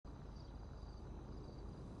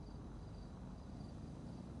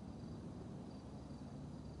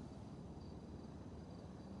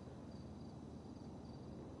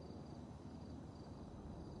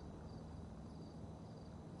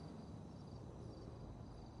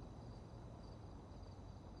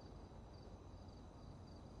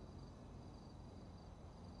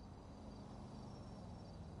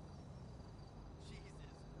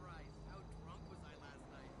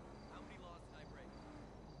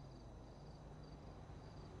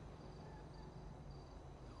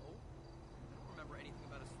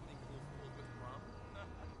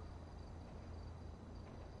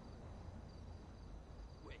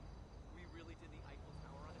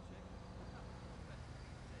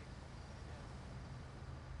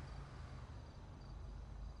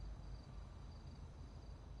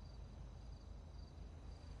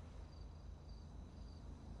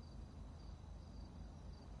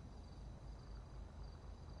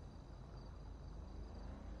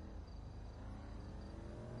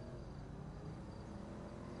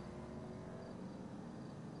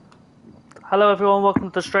Hello everyone, welcome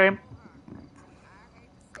to the stream.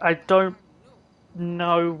 I don't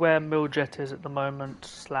know where Miljet is at the moment,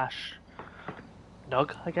 slash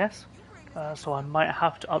Nug, I guess. So I might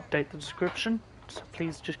have to update the description, so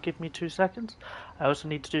please just give me 2 seconds. I also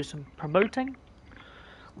need to do some promoting,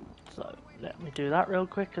 so let me do that real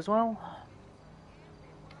quick as well.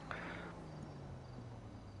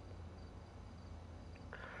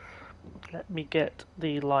 Let me get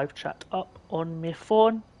the live chat up on my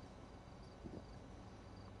phone.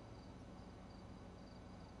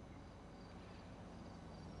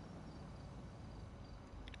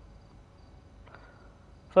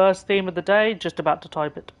 First theme of the day, just about to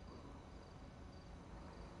type it.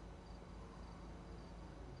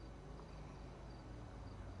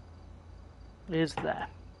 Is there.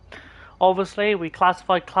 Obviously, we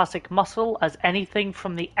classify classic muscle as anything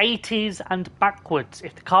from the 80s and backwards.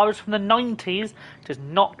 If the car is from the 90s, it is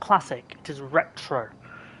not classic, it is retro.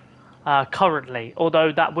 Currently,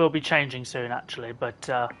 although that will be changing soon actually, but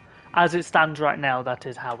as it stands right now, that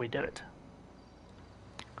is how we do it.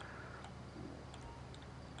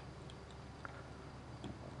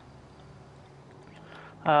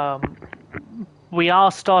 We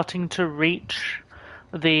are starting to reach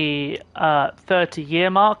the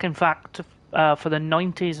 30-year mark. In fact, for the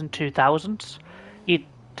 90s and 2000s, it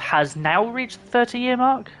has now reached the 30-year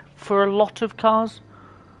mark for a lot of cars.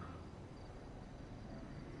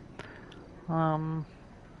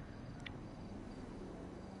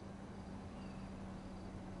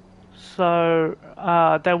 So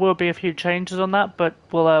there will be a few changes on that, but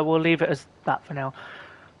we'll leave it as that for now.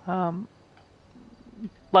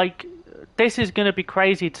 Like, this is going to be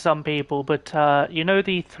crazy to some people, but you know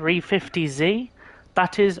the 350Z?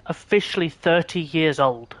 That is officially 30 years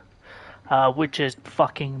old, which is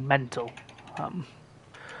fucking mental.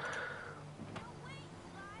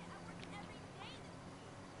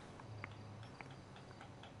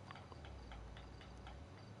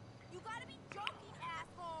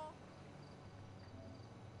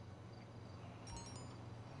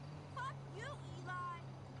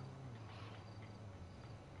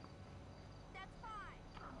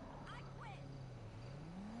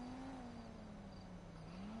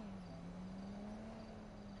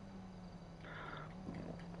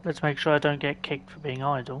 Let's make sure I don't get kicked for being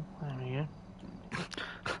idle. There we go.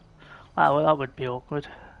 Well, that would be awkward.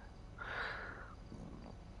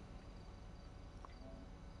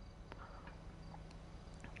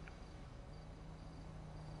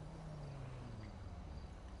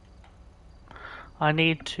 I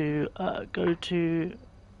need to go to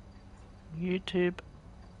YouTube.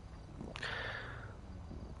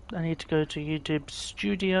 I need to go to YouTube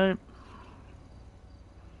Studio.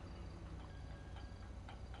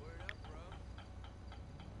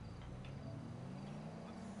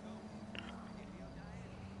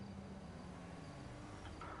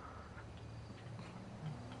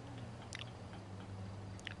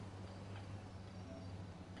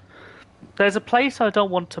 There's a place I don't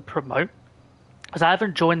want to promote, because I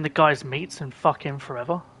haven't joined the guys' meets in fucking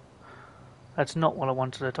forever. That's not what I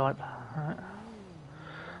wanted to type. Right.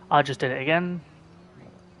 I just did it again.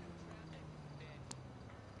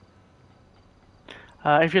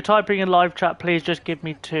 If you're typing in live chat, please just give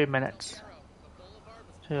me 2 minutes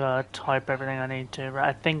to type everything I need to. Right,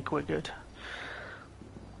 I think we're good.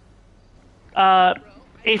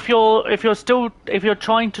 If you're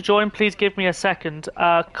trying to join, please give me a second.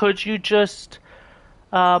 Could you just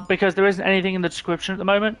because there isn't anything in the description at the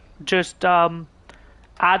moment, just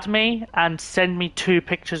add me and send me 2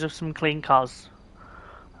 pictures of some clean cars,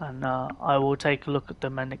 and I will take a look at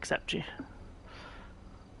them and accept you.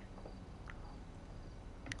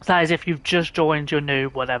 So that is if you've just joined, you're new,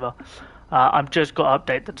 whatever. I've just got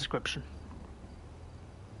to update the description.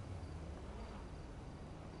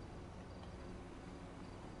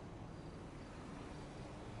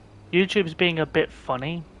 YouTube's being a bit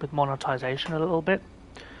funny with monetization a little bit.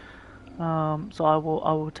 So I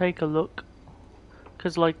will take a look,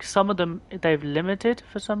 because like some of them they've limited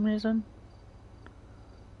for some reason.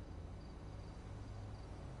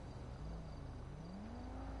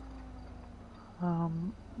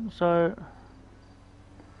 So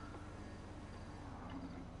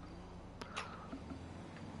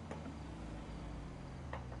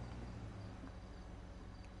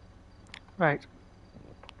right.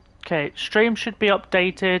 Okay, stream should be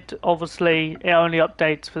updated. Obviously, it only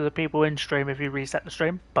updates for the people in stream if you reset the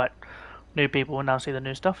stream, but new people will now see the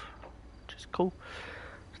new stuff, which is cool.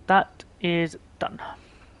 That is done.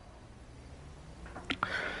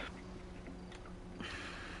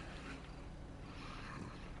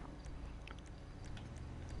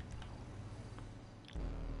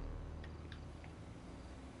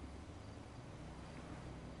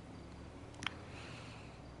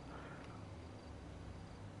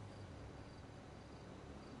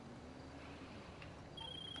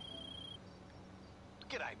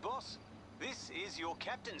 G'day, boss. This is your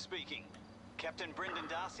captain speaking. Captain Brendan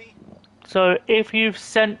Darcy. So if you've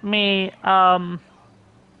sent me, my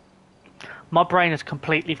brain is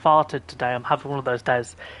completely farted today. I'm having one of those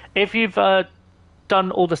days. If you've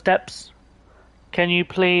done all the steps, can you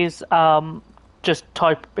please just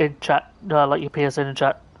type in chat, like your PSN in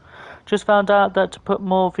chat. Just found out that to put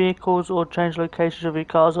more vehicles or change locations of your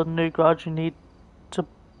cars on the new garage, you need to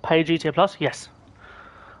pay GTA Plus. Yes,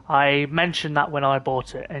 I mentioned that when I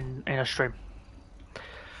bought it in a stream.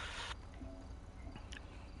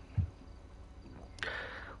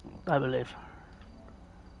 I believe.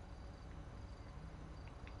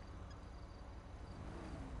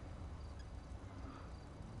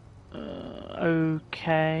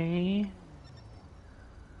 Okay.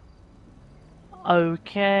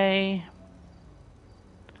 Okay.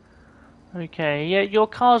 Okay, yeah, your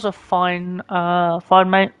cars are fine, fine,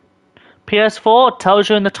 mate. PS4 tells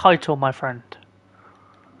you in the title, my friend.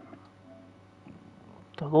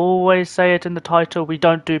 They'll always say it in the title. We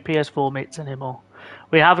don't do PS4 meets anymore.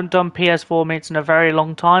 We haven't done PS4 meets in a very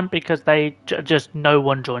long time because they just no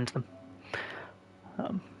one joins them.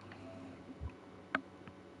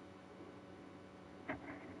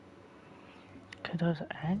 Okay, those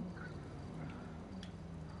eggs.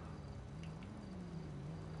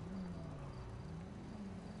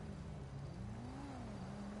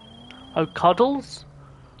 Oh, Cuddles?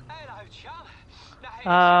 Hello,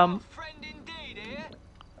 chum. Friend indeed, here.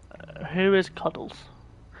 Who is Cuddles?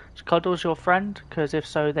 Is Cuddles your friend? Because if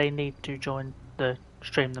so, they need to join the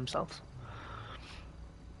stream themselves.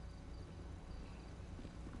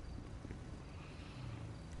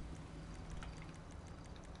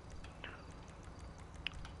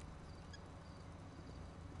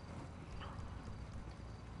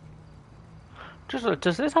 Just look,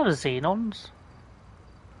 does this have xenons?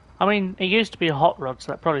 I mean, it used to be a hot rod,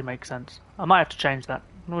 so that probably makes sense. I might have to change that.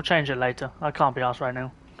 We'll change it later. I can't be asked right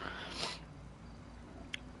now.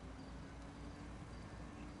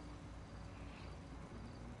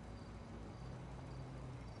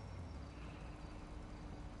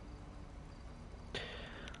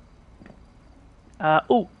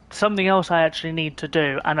 Oh, something else I actually need to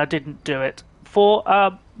do, and I didn't do it. For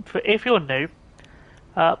if you're new,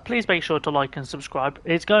 please make sure to like and subscribe.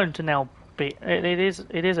 It's going to now be.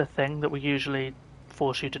 It is a thing that we usually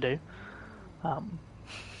force you to do.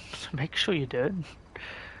 So make sure you do it.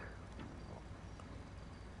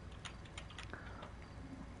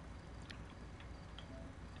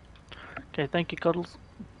 Okay, thank you, Cuddles.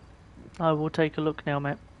 I will take a look now,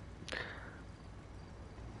 mate.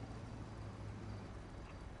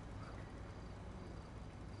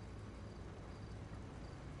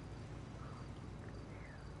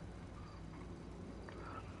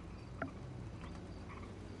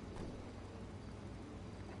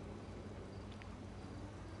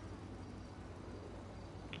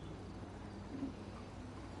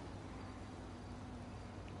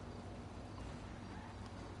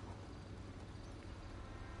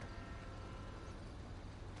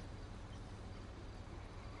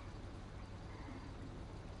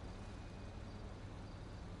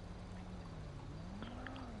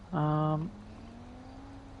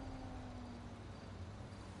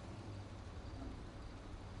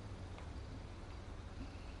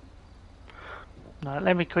 No,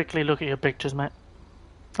 let me quickly look at your pictures, mate.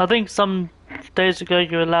 I think some days ago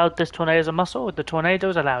you allowed this tornado as a muscle. The tornado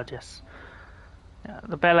is allowed, yes. Yeah,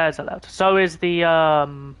 the Bel Air is allowed. So is the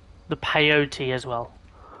peyote as well.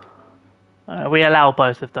 We allow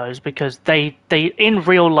both of those because they in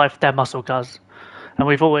real life they're muscle cars, and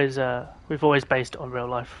we've always based it on real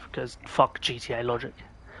life because fuck GTA logic.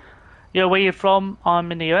 Yeah, where you from?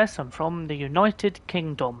 I'm in the US. I'm from the United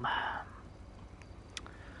Kingdom.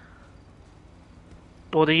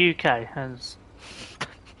 Or the UK, as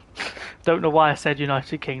don't know why I said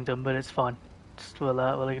United Kingdom, but it's fine. Just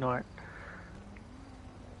we'll ignore it.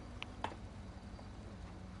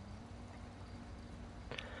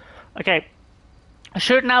 Okay, it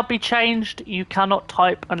should now be changed. You cannot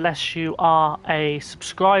type unless you are a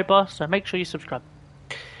subscriber, so make sure you subscribe.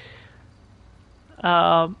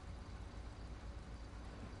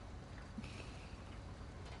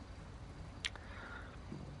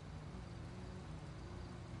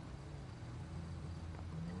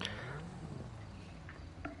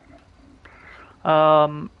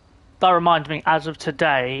 That reminds me, as of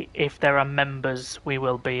today, if there are members, we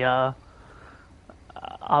will be I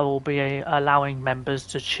will be allowing members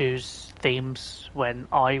to choose themes when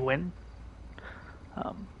I win,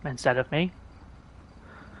 instead of me.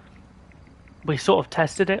 We sort of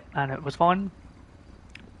tested it and it was fine.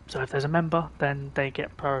 So if there's a member, then they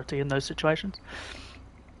get priority in those situations.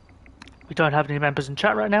 We don't have any members in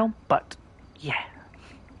chat right now, but yeah.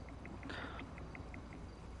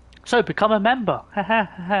 So become a member.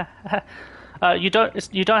 You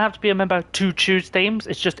don't have to be a member to choose themes.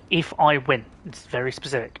 It's just if I win. It's very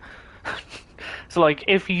specific. So like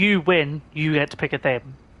if you win, you get to pick a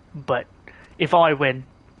theme, but if I win,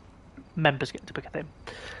 members get to pick a theme.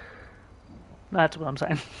 That's what I'm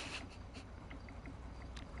saying.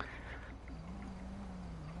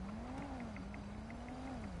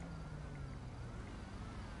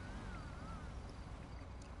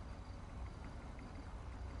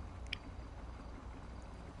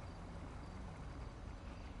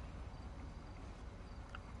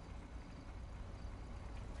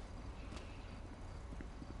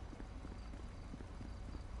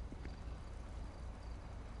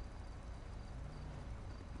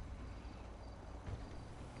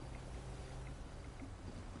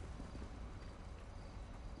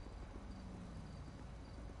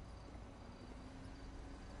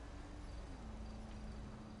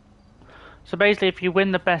 So basically, if you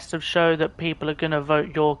win the best of show that people are going to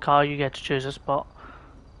vote your car, you get to choose a spot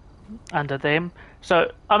under theme.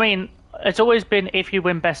 So, I mean, it's always been if you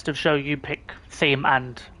win best of show, you pick theme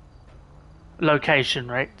and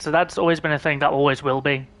location, right? So that's always been a thing that always will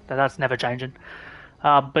be. That's never changing.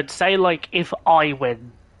 But say, like, if I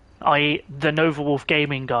win, I.e. the NovaWolf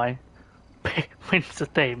Gaming guy wins a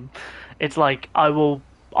theme, it's like I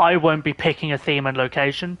won't be picking a theme and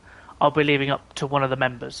location. I'll be leaving up to one of the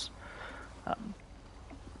members.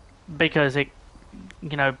 Because it,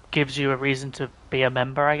 gives you a reason to be a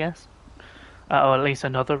member, I guess, or at least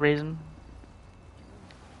another reason.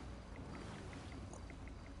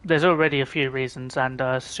 There's already a few reasons, and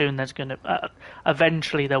soon there's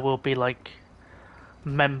eventually there will be like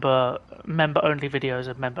member only videos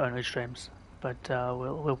of member only streams. But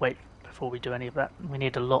we'll wait before we do any of that. We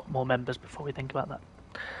need a lot more members before we think about that.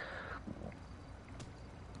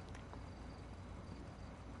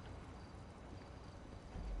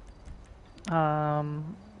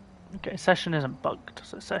 Okay, session isn't bugged,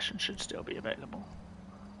 so session should still be available.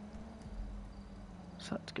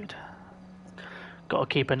 So that's good. Got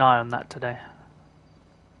to keep an eye on that today.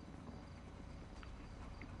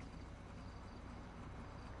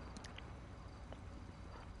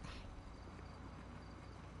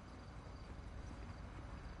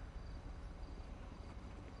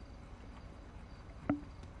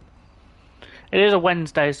 It is a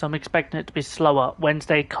Wednesday, so I'm expecting it to be slower.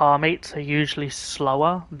 Wednesday car meets are usually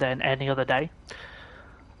slower than any other day.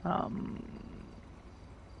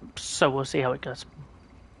 So we'll see how it goes.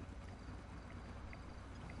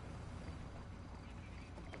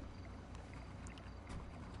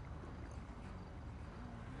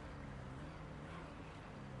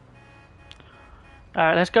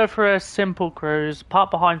 Alright, let's go for a simple cruise.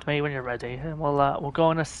 Park behind me when you're ready, and we'll go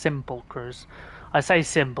on a simple cruise. I say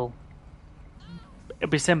simple. It'll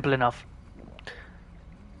be simple enough.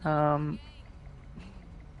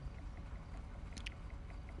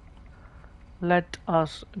 Let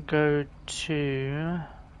us go to...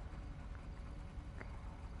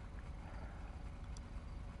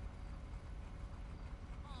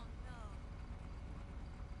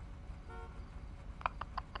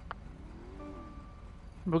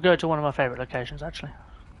 We'll go to one of my favourite locations, actually.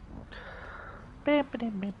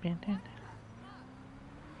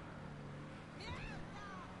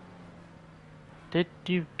 Did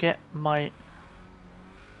you get my...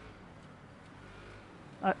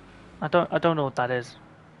 I don't know what that is.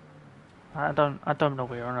 I don't know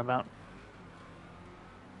what you're on about.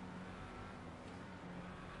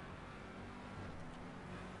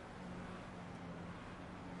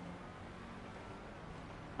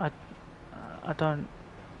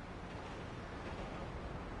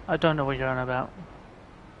 I don't know what you're on about.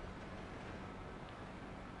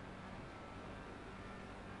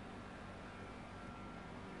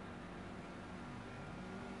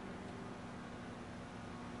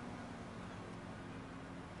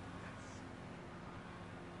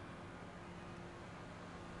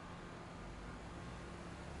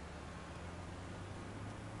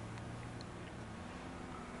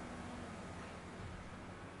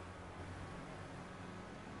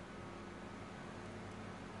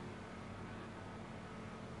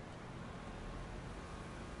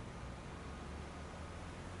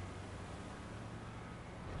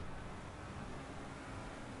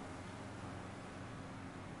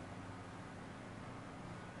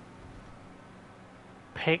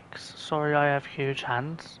 Picks? Sorry, I have huge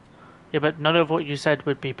hands. Yeah, but none of what you said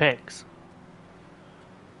would be picks.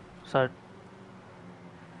 So...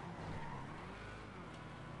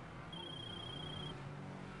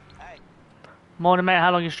 Morning, mate.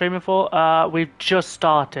 How long are you streaming for? We've just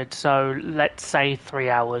started, so let's say 3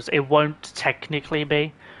 hours. It won't technically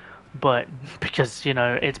be, but because, you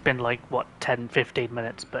know, it's been like, what, 10, 15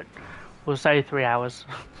 minutes, but we'll say 3 hours.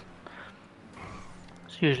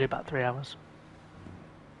 It's usually about 3 hours.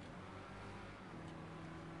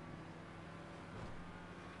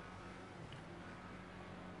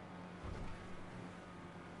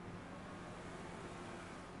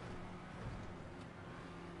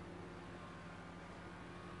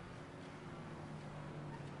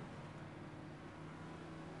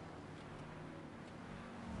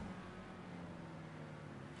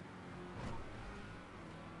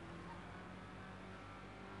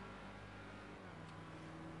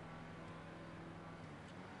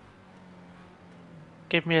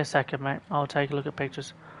 Give me a second, mate. I'll take a look at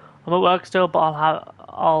pictures. I'm at work still, but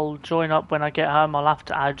I'll join up when I get home. I'll have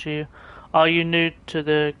to add you. Are you new to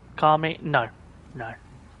the car meet? No, no.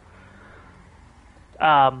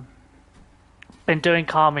 Been doing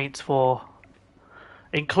car meets for,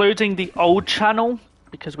 including the old channel,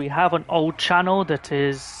 because we have an old channel that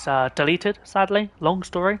is deleted, sadly. Long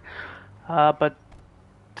story, but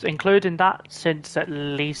including that since at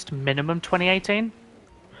least minimum 2018.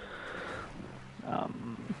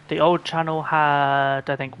 The old channel had,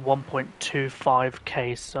 I think,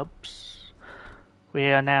 1.25k subs.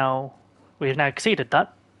 We've now exceeded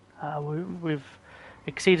that. We've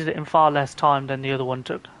exceeded it in far less time than the other one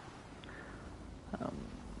took.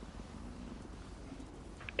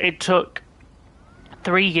 It took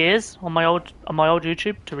 3 years on my old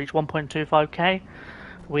YouTube to reach 1.25k.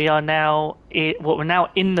 We're now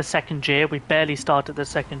in the second year. We barely started the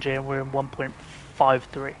second year, and we're in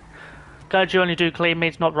 1.53. Glad you only do clean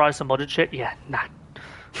meats, not rice and modded shit. Yeah, nah.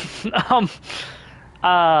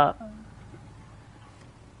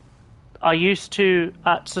 I used to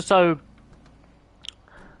so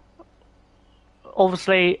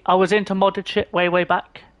obviously I was into modded shit way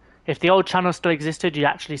back. If the old channel still existed, you'd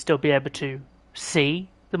actually still be able to see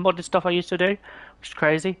the modded stuff I used to do, which is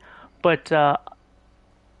crazy. But I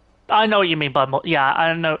know what you mean by mod. Yeah,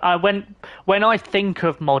 I know. When I think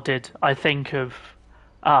of modded, I think of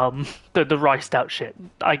the riced out shit.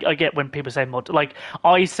 I get when people say modded. Like,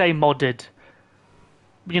 I say modded,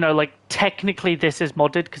 you know, like technically this is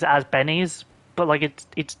modded because it has bennies, but like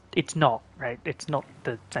it's not, right? It's not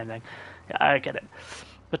the same thing. Yeah, I get it.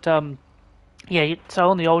 But yeah,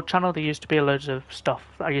 so on the old channel there used to be a loads of stuff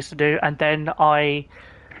I used to do, and then I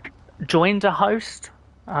joined a host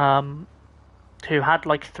who had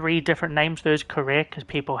like 3 different names for his career because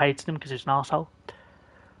people hated him because he's an asshole.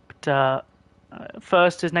 But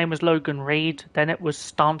first his name was Logan Reed, then it was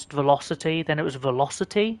Stanced Velocity, then it was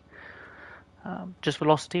Velocity, just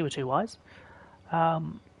Velocity with 2 Y's. So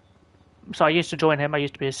I used to join him. I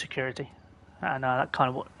used to be his security, and that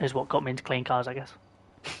kind of is what got me into clean cars, I guess.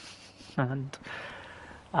 And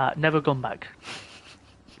never gone back.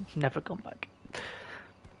 Never gone back.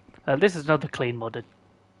 This is another clean modded.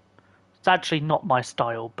 It's actually not my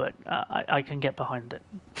style, but I can get behind it.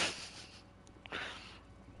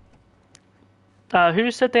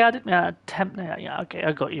 Who said they added? Yeah, okay,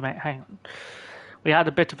 I got you, mate. Hang on. We had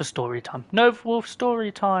a bit of a story time. NovaWolf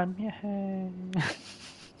story time. Yay.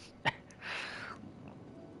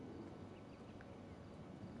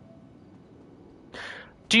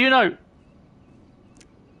 Do you know,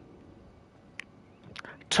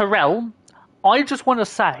 Terrell, I just want to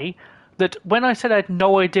say that when I said I had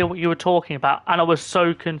no idea what you were talking about and I was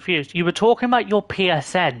so confused, you were talking about your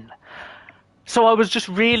PSN. So I was just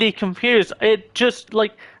really confused. It just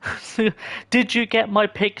like, did you get my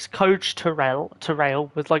picks, Coach Terrell?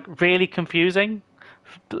 Was like really confusing.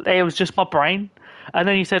 It was just my brain. And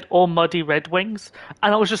then you said all muddy Red Wings,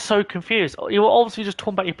 and I was just so confused. You were obviously just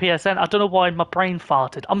talking about your PSN. I don't know why my brain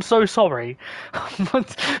farted. I'm so sorry.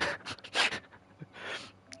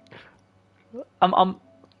 I'm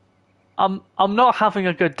not having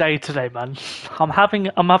a good day today, man. I'm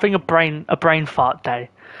having a brain fart day,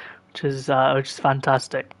 which is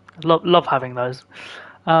fantastic. Love having those.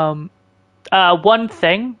 One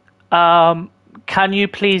thing. Can you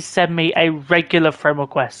please send me a regular friend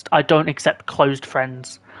request? I don't accept closed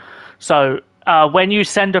friends. So when you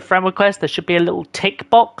send a friend request, there should be a little tick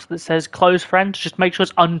box that says closed friends. Just make sure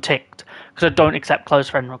it's unticked, because I don't accept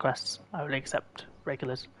closed friend requests. I only accept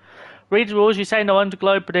regulars. Read the rules. You say no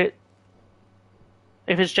Underglow, but if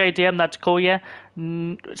it's JDM, that's cool, yeah.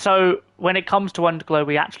 So when it comes to Underglow,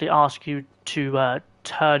 we actually ask you to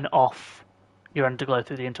turn off your Underglow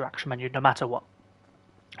through the interaction menu, no matter what.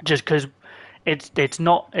 Just because it's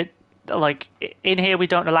not like in here we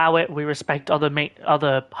don't allow it. We respect other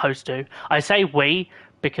hosts do. I say we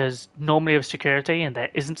because normally of security, and there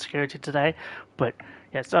isn't security today. But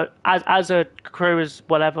yeah, so as a crew, as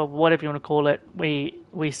whatever you want to call it, we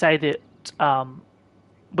say that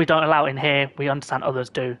we don't allow it in here. We understand others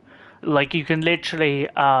do. Like you can literally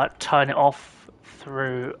turn it off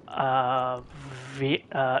through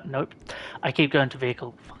nope. I keep going to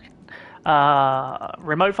vehicle.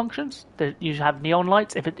 Remote functions. You have neon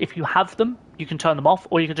lights. If you have them, you can turn them off,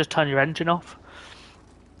 or you can just turn your engine off.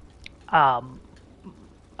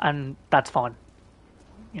 And that's fine.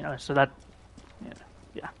 You know, so that,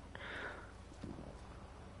 yeah.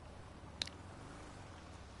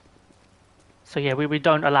 So yeah, we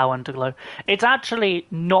don't allow Underglow. It's actually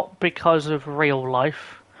not because of real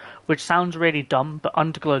life, which sounds really dumb, but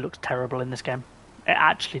Underglow looks terrible in this game. It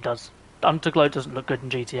actually does. Underglow doesn't look good in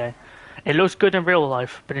GTA. It looks good in real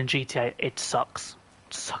life, but in GTA it sucks.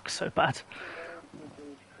 It sucks so bad.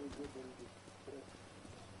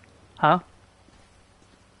 Huh?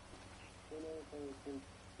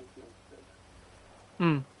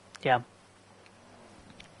 Yeah.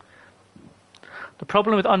 The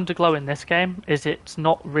problem with Underglow in this game is it's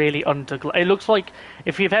not really Underglow. It looks like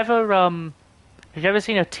if you've ever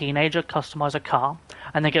seen a teenager customize a car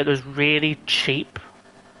and they get those really cheap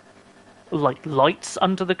like lights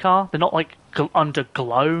under the car. They're not like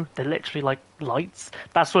underglow. They're literally like lights.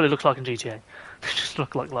 That's what it looks like in GTA. They just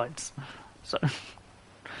look like lights. So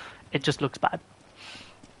it just looks bad.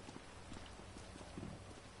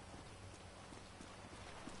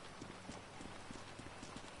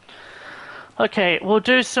 Okay, we'll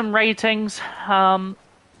do some ratings. You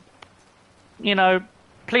know,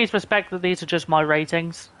 please respect that these are just my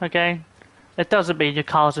ratings, okay? It doesn't mean your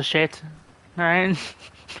cars are shit, right?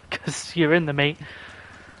 Because you're in the meat.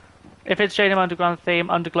 If it's JDM Underground theme,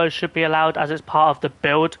 Underglow should be allowed as it's part of the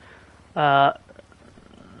build.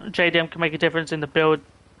 JDM can make a difference in the build.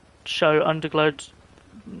 Show Underglow.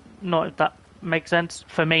 Not if that makes sense.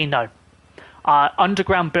 For me, no.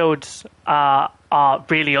 Underground builds are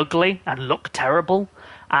really ugly and look terrible,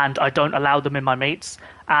 and I don't allow them in my meets.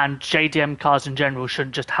 And JDM cars in general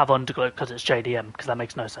shouldn't just have Underglow because it's JDM, because that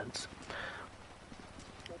makes no sense.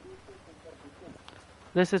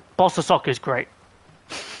 This is Bossa Soccer is great.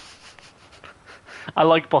 I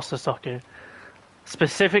like Bossa Soccer.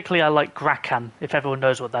 Specifically, I like Grakan, if everyone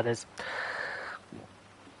knows what that is.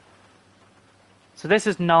 So this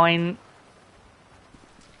is 9.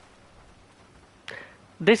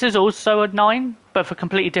 This is also a 9, but for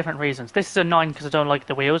completely different reasons. This is a 9 because I don't like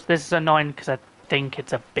the wheels. This is a 9 because I think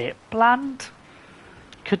it's a bit bland.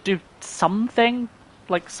 Could do something,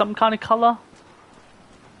 like some kind of colour.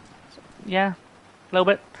 Yeah, a little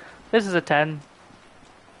bit. This is a 10.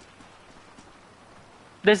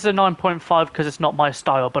 This is a 9.5 because it's not my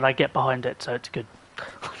style, but I get behind it, so it's good.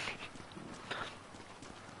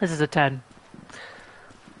 This is a 10.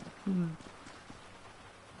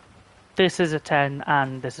 This is a 10,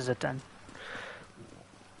 and this is a 10.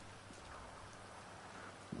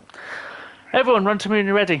 Everyone, run to me when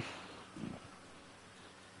you're ready.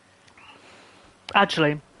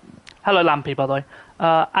 Actually, hello Lampy, by the way.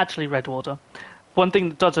 Actually, Redwater. One thing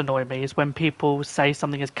that does annoy me is when people say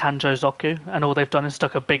something is Kanjo Zoku, and all they've done is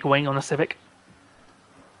stuck a big wing on a Civic.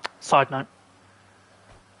 Side note.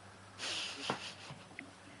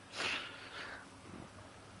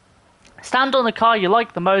 Stand on the car you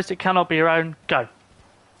like the most, it cannot be your own. Go.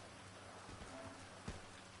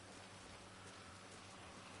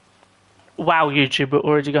 Wow, YouTube, we're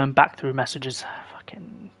already going back through messages.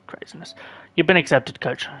 Fucking craziness. You've been accepted,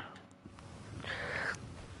 coach.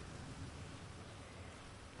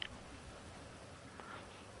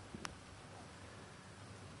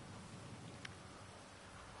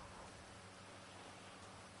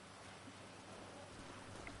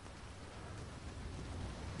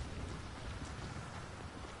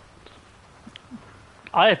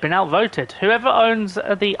 I have been outvoted. Whoever owns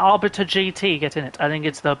the Arbiter GT, get in it. I think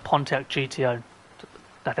it's the Pontiac GTO.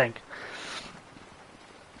 I think.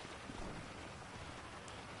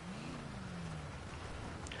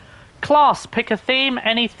 Class, pick a theme,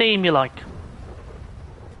 any theme you like.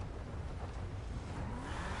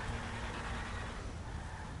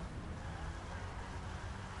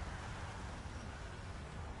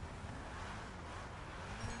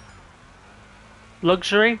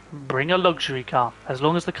 Luxury? Bring a luxury car. As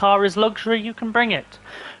long as the car is luxury, you can bring it.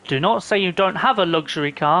 Do not say you don't have a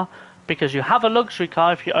luxury car, because you have a luxury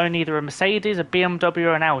car if you own either a Mercedes, a BMW,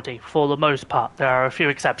 or an Audi, for the most part. There are a few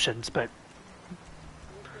exceptions, but...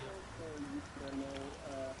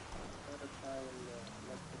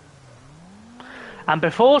 And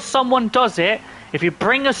before someone does it, if you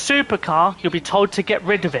bring a supercar, you'll be told to get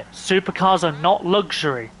rid of it. Supercars are not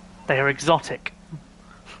luxury. They are exotic.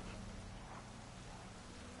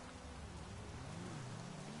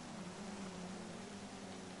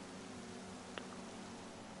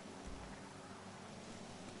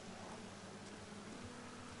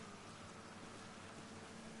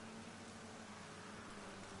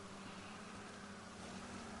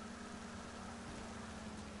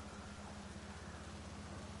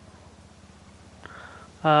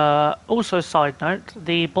 Also, side note,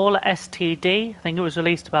 the Baller STD, I think it was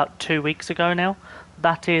released about 2 weeks ago now.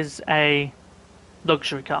 That is a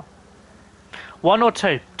luxury car. One or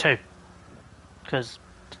two? Two. Because,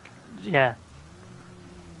 yeah.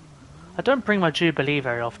 I don't bring my Jubilee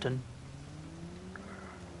very often.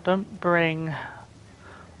 Don't bring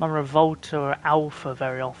my Revolta or Alpha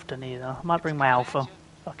very often either. I might bring my Alpha.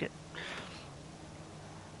 Fuck it.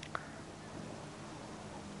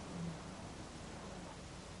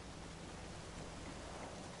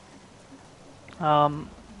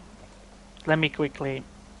 Let me quickly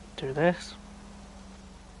do this.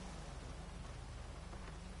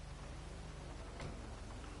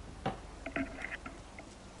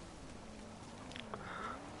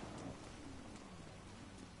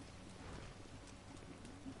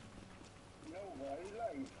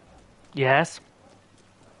 Yes.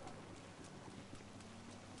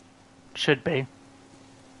 Should be.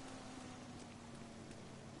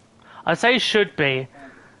 I say should be.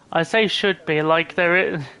 I say should be like there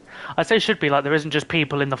is. I say should be like there isn't just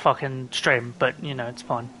people in the fucking stream, but you know it's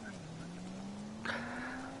fine.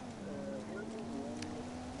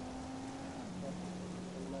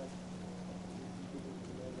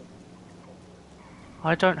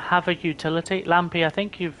 I don't have a utility, Lampy. I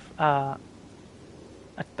think you've. I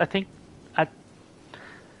think. I,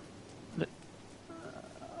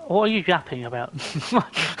 what are you yapping about?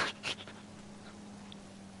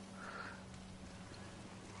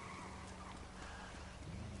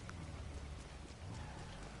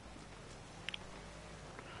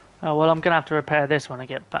 Oh well, I'm gonna have to repair this when I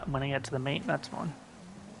get back when I get to the meet. That's fine.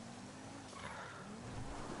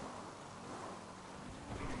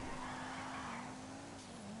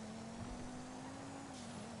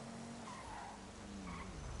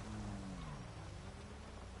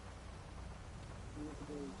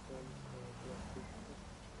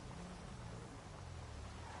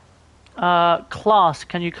 Class,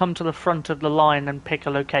 can you come to the front of the line and pick a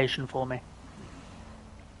location for me?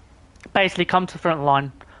 Basically, come to the front of the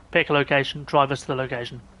line, pick a location, drive us to the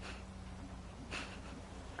location.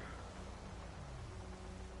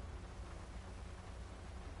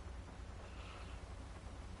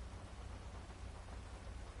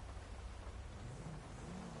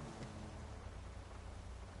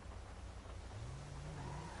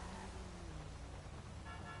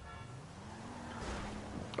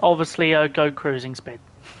 Obviously, go cruising speed.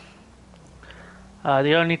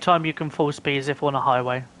 The only time you can full speed is if we're on a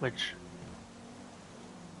highway, which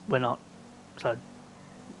we're not. So,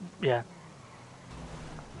 yeah.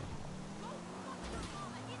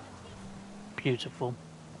 Beautiful.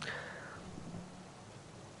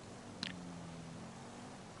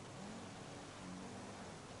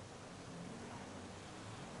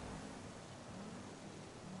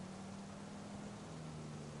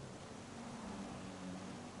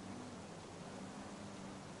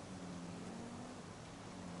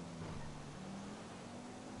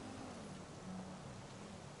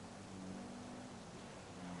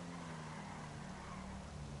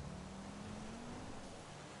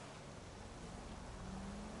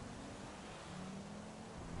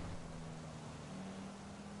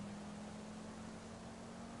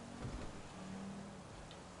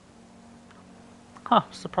 Huh,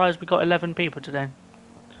 surprised we got 11 people today.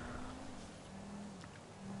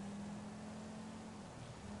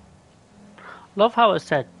 Love how it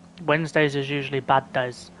said Wednesdays is usually bad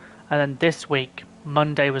days, and then this week,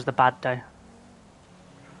 Monday was the bad day.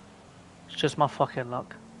 It's just my fucking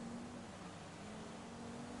luck.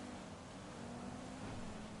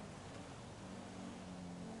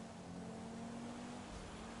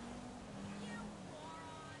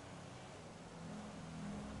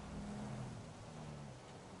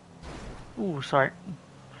 Ooh, sorry.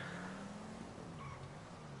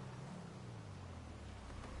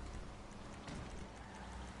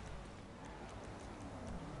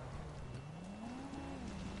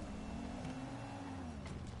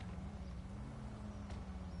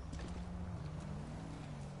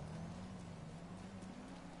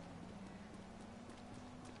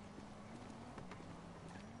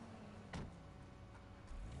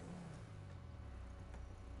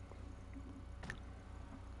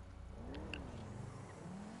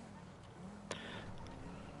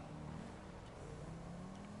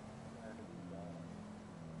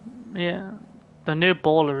 Yeah, the new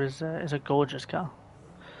Baller is a gorgeous car.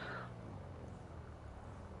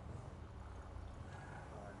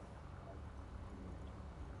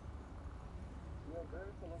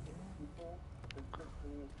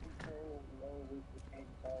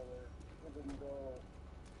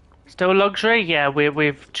 Still luxury? Yeah,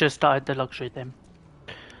 we've just started the luxury thing.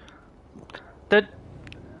 That,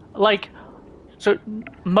 like, So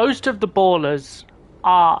most of the ballers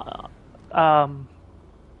are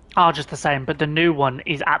are just the same, but the new one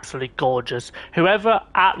is absolutely gorgeous. Whoever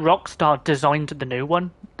at Rockstar designed the new one,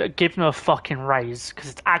 give them a fucking raise because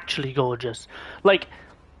it's actually gorgeous. Like,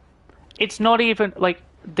 it's not even like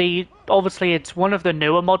obviously it's one of the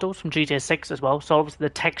newer models from GTA 6 as well, so obviously the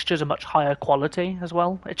textures are much higher quality as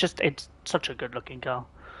well. It's such a good looking car.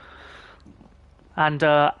 And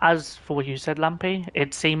as for what you said, Lampy,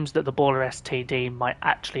 it seems that the Baller STD might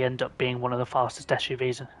actually end up being one of the fastest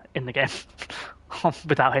SUVs in the game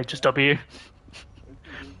without HSW.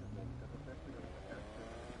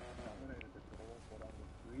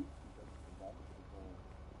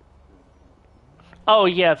 Oh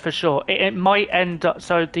yeah, for sure. It might end up.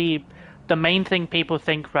 So the main thing people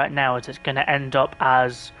think right now is it's going to end up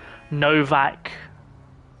as Novak,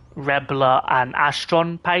 Rebler, and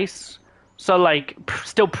Astron pace. So like,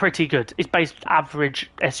 still pretty good. It's basically average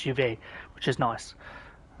SUV, which is nice.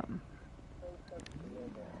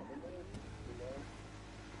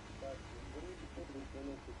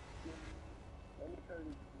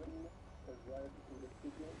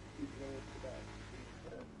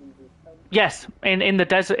 Yes, in the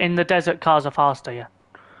desert cars are faster. Yeah.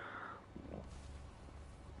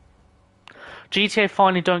 GTA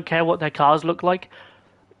finally don't care what their cars look like.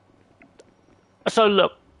 So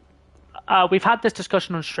look, we've had this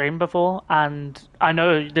discussion on stream before, and I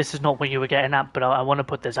know this is not what you were getting at, but I want to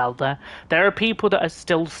put this out there. There are people that are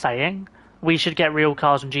still saying we should get real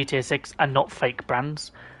cars on GTA 6 and not fake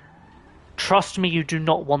brands. Trust me, you do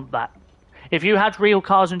not want that. If you had real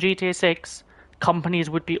cars on GTA 6, companies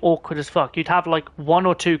would be awkward as fuck. You'd have like one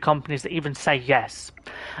or two companies that even say yes.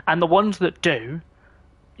 And the ones that do,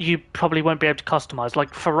 you probably won't be able to customize.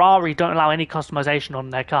 Like Ferrari don't allow any customization on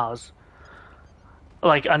their cars.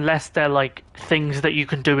 Like unless they're like things that you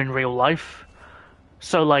can do in real life.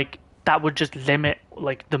 So like that would just limit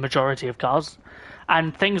like the majority of cars.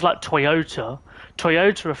 And things like Toyota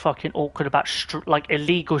are fucking awkward about like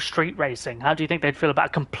illegal street racing. How do you think they'd feel about a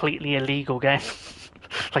completely illegal game?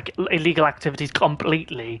 Like illegal activities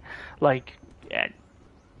completely. Like, yeah,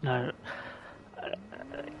 no.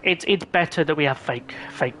 It's better that we have fake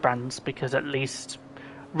brands because at least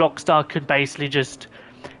Rockstar could basically just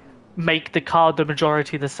make the car the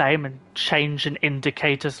majority the same and change an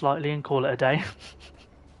indicator slightly and call it a day.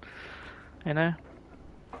 You know?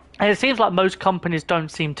 And it seems like most companies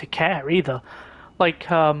don't seem to care either.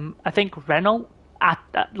 Like, I think Renault,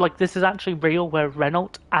 like this is actually real, where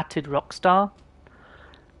Renault atted Rockstar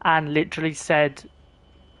and literally said,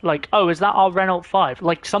 like, oh, is that our Renault 5?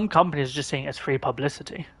 Like, some companies are just seeing it as free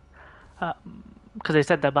publicity. Because they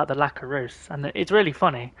said that about the Lacrosse, and it's really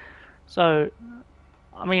funny. So,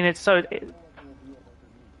 I mean, it's so...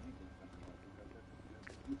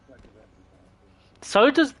 So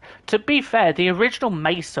does, to be fair, the original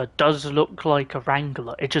Mesa does look like a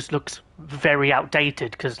Wrangler. It just looks very outdated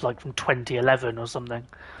because, like, from 2011 or something.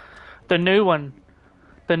 The new one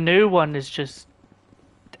is just,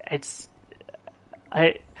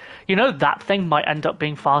 you know, that thing might end up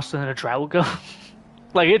being faster than a Draugr.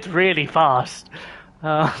 Like, it's really fast.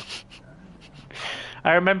 I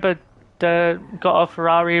remember got a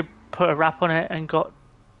Ferrari, put a wrap on it, and got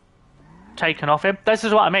taken off him. This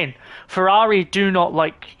is what I mean. Ferrari do not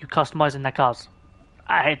like you customizing their cars.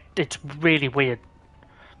 It's really weird.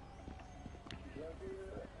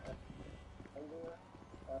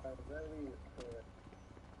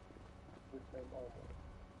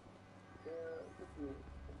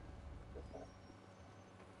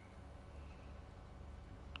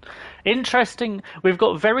 Interesting. We've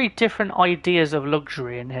got very different ideas of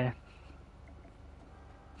luxury in here.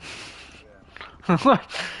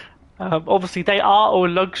 Obviously, they are all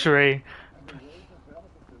luxury.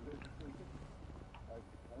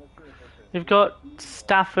 You've got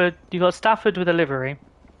Stafford. You've got Stafford with a livery.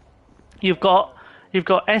 You've got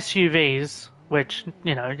SUVs, which,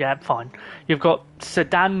 you know, yeah, fine. You've got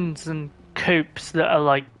sedans and coupes that are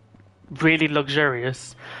like really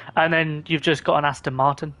luxurious, and then you've just got an Aston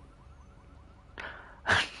Martin.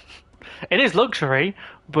 It is luxury,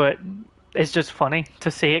 but it's just funny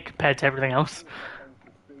to see it compared to everything else.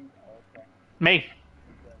 Me.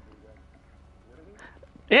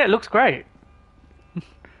 Yeah, it looks great.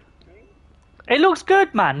 It looks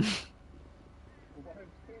good, man.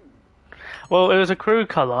 Well, it was a crew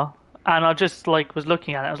color, and I just like was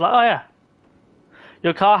looking at it. I was like, oh yeah,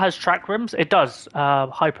 your car has track rims. It does,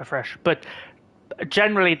 hyper fresh, but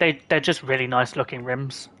generally they're just really nice looking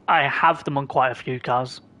rims. I have them on quite a few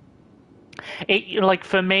cars. It, like,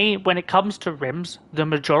 for me, when it comes to rims, the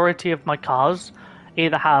majority of my cars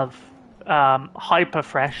either have hyper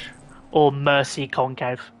fresh or Mercy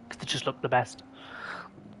concave because they just look the best.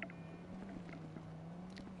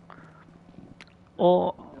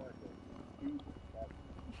 Or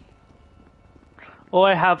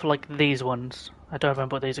I have like these ones. I don't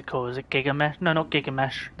remember what these are called. Is it Giga Mesh? No, not Giga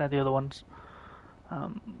Mesh. They're the other ones.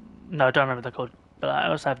 No, I don't remember what they're called. But I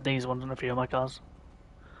also have these ones on a few of my cars.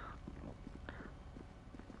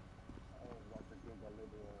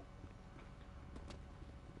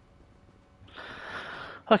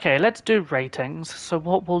 Okay, let's do ratings. So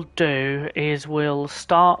what we'll do is we'll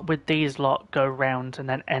start with these lot, go round, and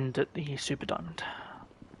then end at the Super Diamond.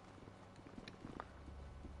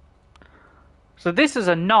 So this is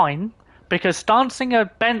a 9, because stancing a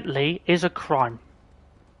Bentley is a crime.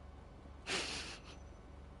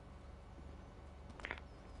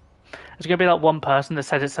 There's going to be that one person that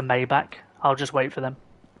said it's a Maybach. I'll just wait for them.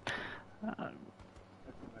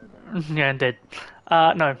 Yeah, indeed.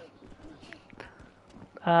 No.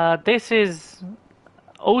 This is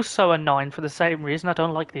also a 9 for the same reason. I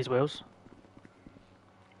don't like these wheels.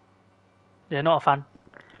 Yeah, not a fan.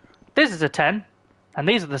 This is a 10, and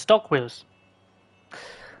these are the stock wheels.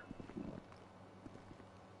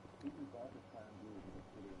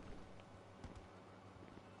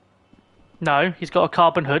 No, he's got a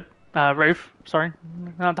carbon hood. Roof, sorry.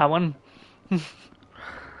 Not that one.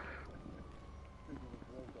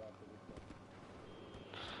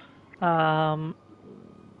 No,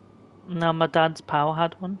 my dad's pal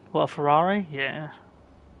had one. What, a Ferrari? Yeah.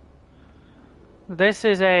 This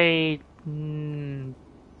is a... No.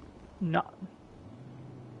 No,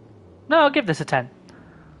 I'll give this a 10.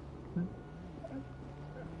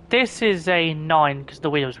 This is a 9, because the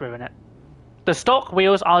wheels ruin it. The stock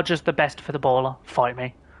wheels are just the best for the baller. Fight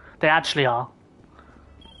me. They actually are.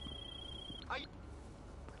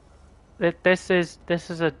 This is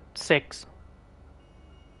a 6.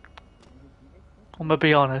 I'm gonna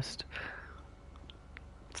be honest.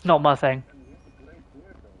 It's not my thing.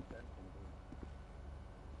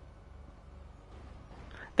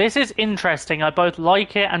 This is interesting. I both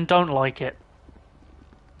like it and don't like it.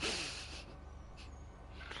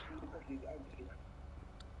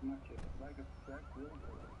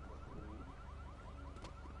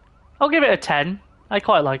 I'll give it a 10. I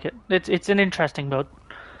quite like it. It's an interesting build.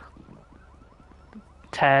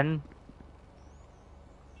 10.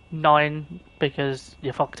 9 because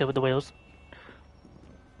you fucked it with the wheels.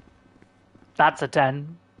 That's a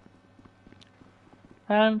 10.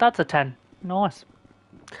 And that's a 10. Nice.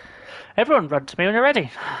 Everyone run to me when you're ready.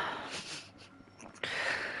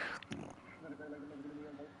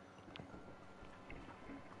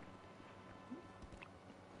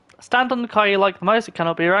 Stand on the car you like the most, it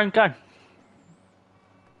cannot be your own. Go.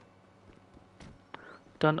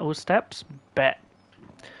 Done all steps? Bet.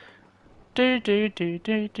 Do.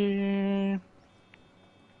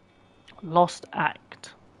 Lost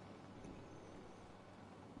Act.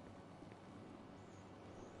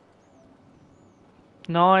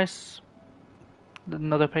 Nice.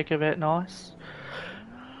 Another pick of it, nice.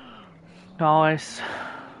 Nice.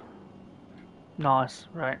 Nice,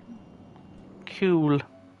 right. Cool.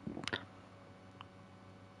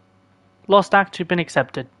 Lost Act, you've been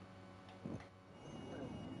accepted.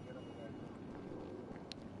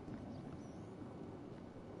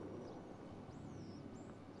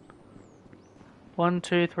 One,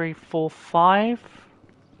 two, three, four, 5.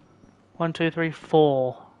 1, 2, 3,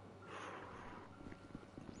 4.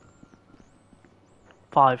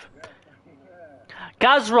 5.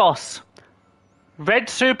 Gazros, red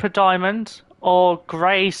Super Diamond or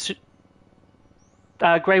grey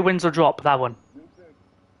Windsor Drop. That one.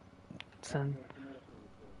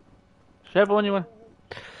 Whichever one you want.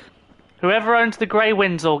 Whoever owns the grey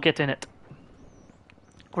Windsor, get in it.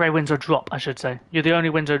 Grey Windsor Drop, I should say. You're the only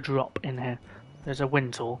Windsor Drop in here. There's a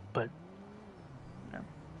Windsor, but yeah.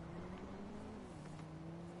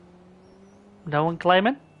 No one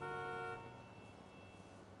claiming?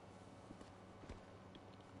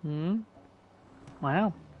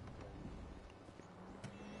 Wow.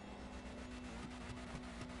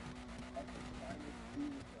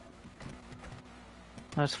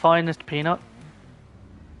 Most finest peanut.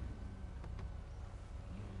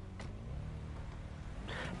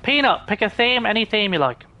 Peanut, pick a theme, any theme you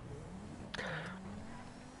like.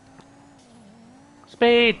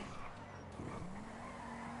 Speed.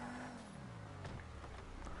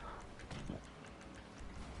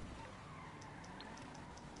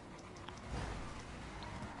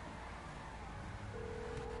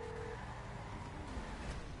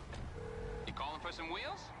 You calling for some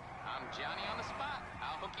wheels? I'm Johnny on the spot.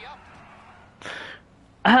 I'll hook you up.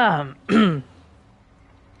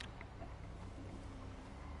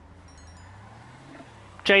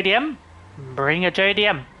 JDM? Bring a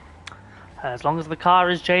JDM. As long as the car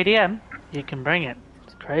is JDM, you can bring it.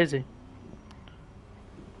 It's crazy.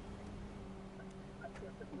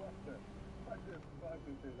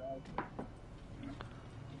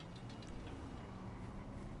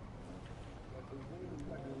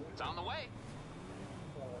 on the way.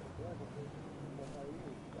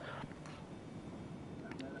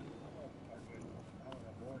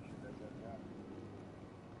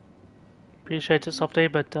 Appreciate it, Softy,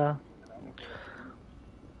 but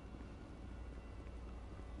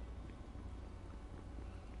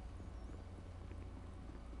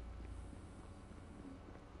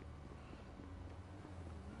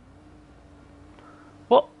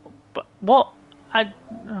what? What?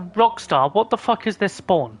 Rockstar, what the fuck is this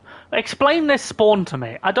spawn? Explain this spawn to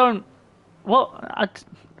me. I don't. What?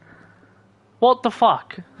 What the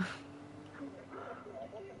fuck?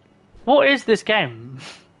 What is this game?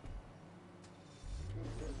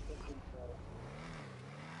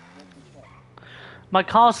 My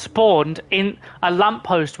car spawned in a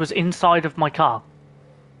lamppost was inside of my car.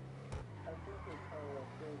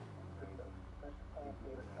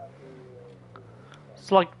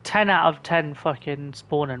 It's like 10 out of 10 fucking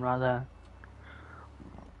spawning right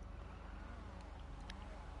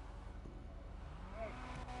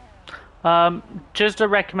there. Just a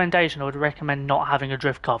recommendation. I would recommend not having a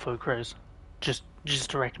drift car for a cruise.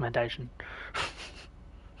 Just a recommendation.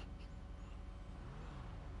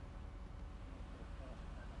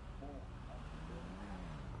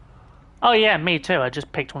 Oh yeah, me too. I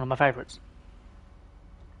just picked one of my favorites.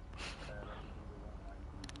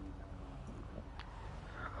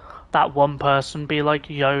 That one person be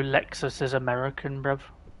like, "Yo, Lexus is American, bruv."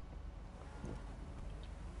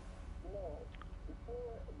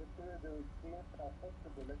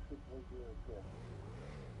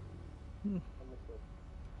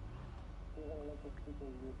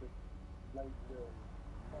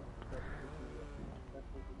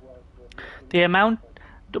 The amount,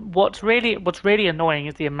 what's really annoying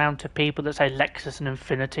is the amount of people that say Lexus and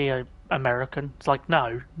Infiniti are American. It's like,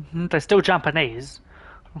 no, they're still Japanese.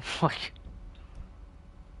 Like,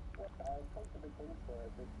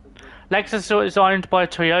 Lexus is owned by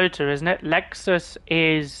Toyota, isn't it? Lexus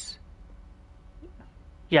is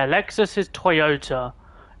Toyota.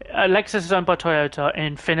 Lexus is owned by Toyota.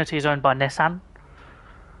 Infiniti is owned by Nissan.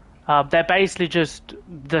 They're basically just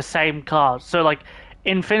the same cars. So, like,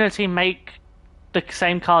 Infiniti make the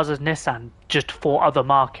same cars as Nissan, just for other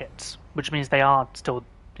markets, which means they are still,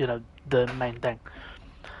 the main thing.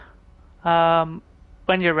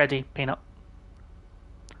 When you're ready, Peanut.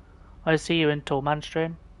 I see you in Tallman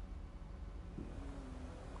stream.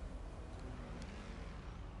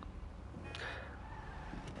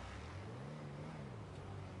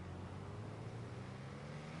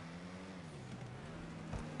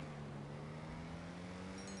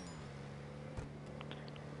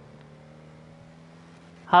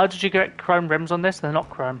 How did you get chrome rims on this? They're not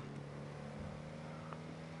chrome.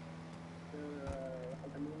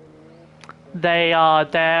 They're yeah,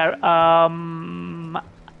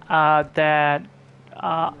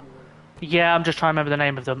 I'm just trying to remember the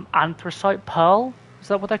name of them. Anthracite pearl? Is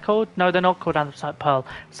that what they're called? No, they're not called anthracite pearl.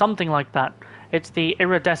 Something like that. It's the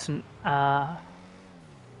iridescent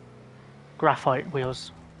graphite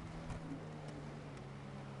wheels.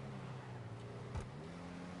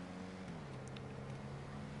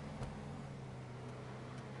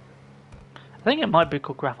 I think it might be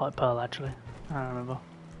called graphite pearl, actually. I don't remember.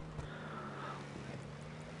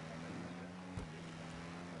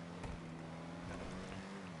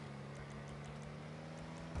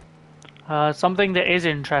 Something that is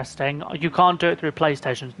interesting, you can't do it through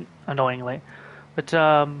PlayStation, annoyingly, but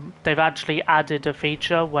they've actually added a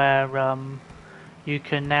feature where you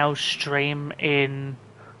can now stream in,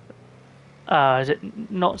 is it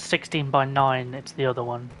not 16:9, it's the other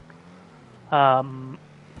one. So,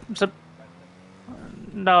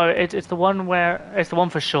 no, it's the one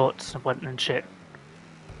for shorts and shit.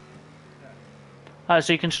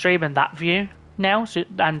 So you can stream in that view now,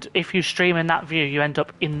 and if you stream in that view, you end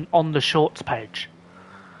up on the shorts page,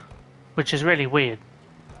 which is really weird.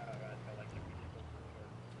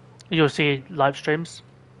 You'll see live streams.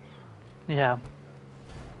 Yeah.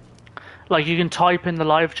 Like, you can type in the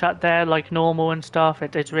live chat there like normal and stuff.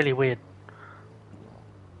 It's really weird.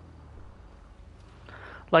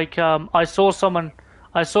 Like, I saw,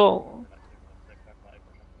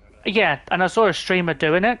 yeah, and I saw a streamer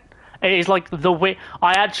doing it. It is like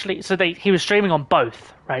he was streaming on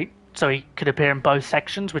both, right? So he could appear in both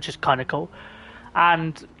sections, which is kind of cool.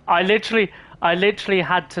 And I literally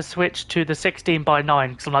had to switch to the 16:9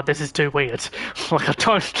 because I'm like, this is too weird. Like, I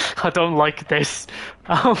don't like this.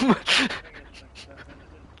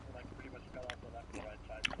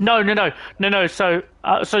 No. So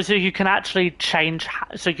you can actually change.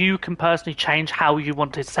 So you can personally change how you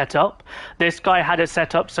want it set up. This guy had it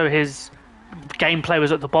set up so his gameplay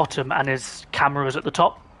was at the bottom and his camera was at the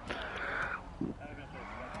top.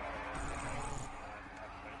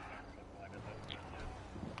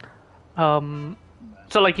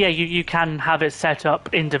 So like, yeah, you can have it set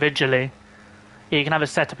up individually. Yeah, you can have it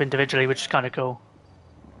set up individually, which is kind of cool.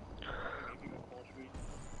 Maybe go full screen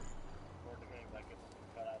for the game, like it's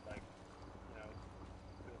cut out like, you know,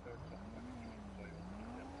 2/3 of the fucking screen, so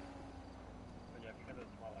you won't see it. But yeah, if you can do it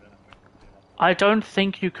small, I don't expect to see a lot. I don't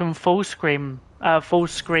think you can full screen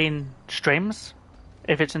streams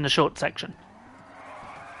if it's in the short section.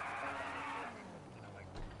 You know, like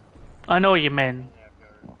I know what you mean.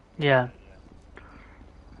 only if you're Yeah.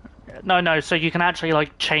 No. So you can actually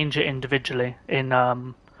like change it individually in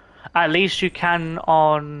at least you can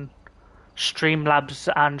on Streamlabs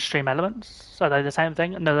and Stream Elements. Are they the same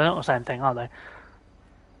thing? No, they're not the same thing, are they?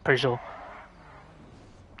 Pretty sure.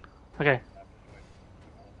 Okay.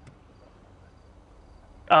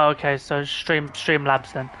 Oh, okay. So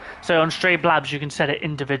Streamlabs then. So on Streamlabs you can set it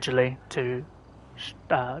individually to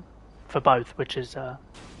for both, which is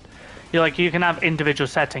you can have individual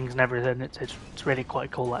settings and everything. It's really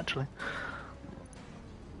quite cool actually.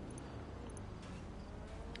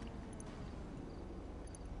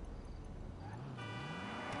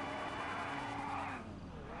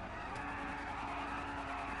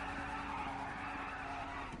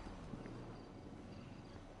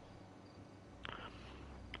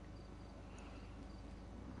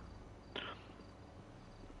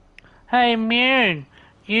 Hey Mew,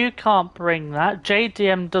 you can't bring that.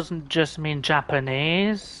 JDM doesn't just mean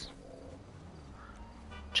Japanese.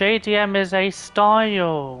 JDM is a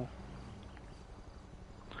style.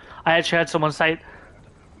 I actually had someone say,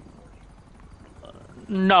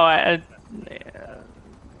 no,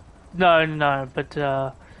 no,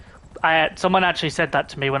 but someone actually said that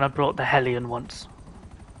to me when I brought the Hellion once.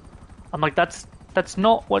 I'm like, that's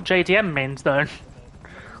not what JDM means though.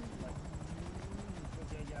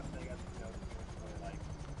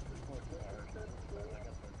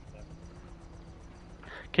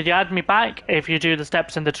 Could you add me back? If you do the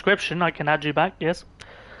steps in the description, I can add you back, yes.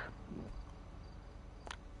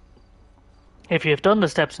 If you've done the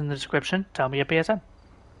steps in the description, tell me your PSN.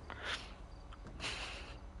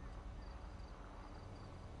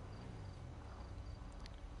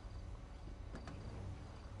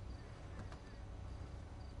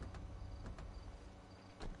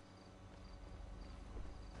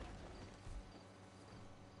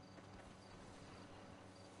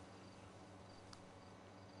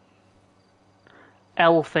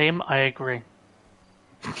 L theme, I agree.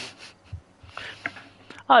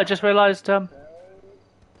 Oh, I just realised,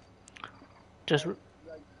 just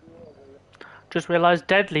realised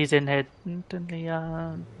Deadly's in here. Deadly,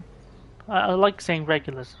 I like seeing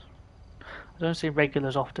regulars. I don't see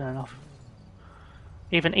regulars often enough.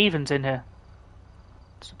 Even Even's in here.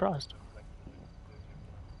 Surprised.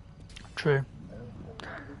 True.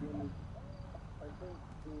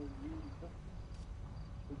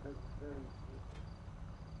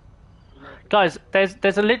 Guys,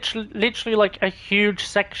 there's a literally like a huge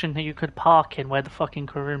section that you could park in where the fucking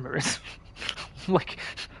Kuruma is. Like,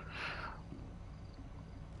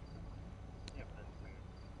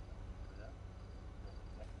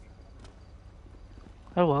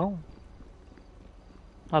 oh well.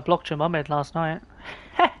 I blocked your mum last night.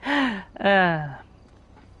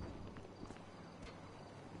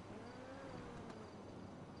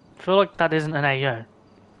 Feel like that isn't an AO.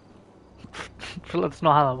 Feel like that's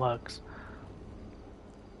not how that works.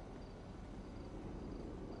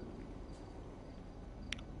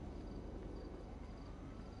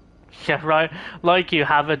 Yeah, right. Like you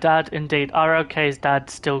have a dad, indeed. RLK's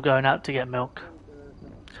dad's still going out to get milk.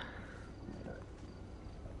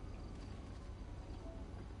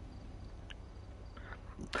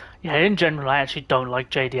 Yeah, in general, I actually don't like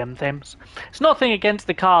JDM themes. It's nothing against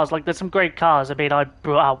the cars. Like, there's some great cars. I mean, I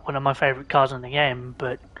brought out one of my favourite cars in the game,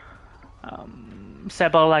 but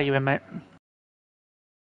Seb, I'll allow you in, mate.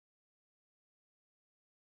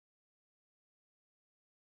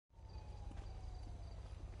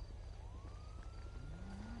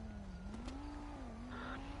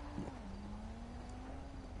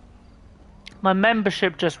 My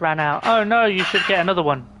membership just ran out. Oh no, you should get another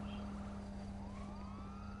one.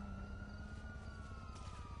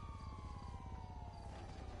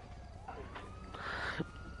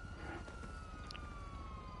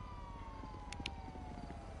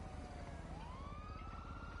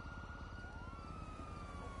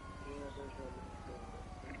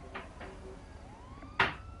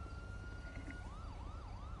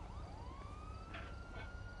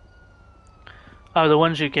 Oh, the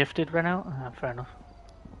ones you gifted ran out? Oh, fair enough.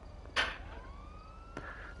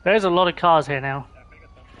 There's a lot of cars here now.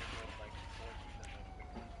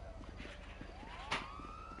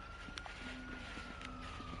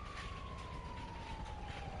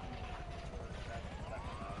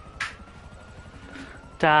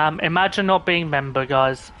 Damn, imagine not being member,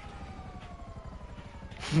 guys.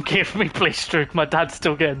 Give me please, Strook, my dad's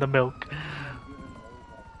still getting the milk.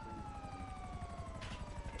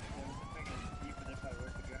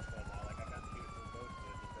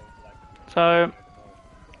 So,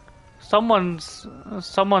 someone's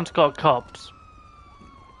got cops.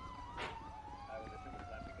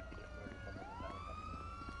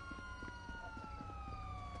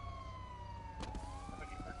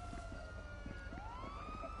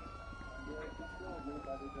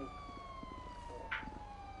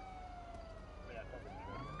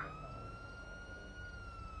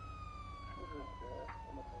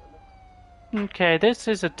 Okay, this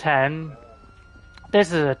is a 10. This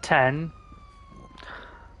is a 10.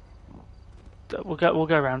 We'll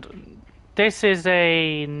go around. This is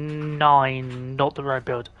a 9, not the road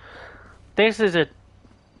build. This is a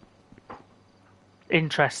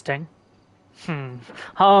interesting.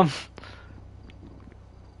 I'll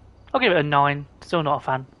give it a 9. Still not a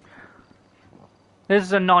fan. This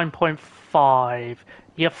is a 9.5.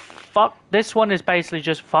 You fuck. This one is basically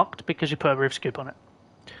just fucked because you put a roof scoop on it.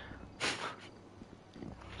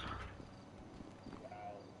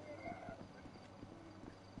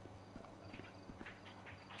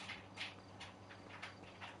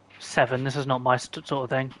 7. This is not my sort of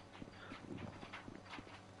thing.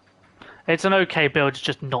 It's an okay build, it's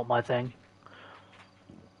just not my thing.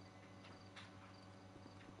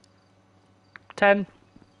 10.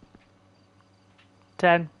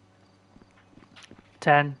 10.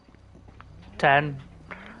 10. 10.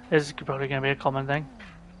 This is probably going to be a common thing.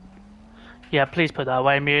 Yeah, please put that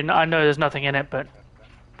away. I mean, I know there's nothing in it, but...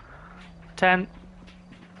 10.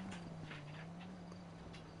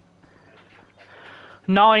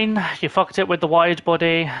 9. You fucked it with the wide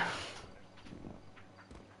body.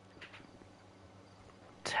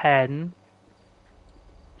 10.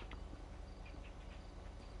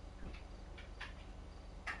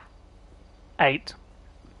 8.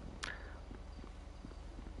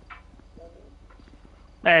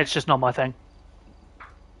 It's just not my thing.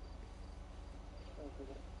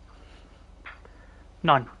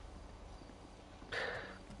 9.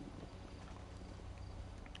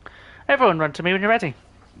 Everyone run to me when you're ready.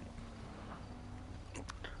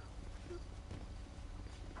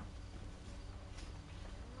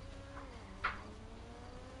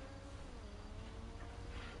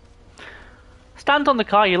 Stand on the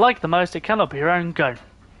car you like the most, it cannot be your own, go.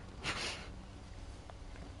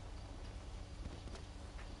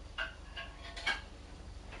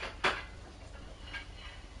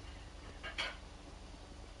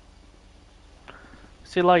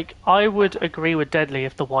 See, like, I would agree with Deadly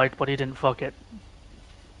if the wide body didn't fuck it.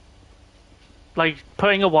 Like,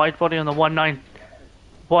 putting a wide body on the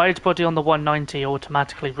 190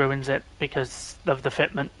 automatically ruins it because of the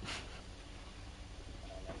fitment.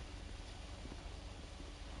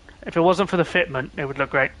 If it wasn't for the fitment, it would look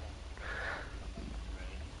great.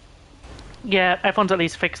 Yeah, everyone's at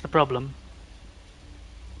least fixed the problem.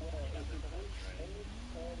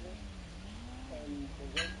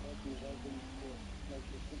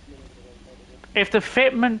 If the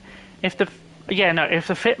fitment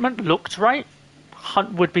looked right,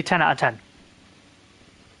 would be 10 out of 10.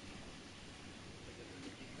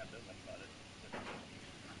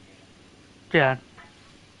 Yeah.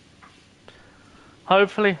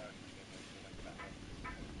 Hopefully.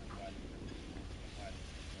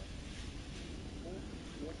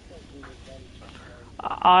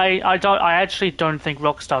 I actually don't think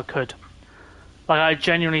Rockstar could. Like, I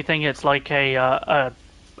genuinely think it's like a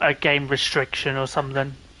game restriction or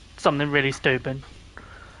something really stupid.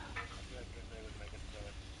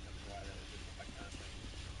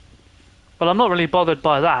 Well, I'm not really bothered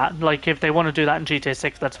by that. Like, if they want to do that in GTA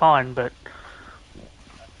 6, that's fine, but...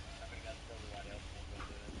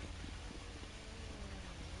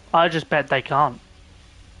 I just bet they can't.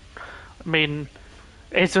 I mean,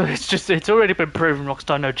 it's already been proven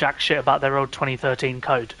Rockstar know jack shit about their old 2013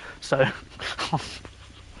 code, so...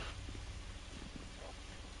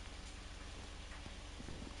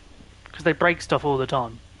 Because they break stuff all the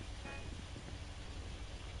time.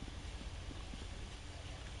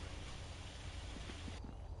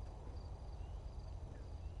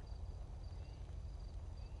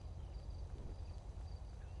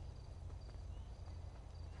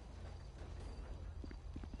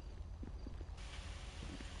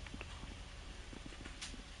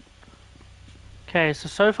 Okay,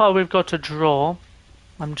 so far we've got a draw.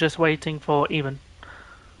 I'm just waiting for even.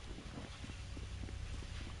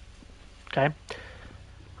 Okay.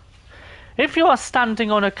 If you are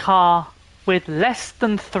standing on a car with less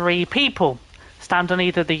than 3 people, stand on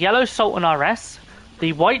either the yellow Sultan RS,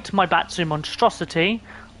 the white Maibatsu monstrosity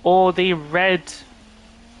or the red.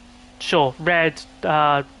 Sure, red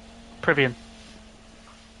Privian.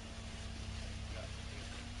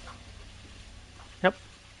 Yep.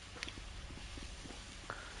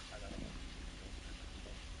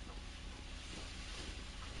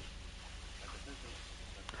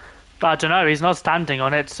 But I don't know, he's not standing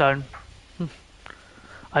on it, so...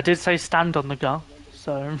 I did say stand on the car,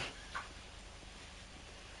 so...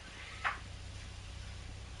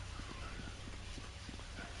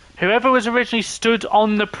 Whoever was originally stood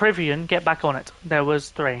on the Privian, get back on it. There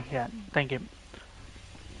was 3, yeah, thank you.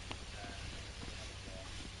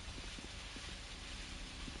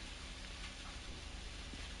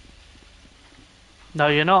 No,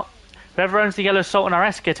 you're not. Whoever owns the yellow salt and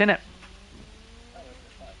RS, get in it.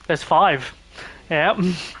 There's 5. Yeah.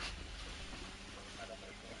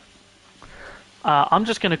 I'm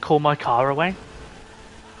just going to call my car away.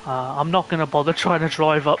 I'm not going to bother trying to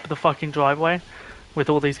drive up the fucking driveway with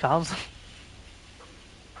all these cars.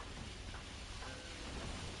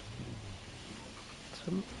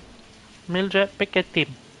 So, Miljet, pick a team.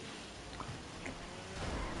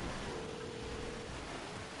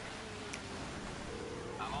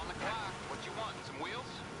 I'm on the clock. What you want? Some wheels?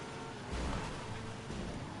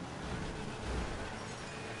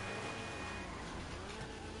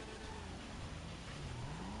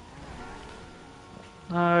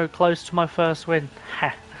 Oh, close to my first win.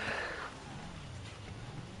 Ha.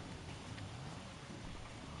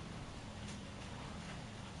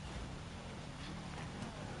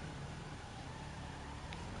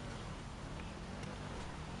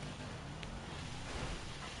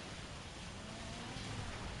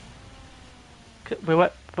 We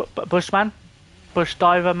went Bushman, bush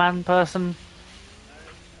diver man person.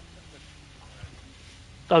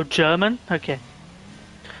 Oh, German. Okay.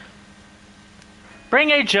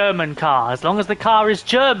 Bring a German car. As long as the car is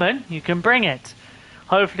German, you can bring it.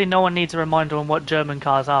 Hopefully, no one needs a reminder on what German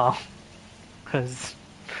cars are. Because.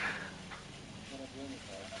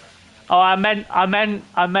 Oh, I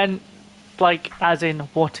meant, like, as in,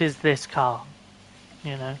 what is this car?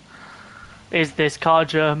 You know, is this car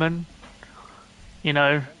German? You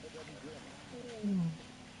know,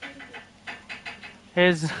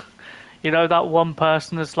 is, you know, that one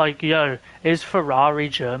person that's like, yo, is Ferrari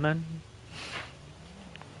German?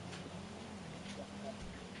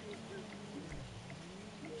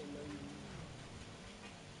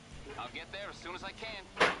 I'll get there as soon as I can.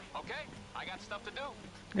 Okay, I got stuff to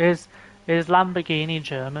do. Is Lamborghini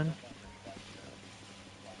German?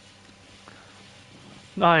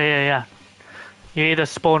 Oh yeah, yeah. You either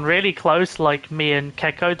spawn really close like me and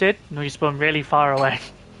Keko did, or you spawn really far away.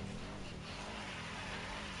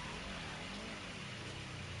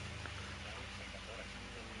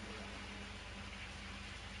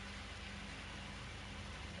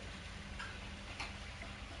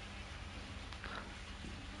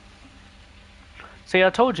 See, I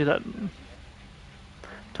told you that.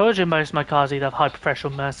 Told you most of my cars either have Hyperfresh or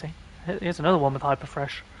Mercy. Here's another one with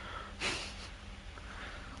Hyperfresh.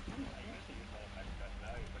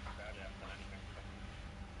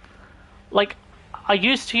 Like, I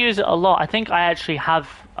used to use it a lot. I think I actually have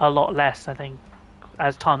a lot less, I think,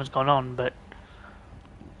 as time has gone on, but...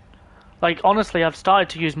 Like, honestly, I've started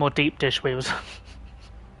to use more deep dish wheels.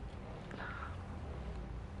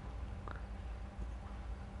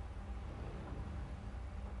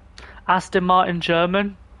 Aston Martin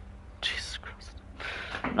German? Jesus Christ.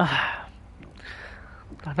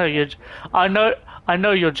 I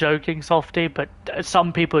know you're joking, Softy, but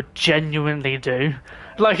some people genuinely do.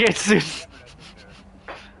 Like it's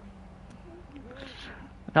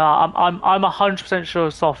no, I'm 100%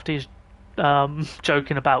 sure Softy's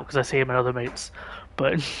joking about because I see him in other meets.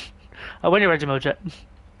 But when you're ready, Mojet.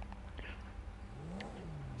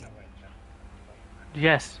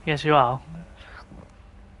 Yes, you are.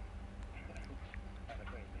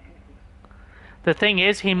 The thing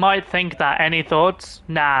is, he might think that. Any thoughts?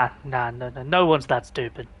 Nah, no one's that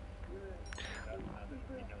stupid.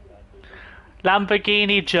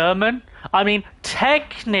 Lamborghini German? I mean,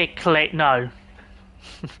 technically, no.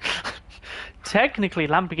 Technically,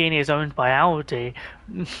 Lamborghini is owned by Audi.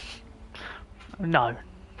 No.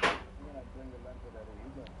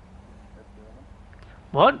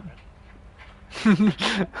 What?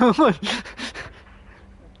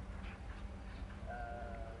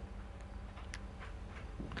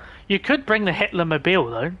 You could bring the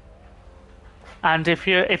Hitlermobile though, and if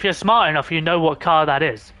you're smart enough, you know what car that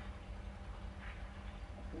is.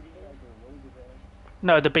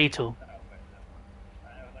 No, the Beetle.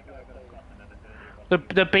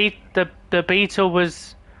 The Beetle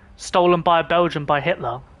was stolen by Belgium by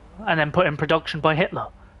Hitler. and then put in production by Hitler.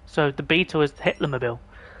 So the Beetle is the Hitlermobile.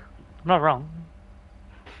 I'm not wrong.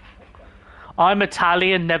 I'm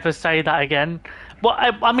Italian, never say that again. Well,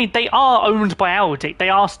 I mean, they are owned by Audi. They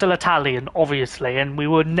are still Italian, obviously, and we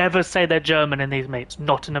would never say they're German in these meets,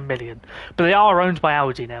 not in a million. But they are owned by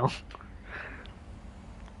Audi now.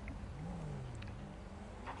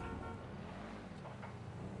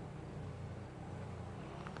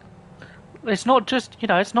 It's not just,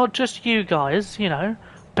 it's not just you guys,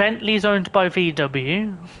 Bentley's owned by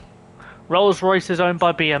VW. Rolls-Royce is owned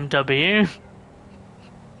by BMW.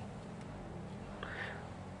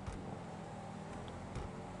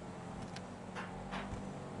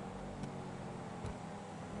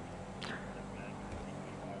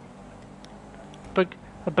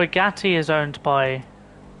 Bugatti is owned by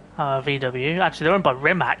VW. Actually, they're owned by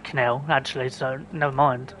Rimac now, actually, so never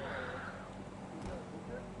mind.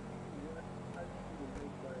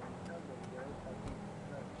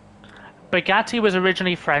 Bugatti was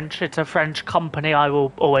originally French. It's a French company. I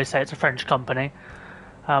will always say it's a French company.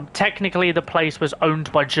 Technically, the place was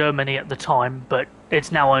owned by Germany at the time, but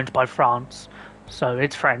it's now owned by France, so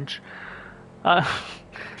it's French.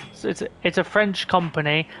 So it's a French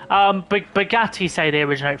company. Bugatti say they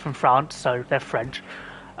originate from France, so they're French.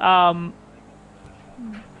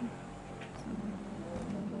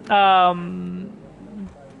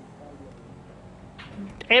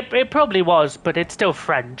 It probably was, but it's still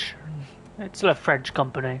French. It's still a French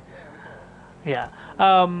company. Yeah.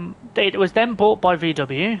 It was then bought by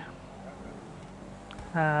VW.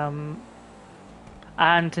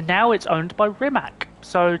 And now it's owned by Rimac.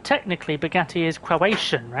 So technically Bugatti is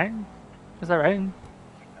Croatian, right? Is that right?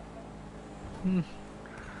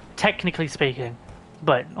 Technically speaking.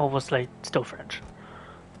 But obviously still French.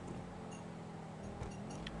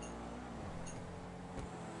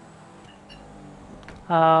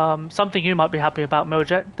 Something you might be happy about,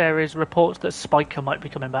 Miljet. There is reports that Spiker might be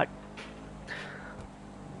coming back.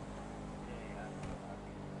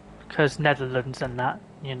 Because Netherlands and that,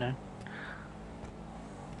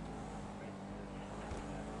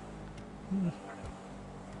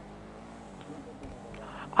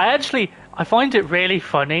 I find it really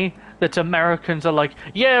funny that Americans are like,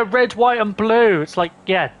 yeah, red, white, and blue. It's like,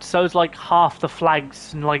 yeah, so it's like half the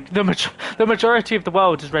flags, and like the majority of the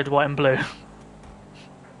world is red, white, and blue.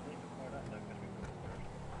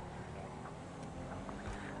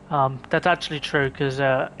 That's actually true because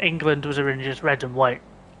England was originally just red and white.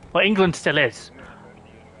 Well, England still is.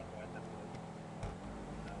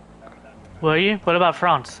 Were you? What about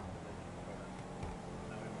France?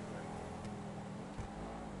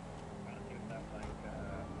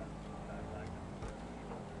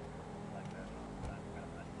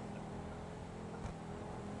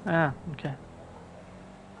 Ah, okay.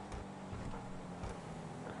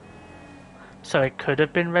 So it could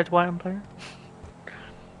have been red, white, and blue?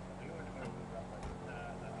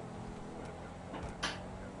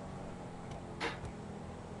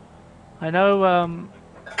 I know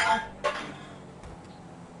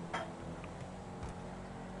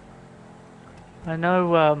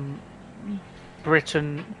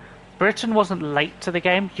Britain wasn't late to the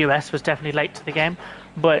game. US was definitely late to the game,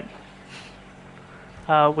 but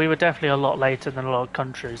we were definitely a lot later than a lot of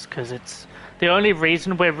countries because it's the only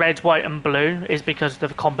reason we're red, white, and blue is because of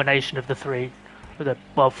the combination of the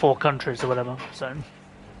four countries or whatever. So.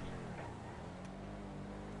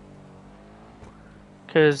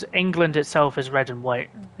 Because England itself is red and white.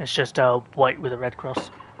 It's just white with a red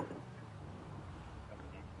cross.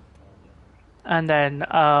 And then,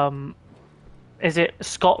 is it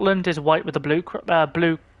Scotland is white with a blue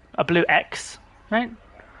X, right?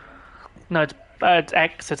 No, it's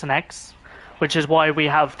X. It's an X, which is why we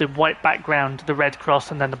have the white background, the red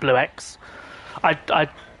cross, and then the blue X. I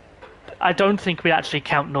don't think we actually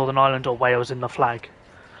count Northern Ireland or Wales in the flag,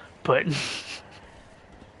 but.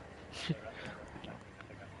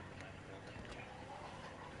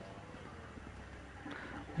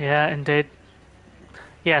 Yeah, indeed.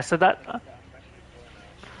 Yeah, so that...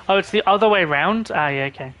 Oh, it's the other way round? Ah, yeah,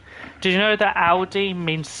 okay. Did you know that Audi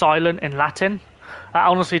means silent in Latin? That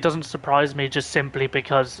honestly doesn't surprise me, just simply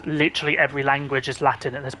because literally every language is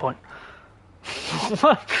Latin at this point.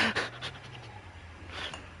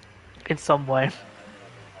 In some way.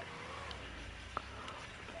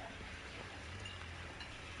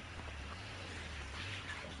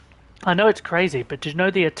 I know it's crazy, but did you know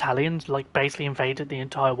the Italians basically invaded the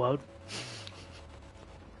entire world?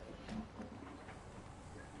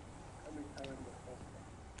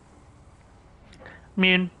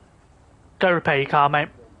 Mune, go repair your car, mate.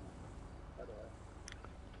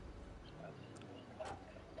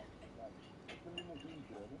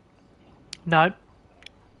 No.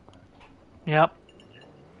 Yep.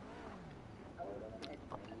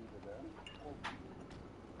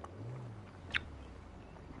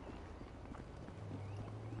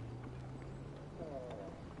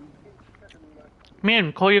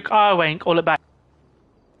 Min, call your car away and call it back.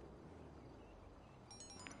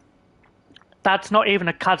 That's not even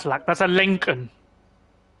a Cadillac, that's a Lincoln.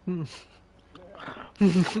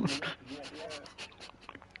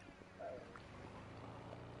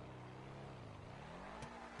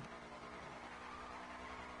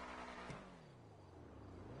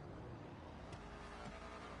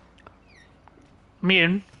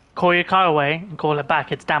 Min, call your car away and call it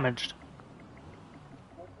back, it's damaged.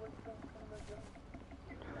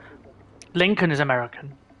 Lincoln is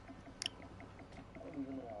American.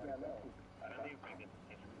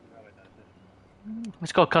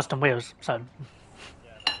 It's got custom wheels, so.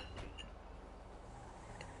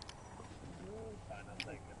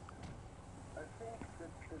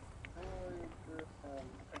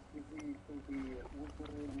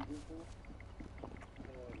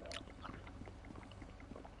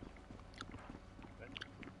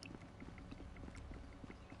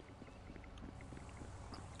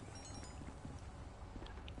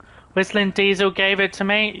 Whistling Diesel gave it to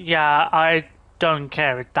me? Yeah, I don't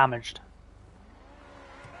care, it's damaged.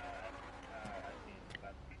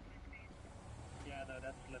 Yeah, no,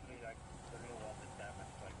 that's literally like the real one is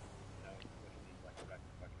damaged, like, you know, literally like a wreck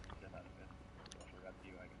fucking shit out of it. Also got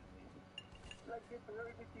you, I can see. Like, it's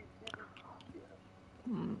really big, so like, you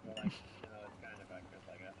know, it's kind of accurate,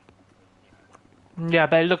 I guess. Yeah,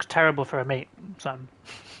 but it looks terrible for a meat, so.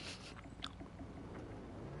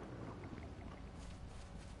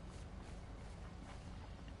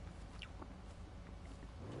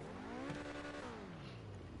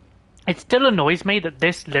 It still annoys me that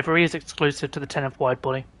this livery is exclusive to the 10F wide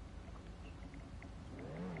body.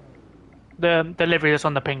 The livery that's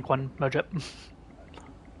on the pink one, Mojip. So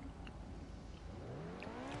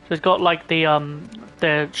it's got like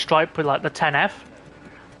the stripe with like the 10F.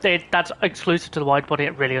 That's exclusive to the wide body.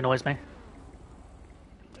 It really annoys me.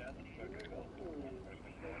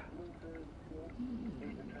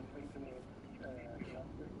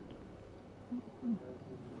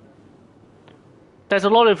 There's a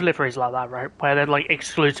lot of liveries like that, right? Where they're like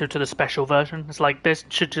exclusive to the special version. It's like this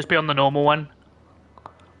should just be on the normal one.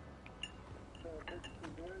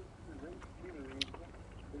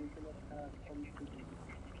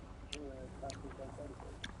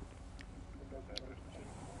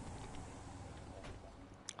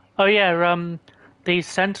 Oh yeah, the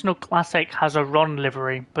Sentinel Classic has a Ron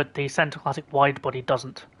livery, but the Sentinel Classic wide body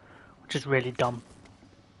doesn't, which is really dumb.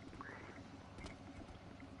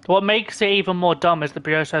 What makes it even more dumb is the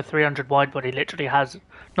Brioso 300 wide body literally has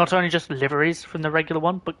not only just liveries from the regular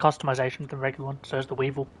one, but customization from the regular one. So is the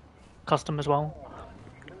Weevil custom as well.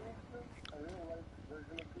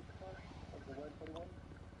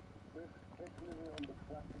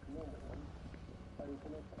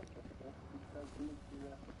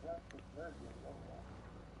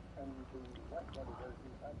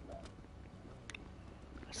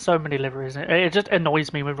 So many liveries. It just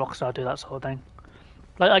annoys me when Rockstar do that sort of thing.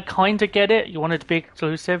 Like, I kind of get it, you want it to be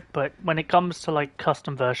exclusive, but when it comes to, like,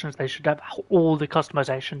 custom versions, they should have all the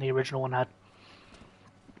customization the original one had.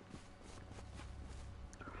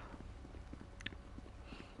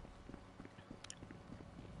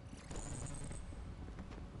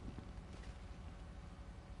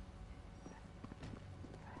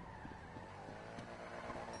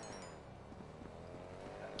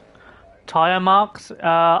 Tire marks?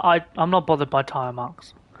 I'm not bothered by tire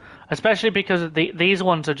marks. Especially because these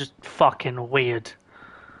ones are just fucking weird.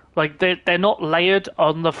 Like, they're not layered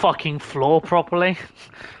on the fucking floor properly.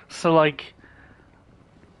 So, like...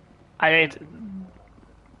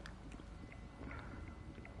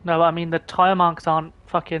 No, I mean, the tire marks aren't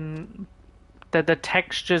fucking... The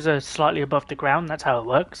textures are slightly above the ground, that's how it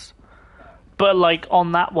works. But, like,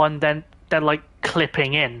 on that one, then they're, like,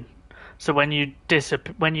 clipping in. So when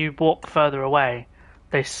you walk further away,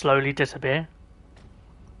 they slowly disappear.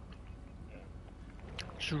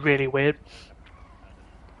 It's really weird.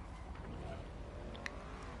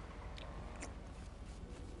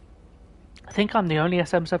 I think I'm the only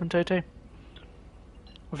SM722.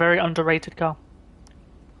 A very underrated car.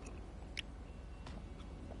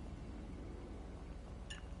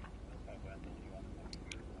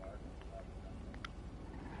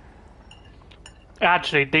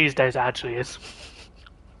 Actually, these days it actually is.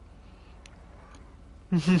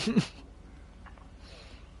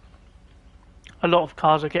 A lot of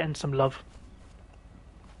cars are getting some love.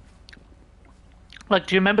 Like,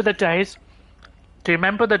 do you remember the days? Do you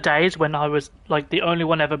remember the days when I was like the only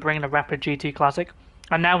one ever bringing a Rapid GT Classic,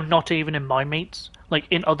 And now not even in my meets. Like,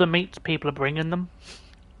 in other meets, people are bringing them.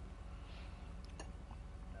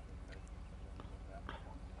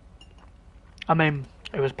 I mean,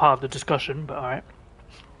 it was part of the discussion, but alright.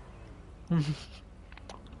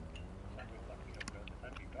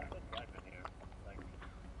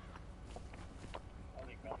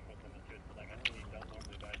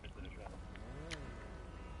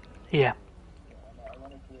 Yeah.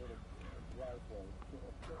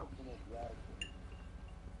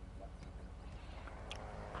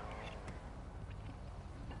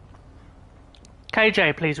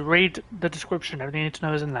 KJ, please read the description. Everything you need to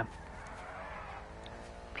know is in there.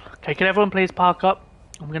 Okay, can everyone please park up?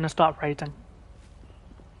 I'm going to start rating.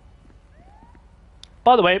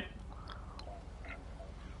 By the way,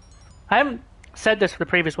 I haven't said this for the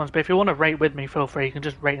previous ones, but if you want to rate with me, feel free. You can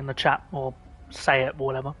just rate in the chat or say it or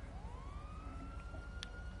whatever.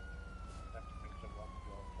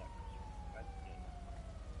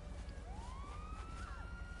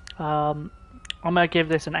 I'm going to give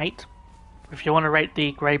this an 8. If you want to rate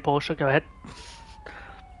the grey Porsche, go ahead.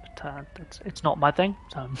 But it's not my thing,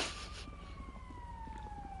 so...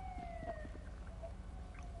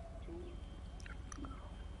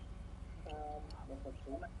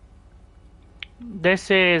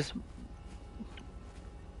 This is...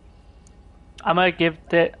 I'm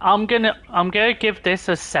gonna give this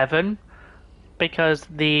a 7 because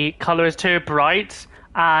the color is too bright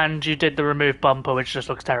and you did the remove bumper, which just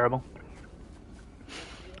looks terrible.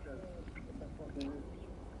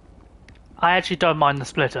 I actually don't mind the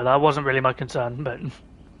splitter. That wasn't really my concern, but...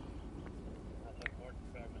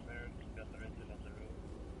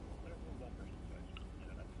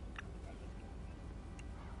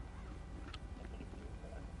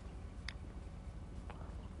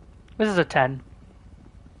 This is a 10.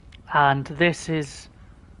 And this is...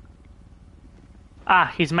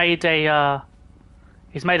 Ah, he's made a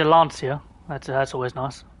Lancia. That's always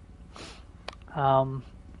nice.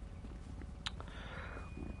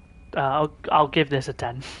 I'll give this a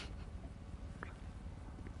 10.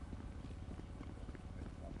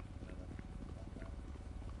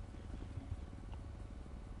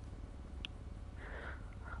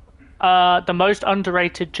 The most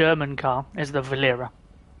underrated German car is the Valera.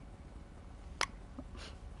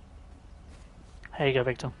 There you go,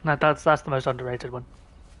 Victor. That's the most underrated one.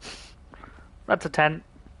 That's a 10.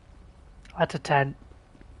 That's a 10.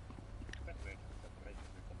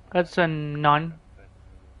 That's a 9.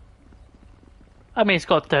 I mean, it's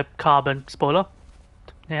got the carbon spoiler.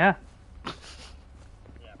 Yeah.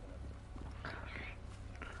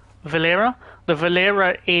 Valera? The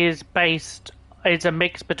Valera is based... It's a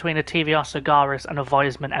mix between a TVR Sagaris and a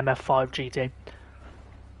Weissman MF5 GT.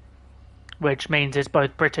 Which means it's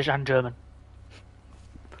both British and German.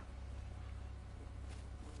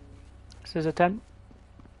 This is a 10.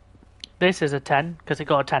 This is a 10, because it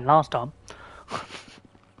got a 10 last time.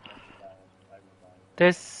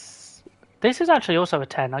 This is actually also a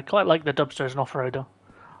 10. I quite like the Dubster as an off-roader.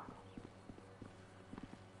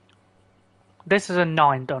 This is a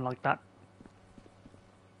 9, don't like that.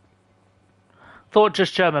 Thought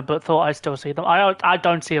just German, but thought I still see them. I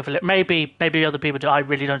don't see a Valera. Maybe other people do. I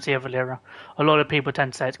really don't see a Valera. A lot of people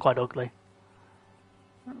tend to say it's quite ugly.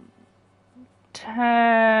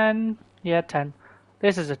 10. Yeah, 10.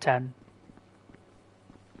 This is a 10.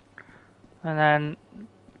 And then...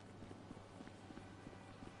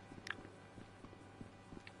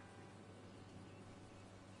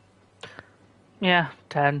 Yeah,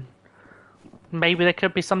 10. Maybe there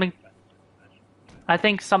could be something... I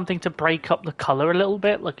think something to break up the colour a little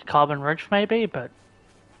bit, like a carbon ridge maybe, but...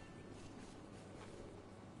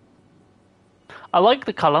 I like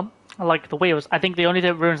the colour. I like the wheels. I think the only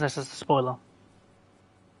thing that ruins this is the spoiler.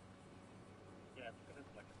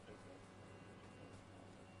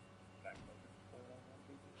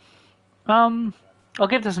 I'll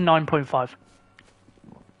give this a 9.5.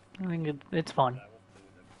 I think it's fine.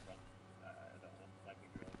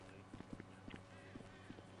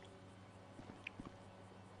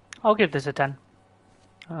 I'll give this a 10.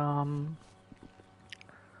 I'll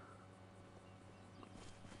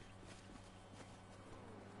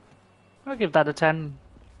give that a 10.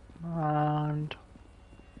 And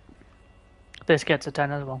this gets a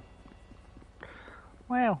 10 as well.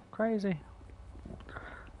 Wow, crazy.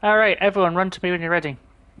 Alright, everyone, run to me when you're ready.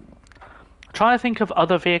 I'm trying to think of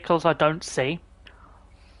other vehicles I don't see.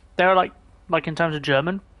 There are like in terms of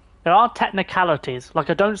German, there are technicalities. Like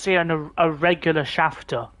I don't see a regular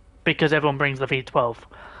shafter because everyone brings the V12.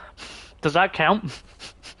 Does that count?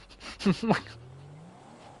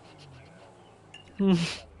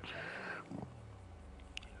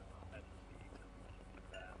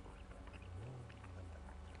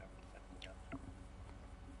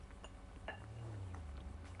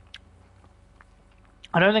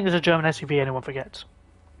 I don't think there's a German SUV anyone forgets.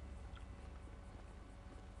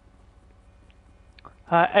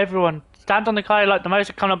 Everyone, stand on the car you like the most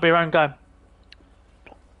and come up with your own go.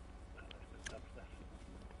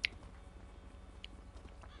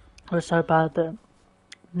 It was so bad that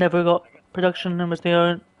never got production and was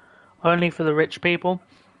only for the rich people.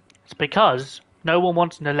 It's because no one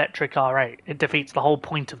wants an electric R8. It defeats the whole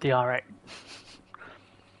point of the R8.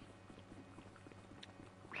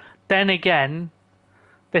 Then again,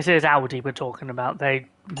 this is Audi we're talking about. They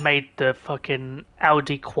made the fucking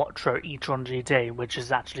Audi Quattro e-tron GT, which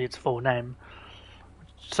is actually its full name.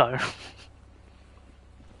 So,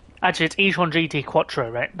 actually, it's e-tron GT Quattro,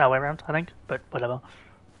 right? That way around, I think. But whatever.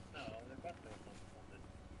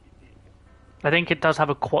 I think it does have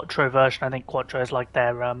a Quattro version. I think Quattro is like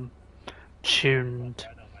their tuned.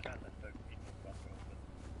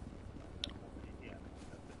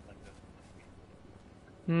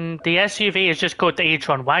 The SUV is just called the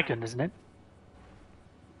e-tron wagon, isn't it?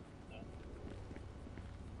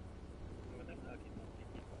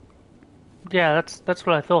 Yeah, that's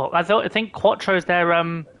what I thought. I think Quattro's their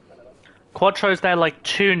like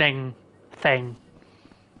tuning thing.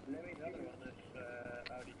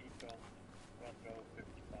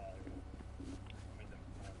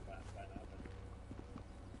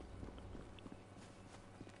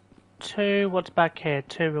 Two, what's back here?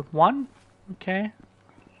 2 of 1? Okay.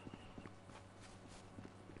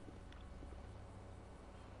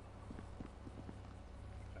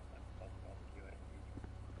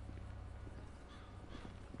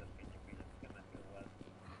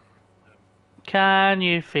 Can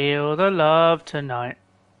you feel the love tonight?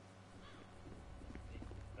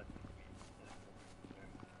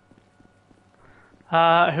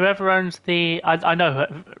 Whoever owns the... I know,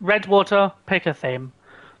 Redwater, pick a theme.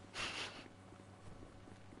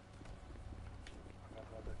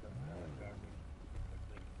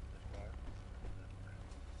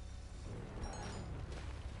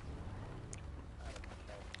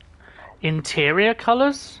 Interior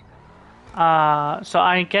colours? So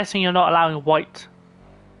I'm guessing you're not allowing white,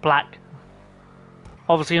 black.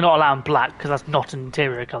 Obviously you're not allowing black, because that's not an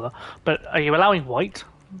interior colour. But are you allowing white?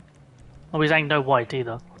 Are we saying no white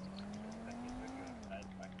either?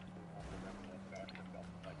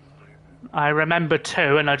 I remember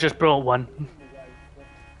 2 and I just brought 1.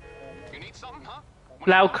 You need something, huh?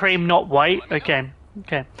 Loud cream, not white. Okay.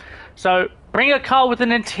 Okay. So bring a car with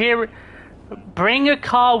an interior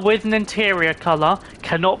colour,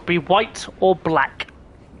 cannot be white or black.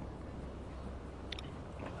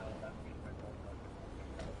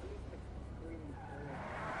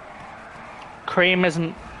 Cream is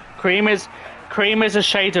a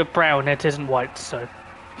shade of brown, it isn't white, so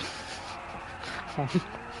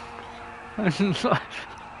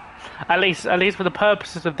at least for the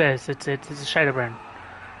purposes of this, it's a shade of brown.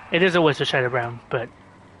 It is always a shade of brown, but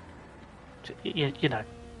you know.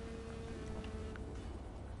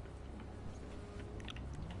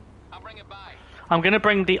 I'll bring it by. I'm gonna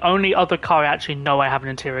bring the only other car I actually know I have an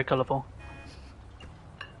interior colour for.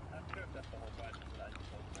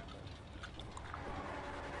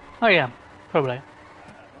 Oh yeah, probably.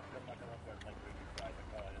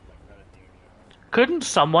 Couldn't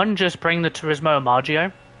someone just bring the Turismo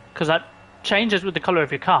Margio? Because that changes with the colour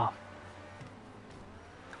of your car.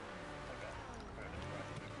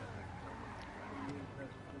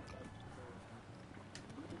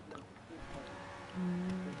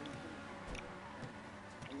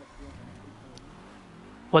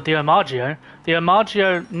 What, the Omargio? The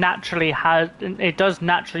Omargio naturally does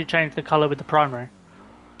naturally change the colour with the primary.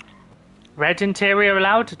 Red interior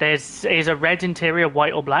allowed? Is a red interior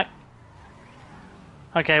white or black?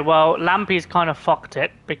 Okay, well, Lampy's kind of fucked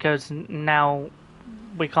it, because now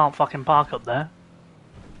we can't fucking park up there.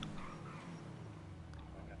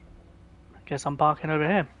 I guess I'm parking over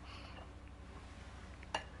here.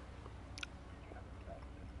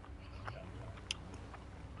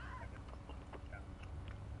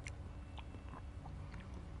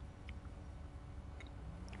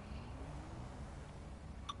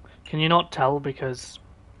 Can you not tell because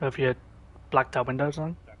of your blacked out windows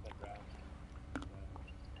on?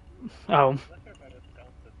 Oh.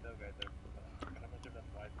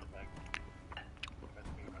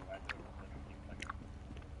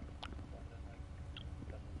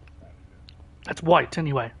 That's white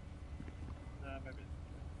anyway.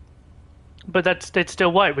 But it's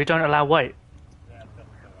still white, we don't allow white.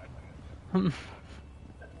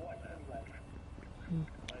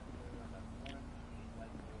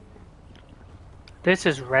 This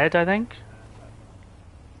is red, I think.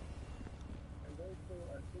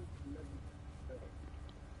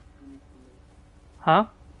 Huh?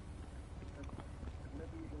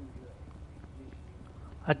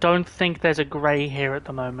 I don't think there's a grey here at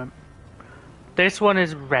the moment. This one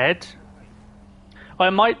is red. Oh,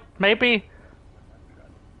 it might, maybe...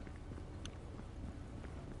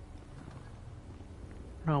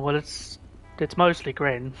 No, well it's mostly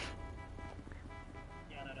green.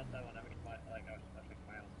 Yeah, no, that's that one. I fixed I fixed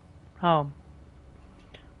my own.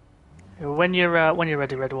 Oh. When you're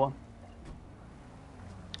ready, red one.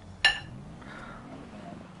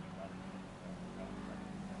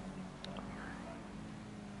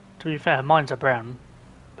 To be fair, mine's a brown,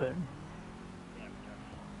 but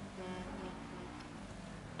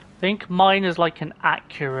I think mine is like an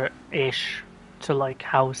accurate-ish to like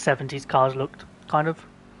how 70s cars looked, kind of.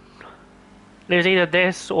 There's either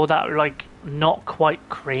this or that like not quite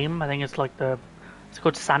cream. I think it's like it's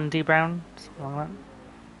called sandy brown, something like that.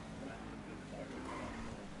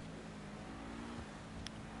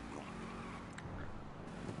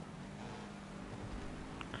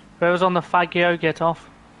 Whoever's on the Fagio, get off.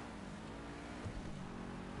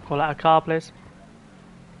 Call out a car, please.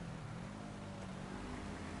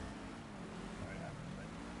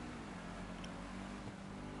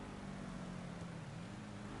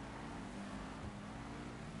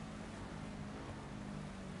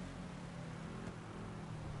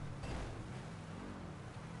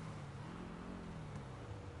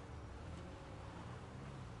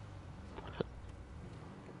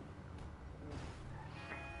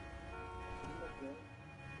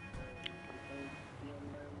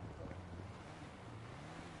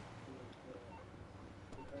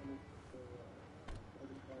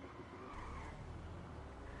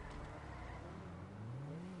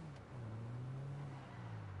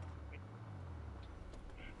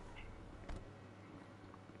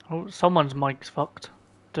 Oh, someone's mic's fucked.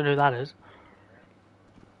 Don't know who that is.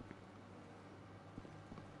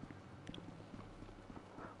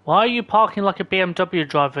 Why are you parking like a BMW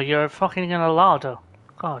driver? You're fucking in a larder.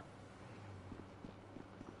 God.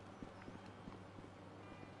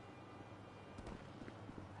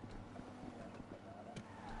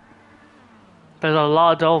 There's a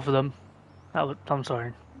larder of them. I'm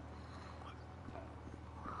sorry.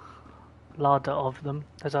 Larder of them.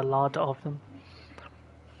 There's a larder of them.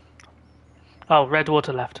 Oh, red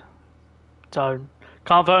water left. So,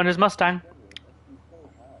 can't vote on his Mustang.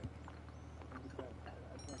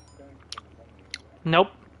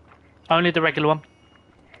 Nope. Only the regular one.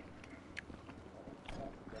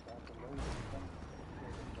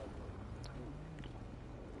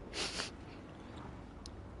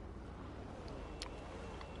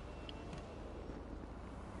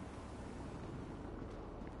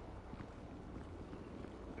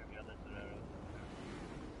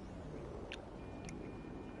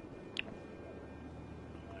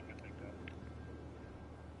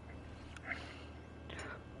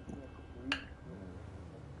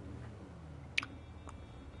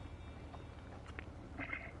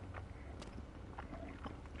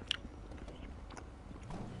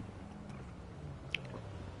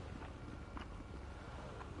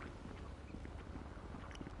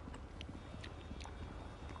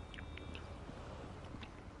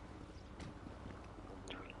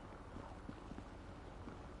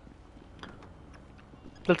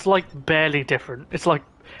 It's like barely different.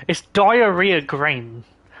 It's diarrhea green.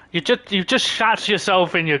 You just shat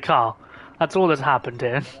yourself in your car. That's all that's happened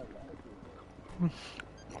here.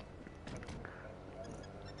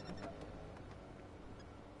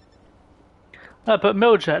 No, but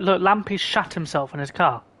Miljet, look, Lampy shat himself in his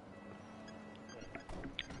car.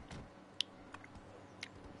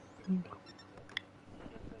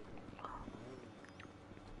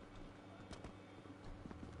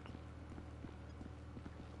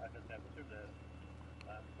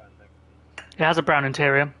 It has a brown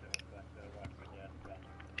interior.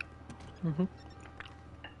 Mm-hmm.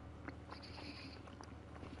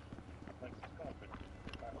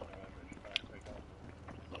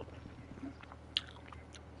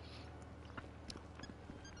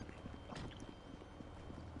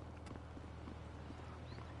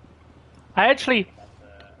 I actually...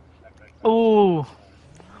 Ooh.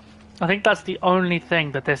 I think that's the only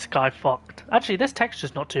thing that this guy fucked. Actually, this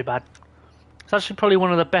texture's not too bad. It's actually probably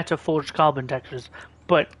one of the better forged carbon textures,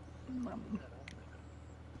 but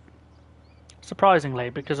surprisingly,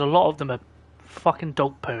 because a lot of them are fucking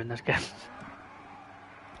dog poo in this game.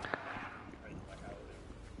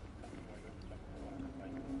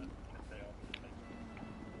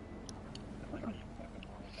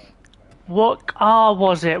 What car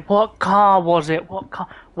was it? What car was it? What car?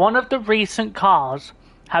 One of the recent cars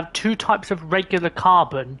have two types of regular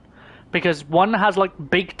carbon. Because one has like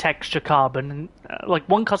big texture carbon, and like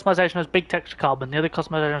one customization has big texture carbon, the other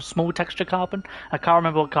customization has small texture carbon. I can't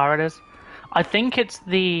remember what car it is. I think it's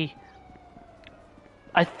the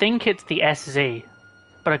SZ,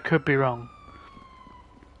 but I could be wrong.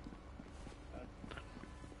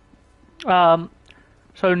 So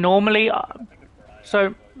normally,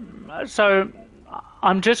 so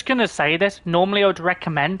I'm just gonna say this. Normally, I would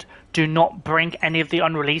recommend do not bring any of the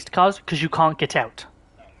unreleased cars because you can't get out.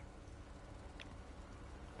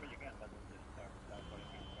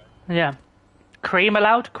 Yeah, cream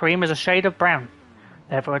allowed. Cream is a shade of brown.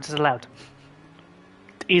 Therefore, it is allowed.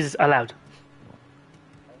 It is allowed.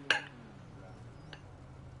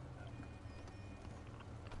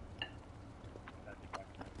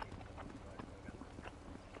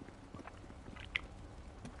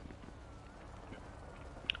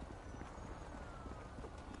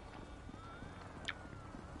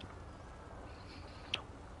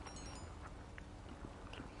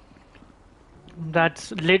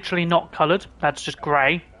 That's literally not coloured. That's just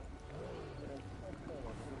grey.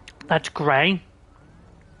 That's grey.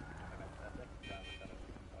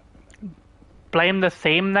 Blame the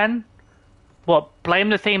theme then? What? Blame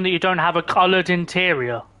the theme that you don't have a coloured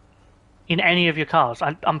interior in any of your cars.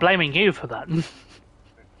 I'm blaming you for that.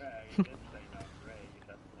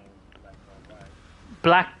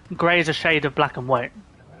 Black, grey is a shade of black and white.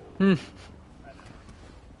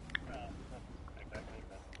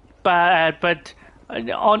 But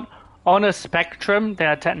on a spectrum, they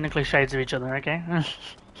are technically shades of each other. Okay.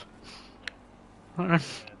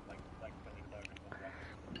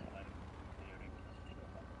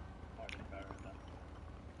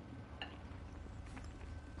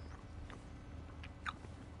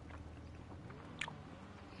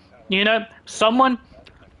 You know, someone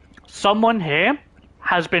here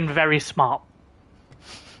has been very smart.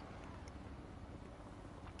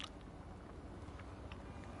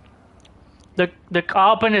 The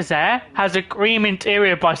carbon is there, has a cream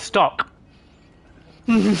interior by stock.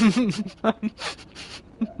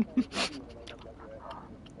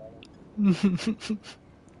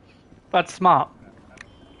 That's smart.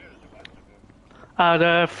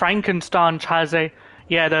 The Frankenstein has a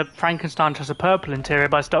purple interior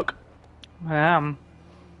by stock.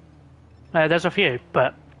 There's a few,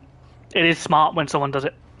 but it is smart when someone does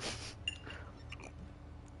it.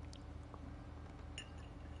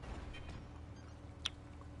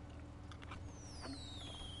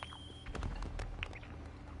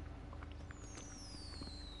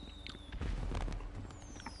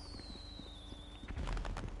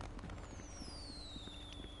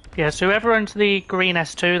 Yes, whoever owns the green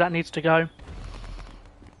S2, that needs to go.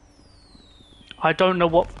 I don't know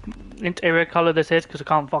what interior colour this is because I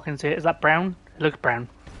can't fucking see it. Is that brown? It looks brown.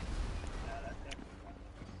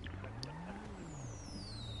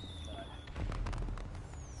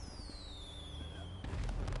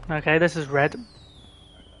 Okay, this is red.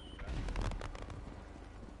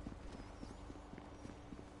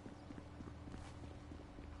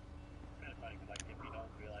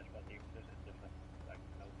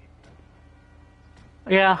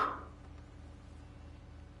 Yeah.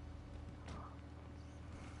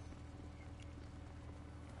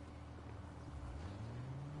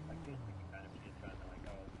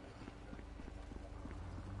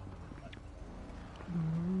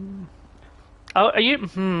 Oh, are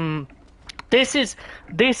you? This is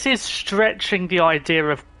stretching the idea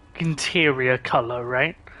of interior color,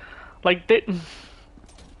 right? Like, he's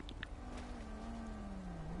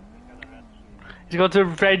got a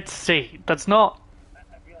red seat. That's not.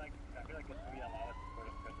 I feel like it's really allowed for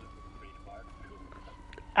the president to free the mark.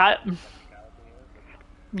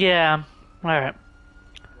 Yeah. All right.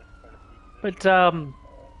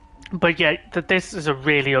 But yeah, this is a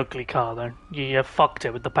really ugly car, though. You fucked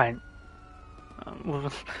it with the paint.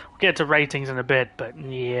 We'll get to ratings in a bit, but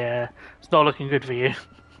yeah, it's not looking good for you.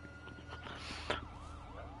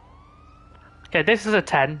 Okay, this is a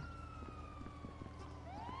 10.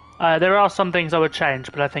 There are some things I would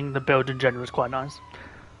change, but I think the build in general is quite nice.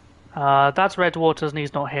 That's Redwater's and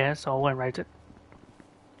he's not here, so I won't rate it.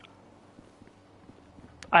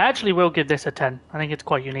 I actually will give this a 10. I think it's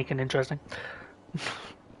quite unique and interesting.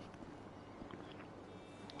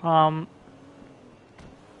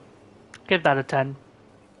 Give that a 10.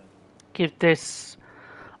 Give this...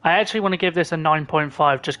 I actually want to give this a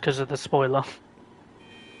 9.5 just because of the spoiler.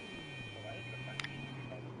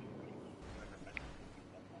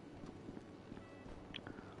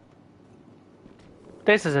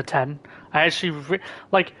 This is a 10. I actually...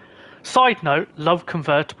 like, side note, love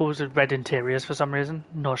convertibles with red interiors for some reason.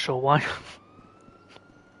 Not sure why.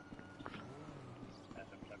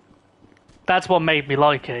 That's what made me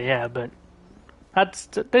like it, yeah, but...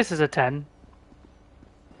 This is a 10.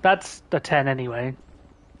 That's a 10 anyway.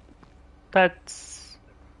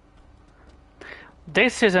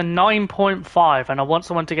 This is a 9.5, and I want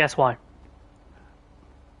someone to guess why.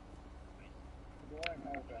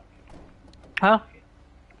 Huh?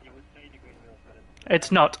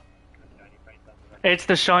 It's not. It's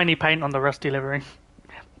the shiny paint on the rusty livery.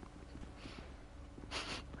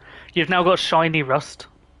 You've now got shiny rust.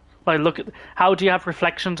 Like, look at... How do you have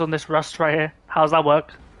reflections on this rust right here? How does that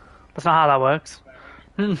work? That's not how that works.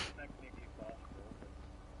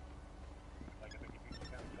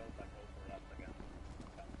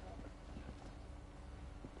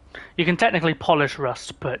 You can technically polish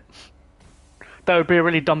rust, but that would be a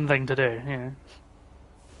really dumb thing to do, you know.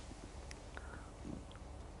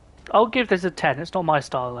 I'll give this a 10. It's not my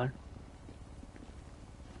style, though.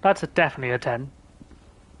 That's definitely a 10.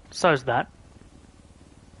 So's that.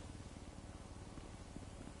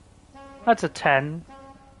 That's a 10.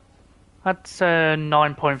 That's a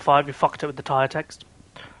 9.5. You fucked it with the tyre text.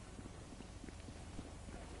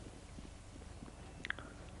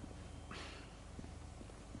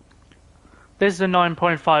 This is a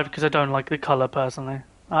 9.5 because I don't like the colour personally.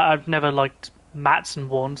 I've never liked mattes and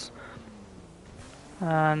warms.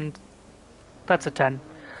 And that's a 10.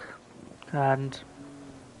 And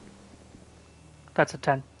that's a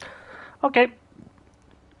 10. Okay.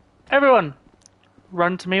 Everyone,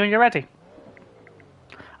 run to me when you're ready.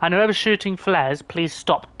 And whoever's shooting flares, please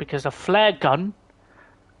stop, because a flare gun,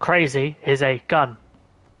 crazy, is a gun.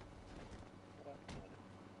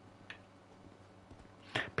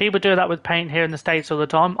 People do that with paint here in the States all the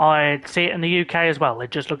time. I see it in the UK as well. It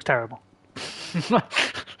just looks terrible.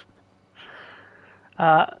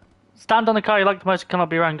 Stand on the car you like the most and come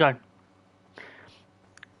up your own go.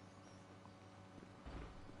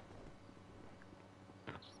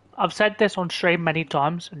 I've said this on stream many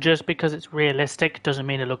times. Just because it's realistic doesn't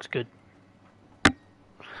mean it looks good.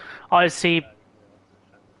 I see...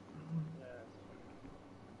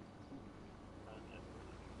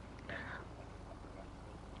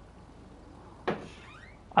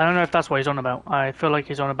 I don't know if that's what he's on about. I feel like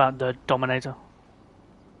he's on about the Dominator.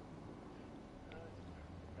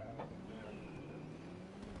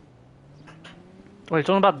 Well, he's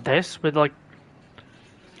on about this with like...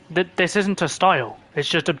 This isn't a style. It's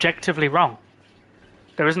just objectively wrong.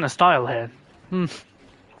 There isn't a style here.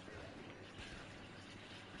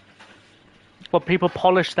 Well, people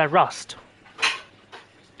polish their rust.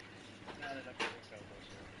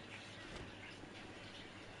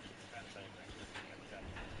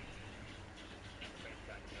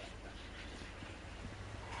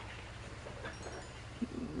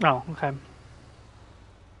 Oh, okay.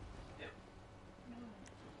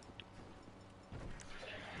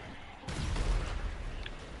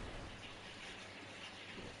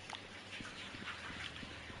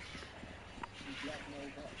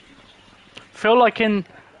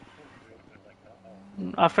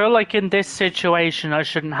 I feel like in this situation I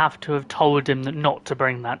shouldn't have to have told him that not to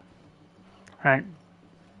bring that. Right.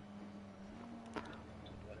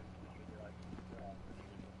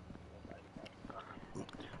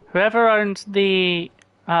 Whoever owns the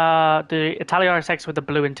Italia RSX with the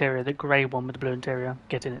blue interior, the grey one with the blue interior,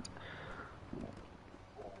 get in it.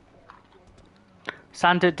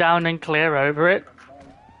 Sand it down and clear over it.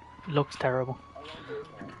 Looks terrible.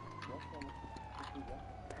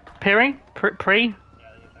 Peering? Pre?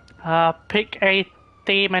 Pick a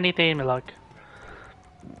theme, any theme you like.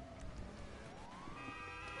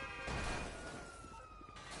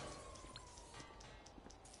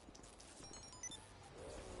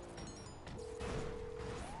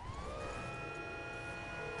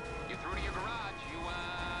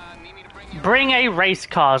 Bring a race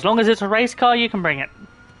car. As long as it's a race car, you can bring it.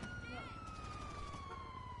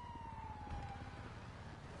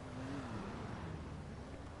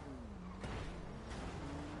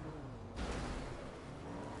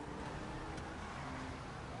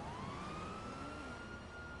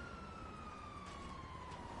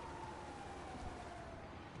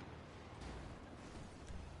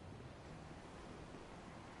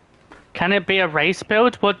 Can it be a race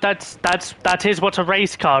build? Well, that is what a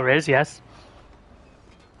race car is, yes.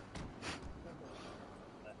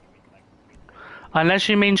 Unless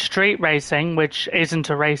you mean street racing, which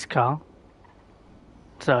isn't a race car.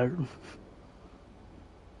 So...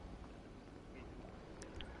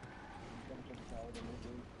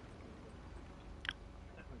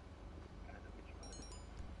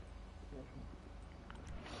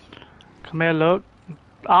 Come here, look.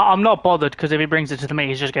 I'm not bothered, because if he brings it to me,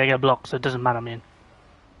 he's just going to get blocked, so it doesn't matter, man.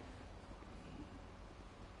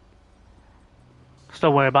 Just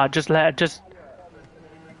don't worry about it. Just let it, just...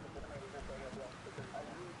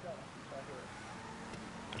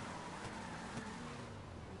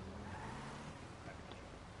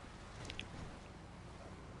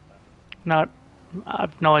 No, I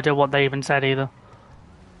have no idea what they even said either.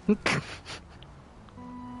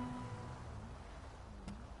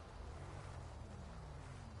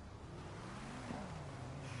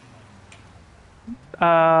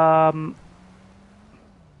 um.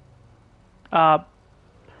 Uh.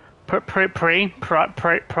 Pre.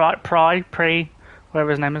 Whatever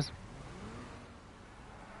his name is.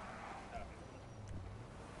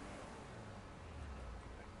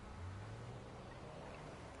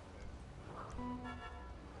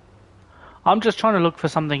 I'm just trying to look for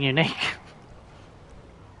something unique.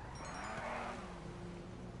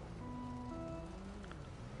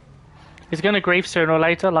 He's going to grief sooner or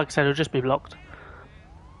later. Like I said, he'll just be blocked.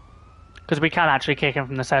 Because we can actually kick him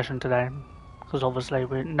from the session today. Because obviously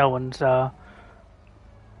no one's, you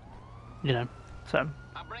know, so.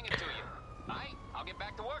 I'll bring it to you. Aight, I'll get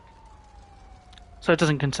back to work. So it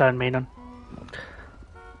doesn't concern me none.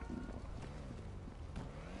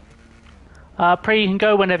 Pre, you can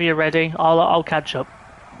go whenever you're ready. I'll catch up.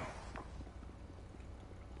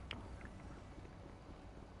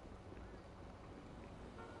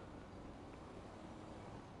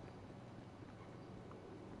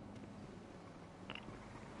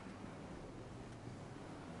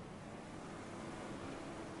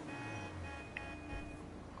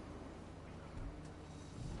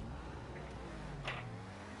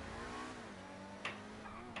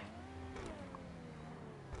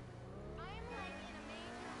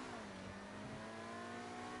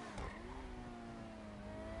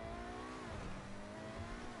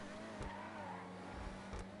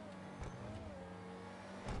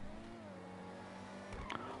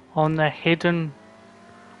 On the hidden...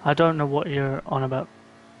 I don't know what you're on about.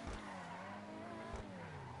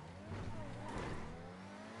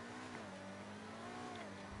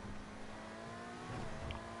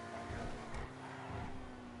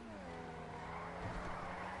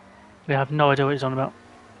 We have no idea what he's on about.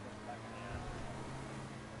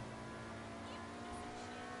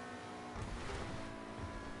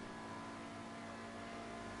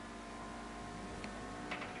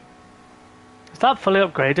 Is that fully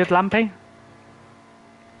upgraded, Lampy?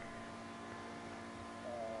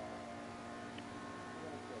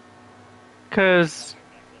 Because...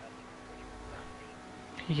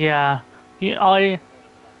 Yeah.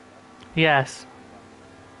 Yes.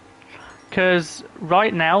 Because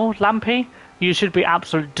right now, Lampy, you should be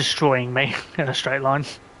absolutely destroying me in a straight line.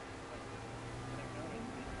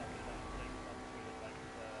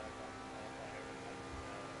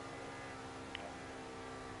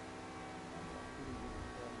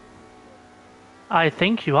 I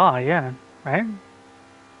think you are, yeah. Right?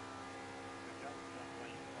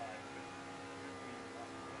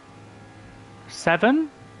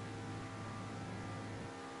 Seven?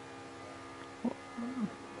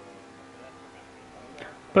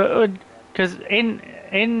 But because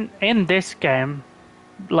in this game,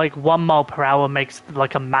 like 1 mile per hour makes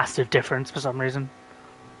like a massive difference for some reason.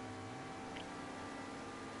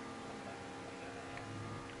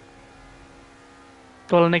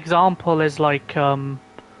 Well, an example is like I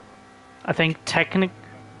think technic.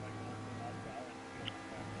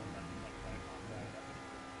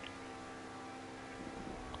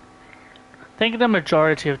 I think the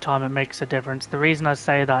majority of time it makes a difference. The reason I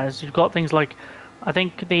say that is you've got things like, I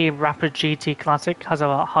think the Rapid GT Classic has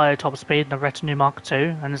a higher top speed than the Retinue Mark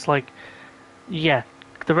II, and it's like, yeah,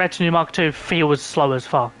 the Retinue Mark II feels slow as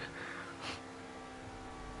fuck.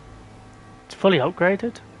 It's fully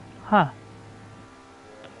upgraded? Huh.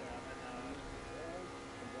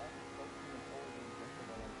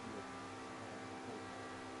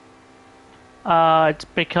 It's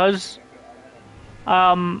because,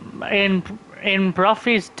 in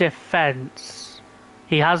Bruffy's defense,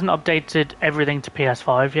 he hasn't updated everything to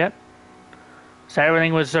PS5 yet. So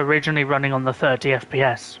everything was originally running on the 30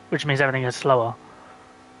 FPS, which means everything is slower.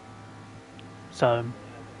 So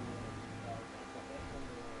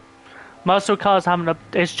muscle cars haven't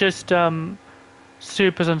it's just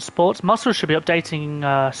supers and sports. Muscle should be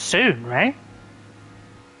updating soon, right?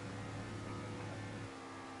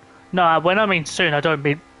 No, when I mean soon, I don't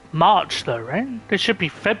mean March though, right? It should be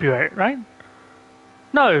February, right?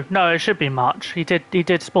 No, it should be March. He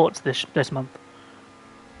did sports this month.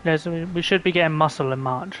 We should be getting muscle in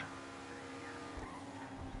March.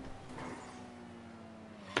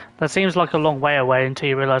 That seems like a long way away until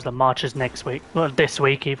you realise that March is next week. Well, this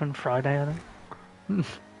week even, Friday, I think.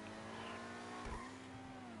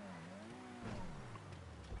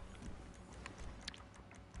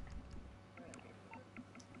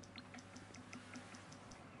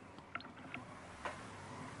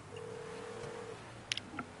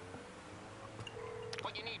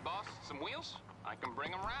 What you need, boss? Some wheels? I can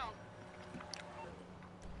bring them round.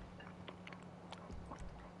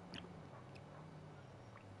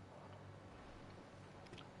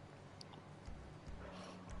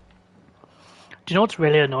 Do you know what's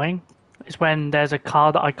really annoying? Is when there's a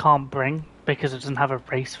car that I can't bring because it doesn't have a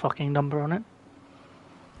race fucking number on it.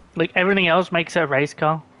 Like, everything else makes it a race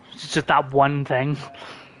car. It's just that one thing. Kind of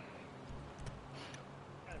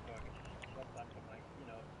broken. Sometimes I'm like, you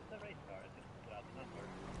know, it's a race car. It's just without the number.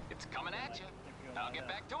 It's coming at you. If you I'll get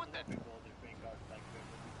back to it then. People, these green cars like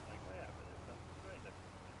oh yeah, but it's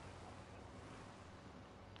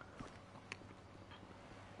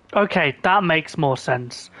great. Okay, that makes more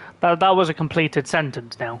sense. That was a completed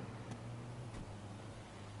sentence now.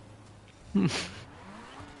 I'm not sure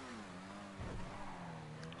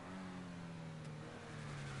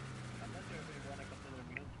if you want to consider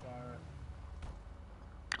Mule's car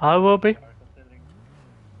I will be. considering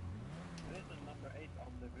there is a number 8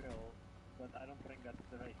 on the grill, but I don't think that's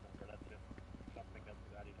the race number. That's just something that the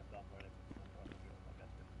guys have done where they put the number on the grill. Like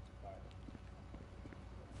that's just the car.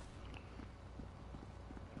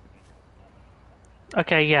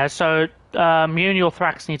 Okay, yeah, so Muniel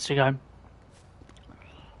Thrax needs to go.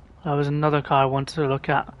 That was another car I wanted to look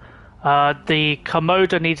at. The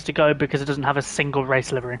Komodo needs to go because it doesn't have a single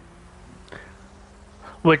race livery.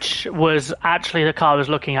 Which was actually the car I was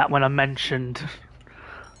looking at when I mentioned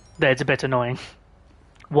that it's a bit annoying.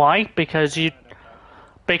 Why? Because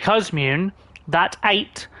Mune, that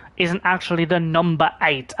 8 isn't actually the number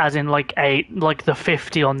 8, as in like the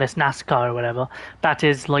 50 on this NASCAR or whatever. That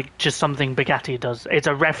is like just something Bugatti does. It's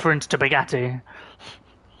a reference to Bugatti.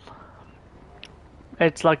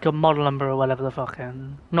 It's like a model number or whatever the fuck.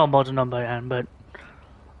 Not model number, yeah, but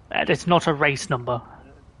it's not a race number.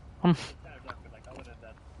 Kind of like, but like other than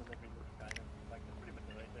that, the livery looks kind of like it's pretty much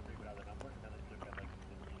the race livery without a number. And then if you look at like the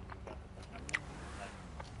numbers, like I mean,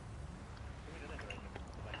 it is a race livery,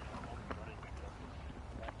 but like on the running back,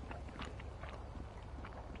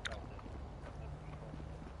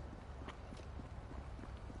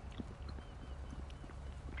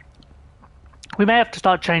 We may have to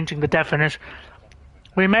start changing the definition.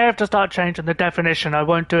 We may have to start changing the definition. I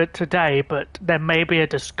won't do it today, but there may be a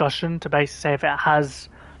discussion to basically say if it has,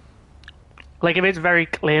 like, if it's very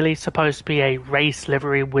clearly supposed to be a race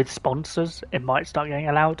livery with sponsors, it might start getting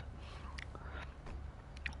allowed.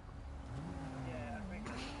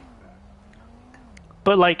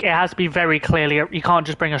 But like, it has to be very clearly. You can't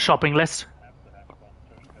just bring a shopping list.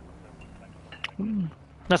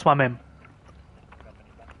 That's what I mean.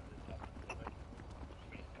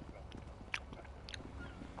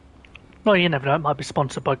 No, you never know. It might be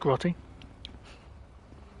sponsored by Grotti.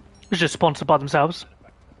 It's just sponsored by themselves.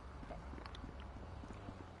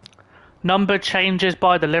 Number changes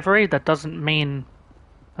by the livery. That doesn't mean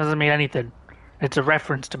anything. It's a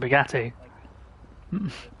reference to Bugatti.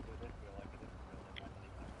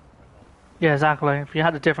 Yeah, exactly. If you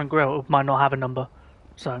had a different grill, it might not have a number.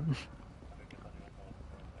 So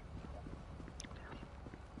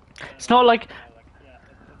it's not like.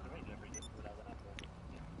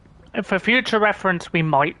 For future reference, we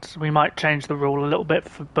might change the rule a little bit,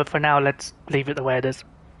 but for now, let's leave it the way it is.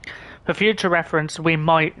 For future reference, we'll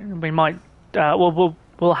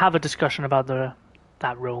have a discussion about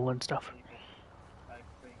that rule and stuff.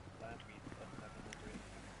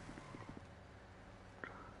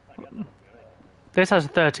 This has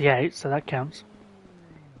 38, so that counts.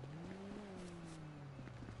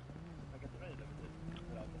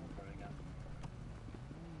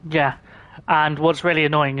 Yeah. And what's really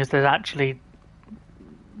annoying is there's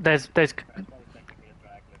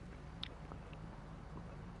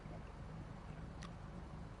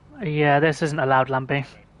yeah, this isn't allowed, Lampy.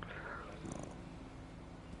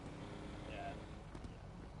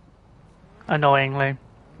 Annoyingly,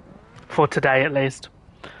 for today at least.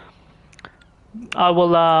 I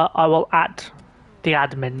will at the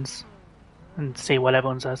admins and see what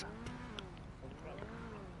everyone says.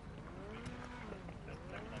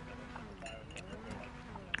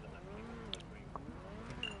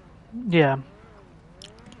 Yeah.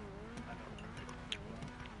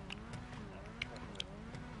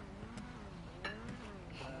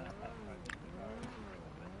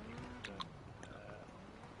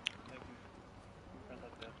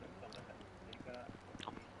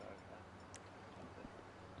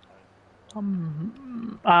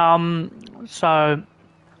 So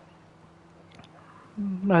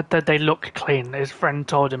that they look clean. His friend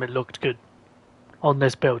told him it looked good on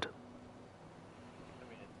this build.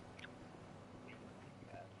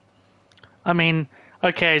 I mean,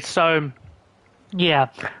 okay, so yeah,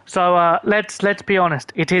 so let's be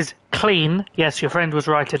honest. It is clean. Yes, your friend was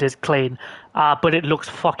right. It is clean, but it looks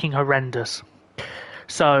fucking horrendous.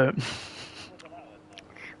 So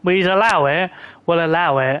we'd allow it. We'll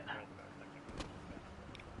allow it.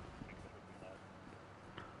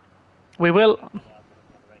 We will.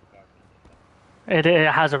 It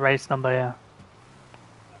has a race number, yeah.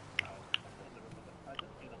 I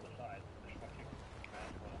just see it on the side. There's fucking man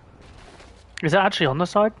one on the roof. Is it actually on the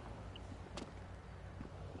side? On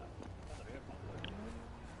the vehicle.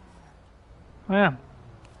 Oh, yeah.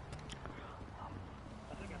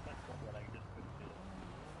 I think I sent one, but I just couldn't see it.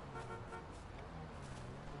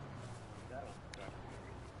 That one's correct.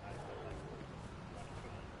 I said like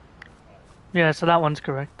 150. Yeah, so that one's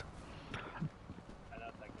correct. And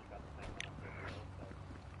that's actually got the same one up there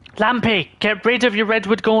also. Lampy, get rid of your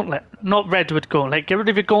Redwood Gauntlet. Not Redwood Gauntlet, get rid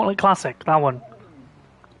of your Gauntlet Classic, that one.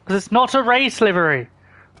 Because it's not a race livery.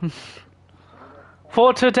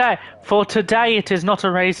 For today it is not a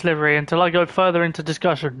race livery until I go further into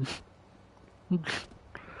discussion.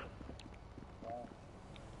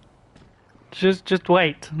 Just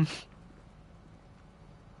wait.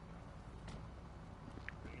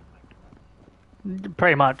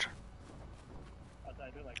 Pretty much. I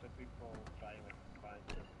do like when people try and find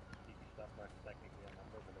the deep stuff where it's technically a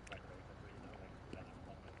number, but it's like race livery, you know, like that's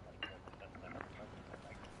not like kind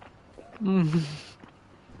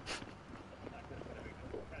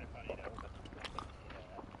of funny though, but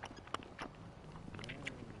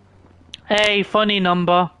A funny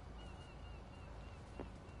number.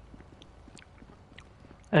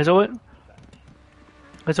 There's always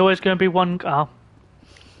going to be one. Oh.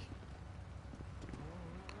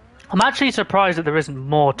 I'm actually surprised that there isn't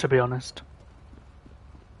more, to be honest.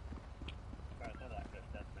 it's not like there's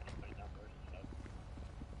that many numbers,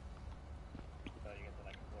 so you get to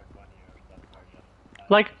like 420 or stuff where you just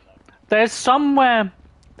Like, there's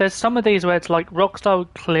some of these where it's like Rockstar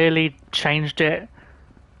clearly changed it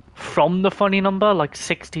from the funny number, like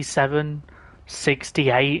 67,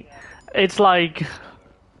 68. It's like,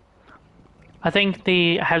 I think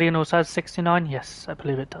the Hellion also has 69. Yes, I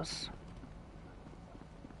believe it does.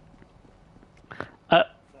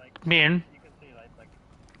 Mew, you can see like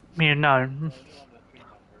Mew, no. only one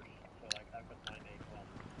with 3 numbers, so like I've got 981.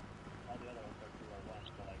 All the other ones are 2 or 1,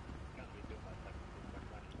 so like it can't be too much like 2 or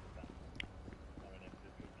 20%. Already have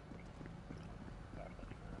to do 3 numbers.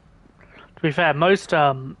 To be fair, most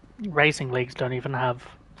racing leagues don't even have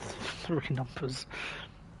 3 numbers.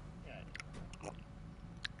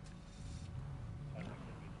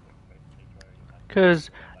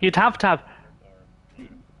 Because you'd have to have,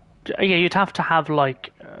 yeah, you'd have to have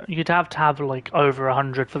like over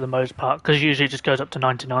 100 for the most part, because usually it just goes up to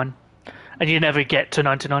 99, and you never get to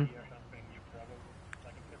 99.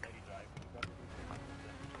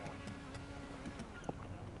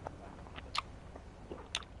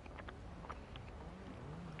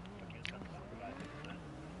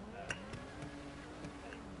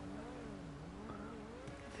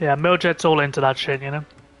 Yeah, Miljet's all into that shit, you know.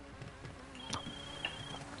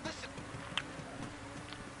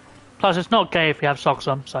 Plus, it's not gay if you have socks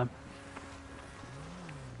on, so.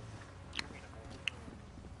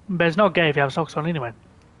 But it's not gay if you have socks on anyway.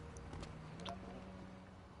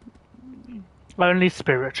 Only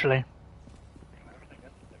spiritually.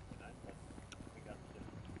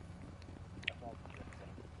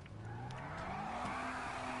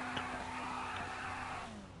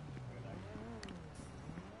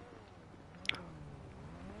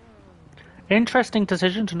 Interesting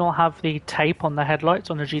decision to not have the tape on the headlights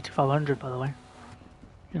on the GT500, by the way.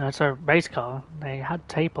 You know, it's a race car. They had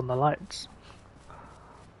tape on the lights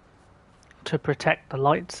to protect the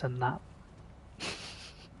lights and that.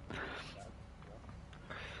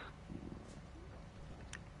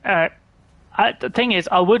 The thing is,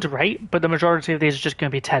 I would rate, but the majority of these are just going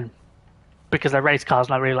to be 10. Because they're race cars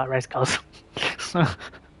and I really like race cars. So, it's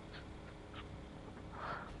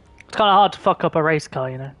kind of hard to fuck up a race car,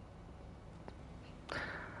 you know.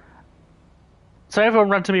 So everyone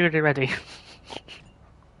run to me when you're ready.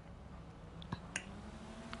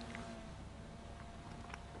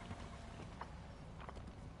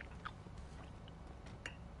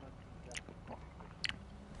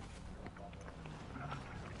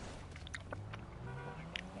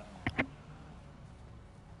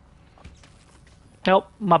 Nope,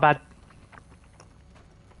 my bad.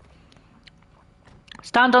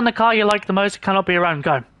 Stand on the car you like the most, it cannot be around,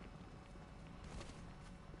 go.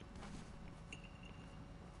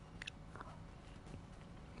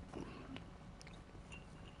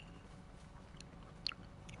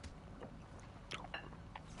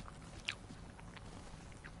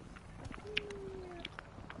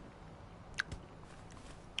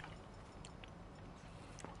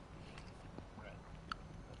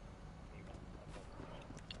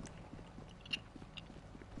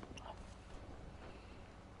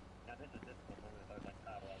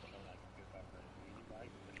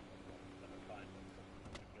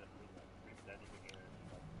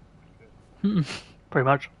 Pretty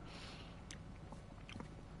much.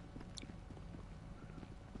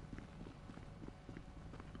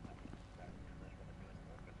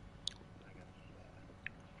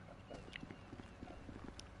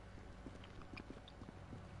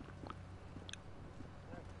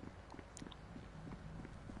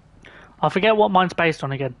 I forget what mine's based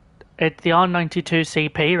on again. It's the R92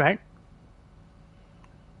 CP, right?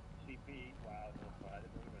 CP, wow, no, I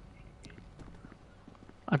didn't know it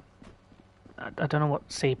was CP. I don't know what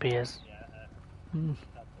CP is. Yeah, Mm.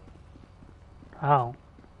 that's all.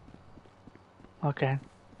 Oh. Okay.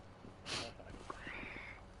 That's fine.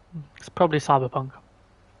 It's probably Cyberpunk. No,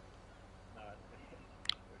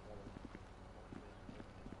 there's one of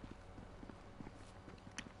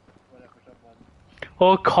whatever, someone.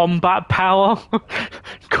 Or combat power.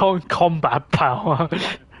 Combat power.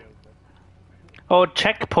 Or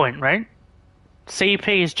checkpoint, right?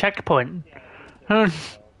 CP is checkpoint. Yeah,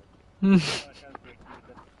 it's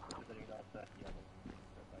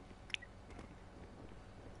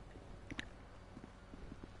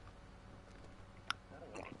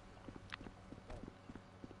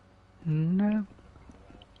No.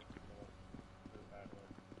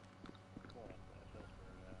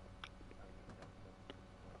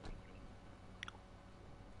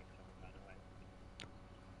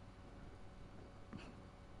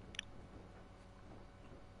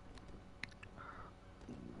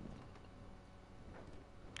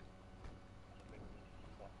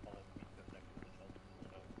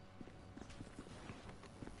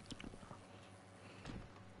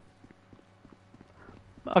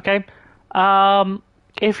 Okay.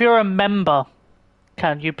 If you're a member,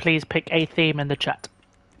 can you please pick a theme in the chat?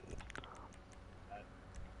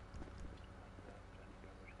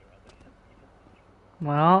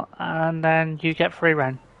 Well, and then you get free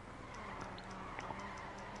reign.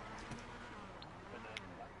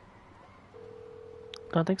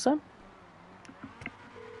 Don't think so?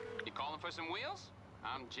 You calling for some wheels?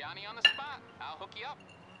 I'm Johnny on the spot. I'll hook you up.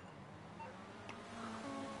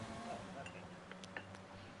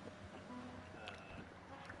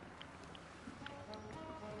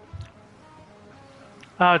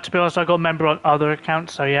 To be honest, I got a member on other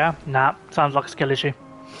accounts, so yeah. Nah, sounds like a skill issue.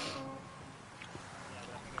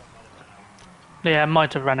 Yeah,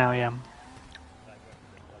 might have run out, yeah.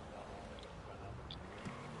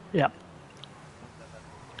 Yeah.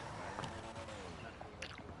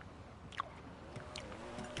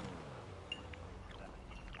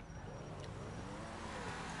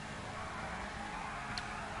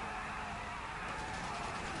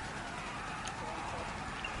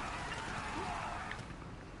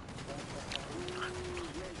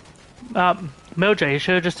 Milj, you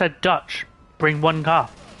should have just said Dutch. Bring one car.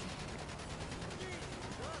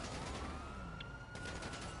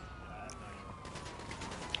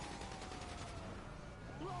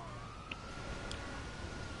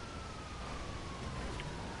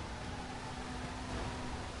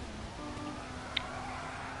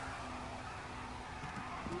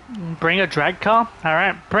 Bring a drag car?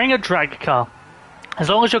 Alright, bring a drag car. As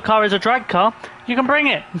long as your car is a drag car, you can bring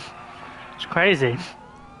it. It's crazy.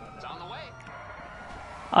 It's on the way.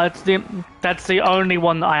 That's the only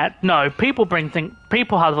one that I had. No, people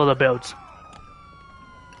people have other builds.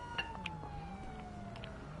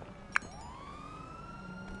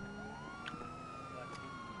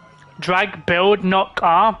 Drag build, not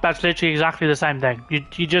car. That's literally exactly the same thing.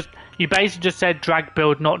 You basically just said drag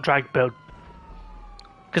build, not drag build.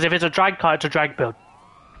 Because if it's a drag car, it's a drag build,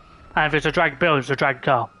 and if it's a drag build, it's a drag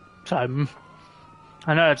car. So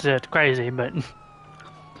I know it's crazy, but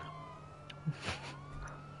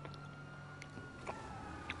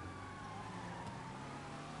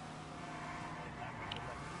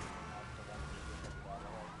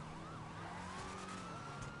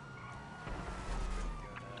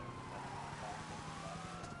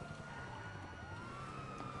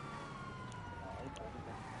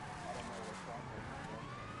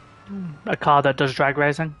a car that does drag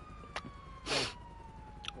racing.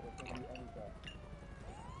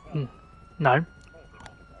 No.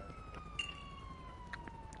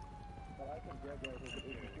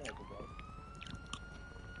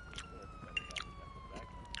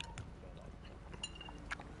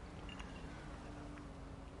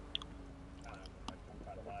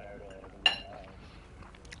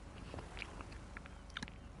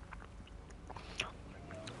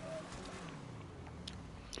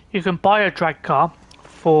 You can buy a drag car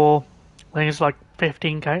for, I think it's like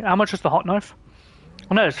 15k. How much is the hot knife?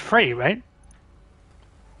 Oh no, it's free, right?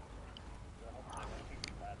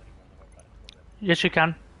 Yes, you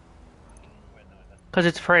can. Because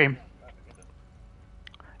it's free.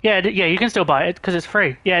 Yeah, yeah, you can still buy it because it's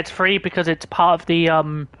free. Yeah, it's free because it's part of the Oh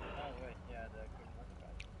wait, yeah, the quick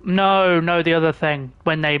modifier. No, the other thing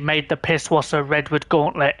when they made the Pisswasser Redwood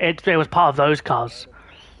Gauntlet, it was part of those cars.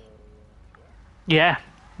 Yeah,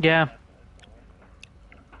 yeah.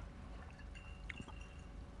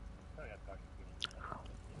 Oh, yeah, car confused.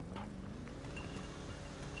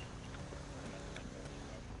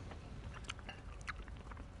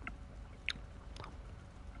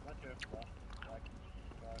 Not sure if lost like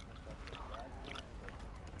cars and stuff is bad thing, but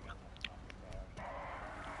again, that's not the car.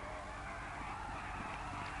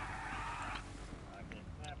 Actually,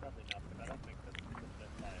 probably not, because I don't think that the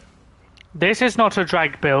tires will swing. This is not a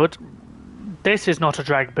drag build. This is not a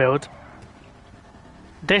drag build.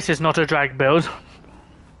 This is not a drag build.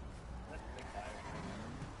 That's big tires.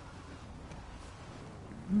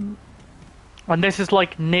 And this is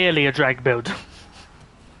like nearly a drag build. Kind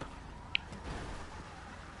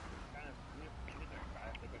of, these are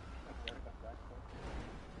cars, they could work on that stuff.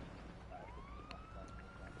 Tires could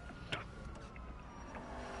be modified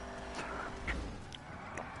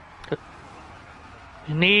for that.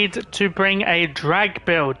 You need to bring a drag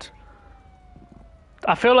build.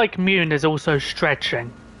 I feel like Mune is also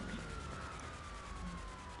stretching.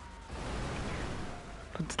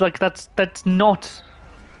 It's like that's not.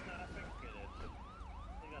 No, I think it is, but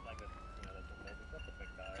they got like a, that's a little bit, that's a big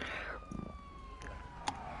tire.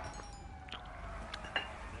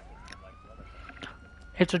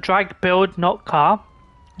 It's a drag build, not car.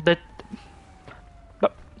 That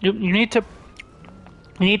you need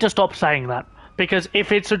to stop saying that, because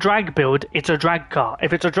if it's a drag build, it's a drag car.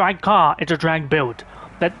 If it's a drag car, it's a drag build.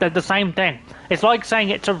 They're the same thing. It's like saying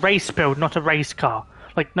it's a race build, not a race car.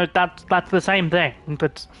 Like no, that's the same thing.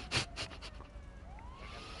 That's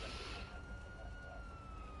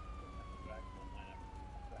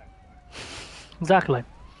exactly.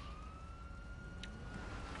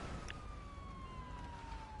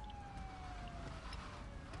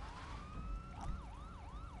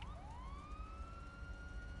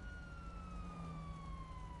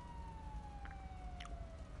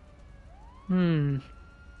 Hmm.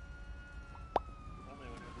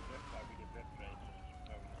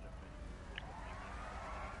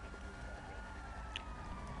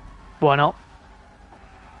 Why not?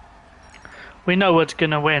 We know what's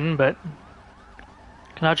gonna win, but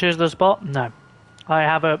can I choose the spot? No. I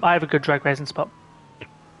have a good drag racing spot.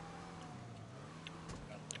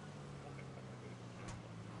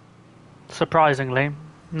 Surprisingly,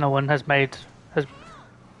 no one has.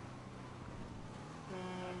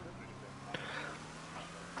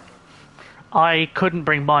 I couldn't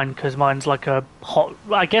bring mine because mine's like a hot.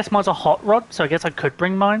 I guess mine's a hot rod, so I guess I could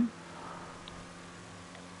bring mine.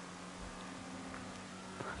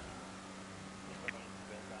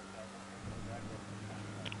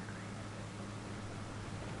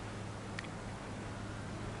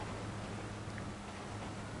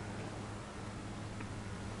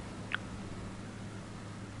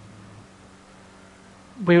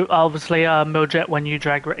 We obviously Miljet when you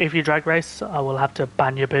if you drag race, I will have to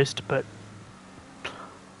ban your boost, but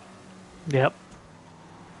yep.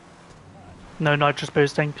 No nitrous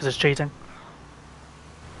boosting because it's cheating.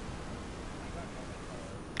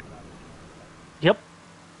 Yep.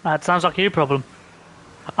 That sounds like a you problem.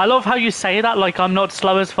 I love how you say that like I'm not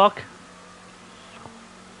slow as fuck.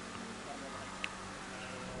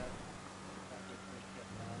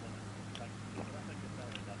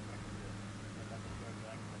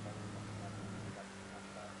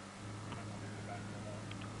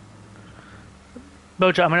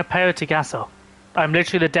 Mojo, I'm in a Peyote Gasso. I'm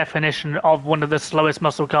literally the definition of one of the slowest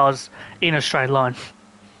muscle cars in a straight line.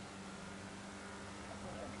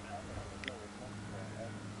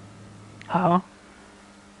 How?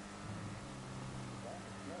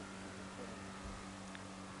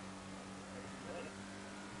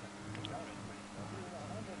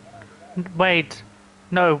 Wait.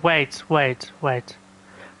 No, wait.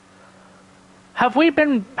 Have we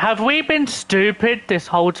been stupid this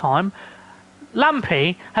whole time?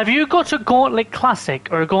 Lampy, have you got a Gauntlet Classic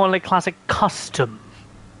or a Gauntlet Classic Custom?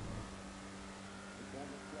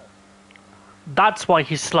 That's why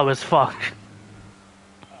he's slow as fuck.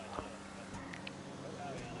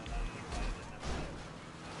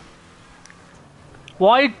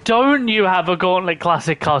 Why don't you have a Gauntlet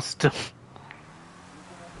Classic Custom?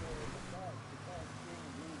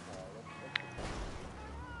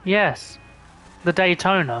 Yes, the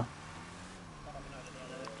Daytona.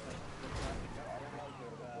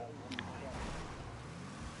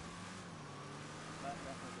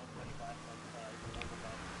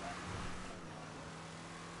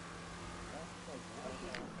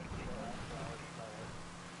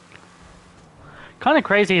 Kind of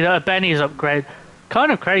crazy that a Benny's upgrade.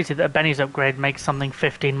 Kind of crazy that a Benny's upgrade makes something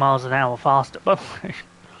 15 miles an hour faster. But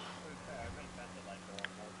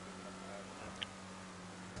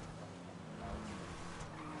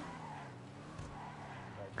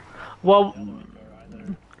well,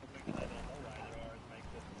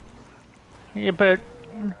 yeah, but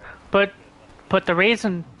the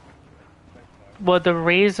reason. Well, the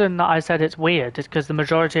reason that I said it's weird is because the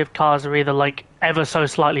majority of cars are either like ever so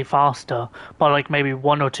slightly faster by like maybe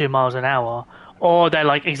 1 or 2 miles an hour, or they're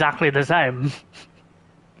like exactly the same.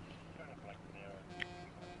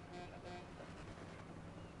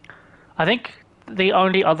 I think the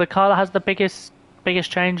only other car that has the biggest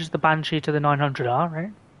change is the Banshee to the 900R,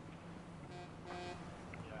 right?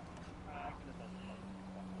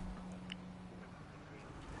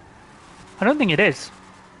 I don't think it is.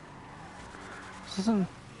 This isn't.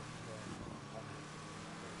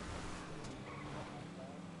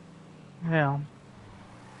 Yeah.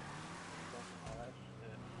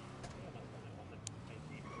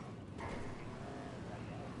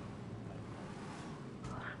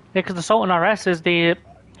 Yeah, because the Sultan RS is the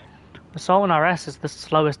Sultan RS is the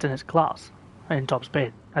slowest in its class in top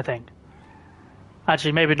speed, I think.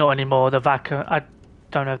 Actually, maybe not anymore. The Vaca, I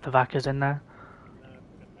don't know if the Vaca's in there.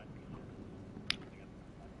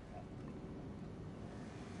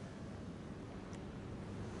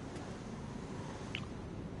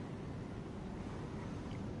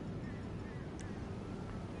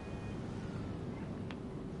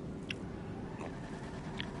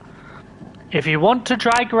 If you want to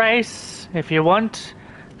drag race,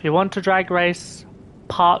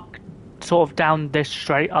 park sort of down this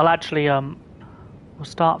straight. I'll actually we'll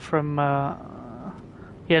start from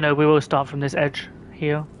yeah, no, we will start from this edge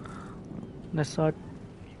here, this side.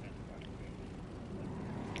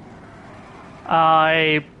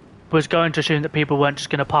 I was going to assume that people weren't just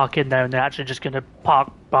going to park in there and they're actually just going to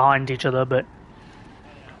park behind each other, but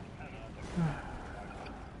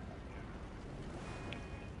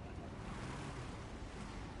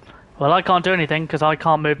well, I can't do anything because I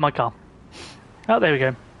can't move my car. Oh, there we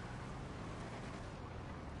go.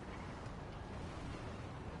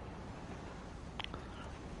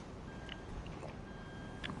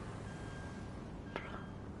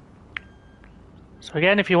 So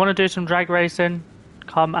again, if you want to do some drag racing,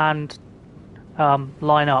 come and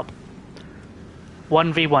line up.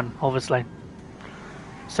 1v1, obviously.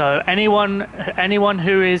 So anyone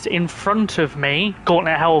who is in front of me,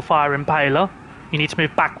 Gauntlet Hellfire Impaler, you need to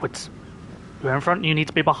move backwards. You're in front. You need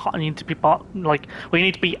to be behind. You need to be like. Well, you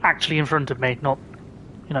need to be actually in front of me, not,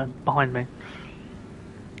 you know, behind me.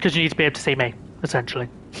 Because you need to be able to see me, essentially.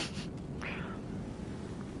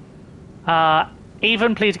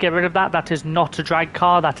 Even, please get rid of that. That is not a drag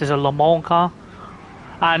car. That is a Le Mans car,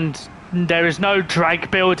 and there is no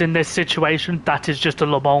drag build in this situation. That is just a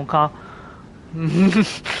Le Mans car.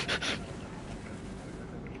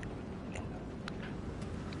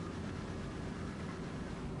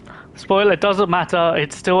 Spoiler, it doesn't matter.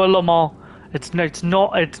 It's still a Le Mans. It's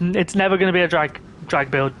never going to be a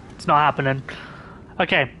drag build. It's not happening.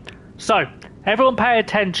 Okay, so everyone pay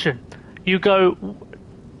attention. You go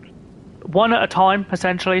one at a time,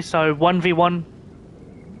 essentially. So 1v1.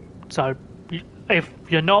 So if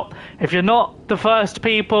you're not the first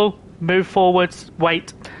people, move forwards.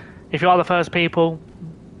 Wait. If you are the first people,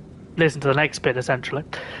 listen to the next bit, essentially.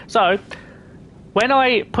 So when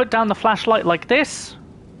I put down the flashlight like this,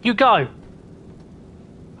 you go.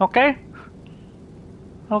 Okay?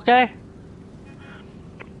 Okay?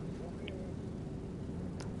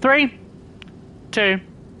 3, 2,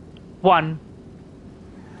 1.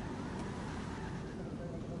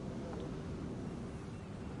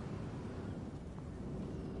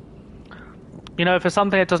 You know, for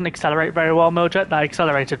something that doesn't accelerate very well, Miljet, that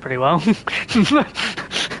accelerated pretty well.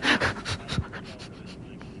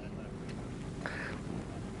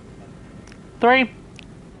 3,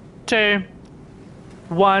 2,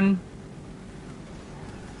 1.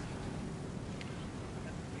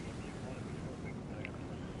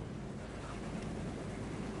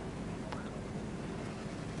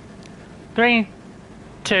 Three,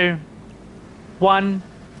 2, 1.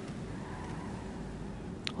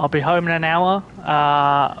 I'll be home in an hour.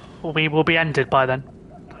 We will be ended by then.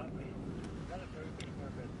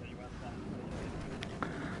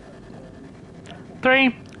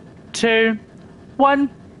 Three, 2, 1.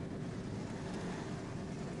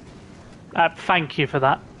 Thank you for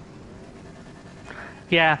that.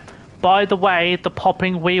 Yeah, by the way, the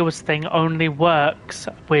popping wheels thing only works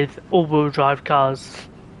with all-wheel drive cars.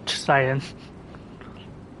 Just saying.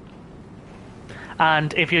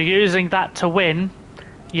 And if you're using that to win,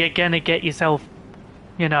 you're gonna get yourself,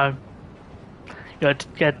 you know, You're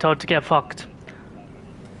get told to get fucked.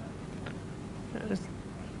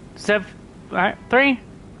 Right, 3,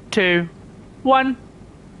 2, 1.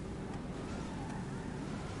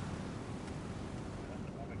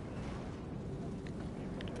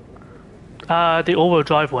 The all-wheel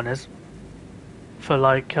drive one is for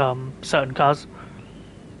like certain cars.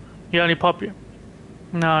 You only pop you.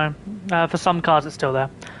 No, for some cars it's still there.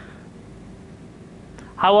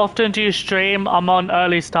 How often do you stream? I'm on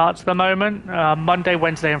early starts at the moment. Monday,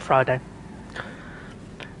 Wednesday, and Friday.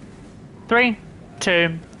 3,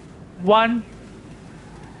 2, 1.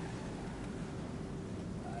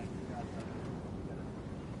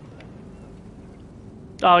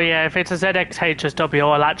 Oh yeah, if it's a ZX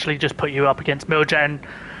HSW, I'll actually just put you up against Miljet. And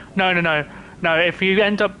no. If you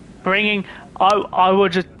end up bringing, I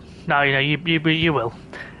would just no. You will.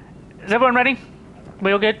 Is everyone ready?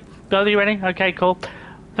 We all good? Are you ready? Okay, cool.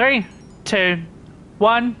 3, 2,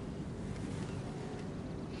 1.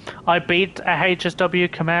 I beat a HSW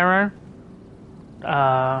Camaro.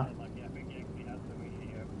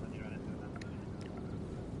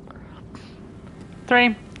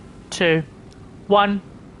 3, 2, 1.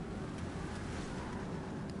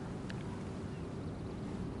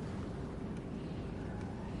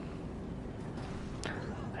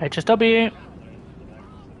 HSW.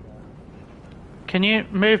 Can you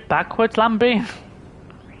move backwards, Lambie?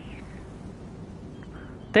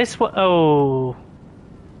 This one. Oh.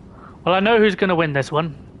 Well, I know who's going to win this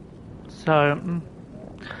one. So.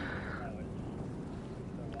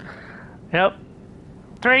 Yep.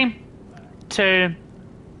 3, 2,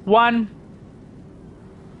 1.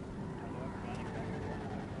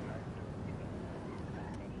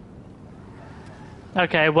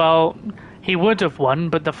 Okay, well, he would have won,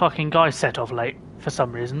 but the fucking guy set off late for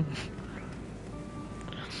some reason.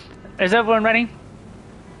 Is everyone ready?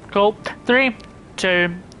 Cool. 3,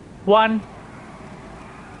 2, 1.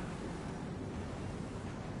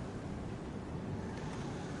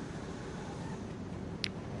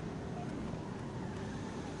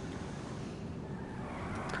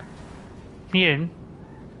 Mune,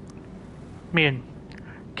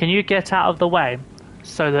 can you get out of the way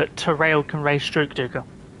so that Terrail can race Stroke Duker?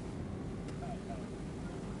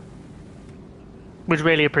 Would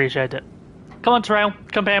really appreciate it. Come on, Terrail,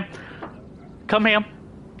 come here. Come here.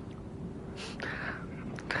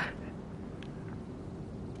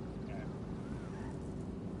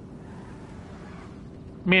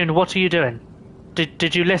 Mune, what are you doing?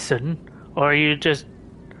 Did you listen? Or are you just...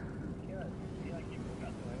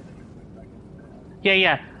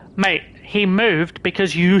 Yeah. Mate, he moved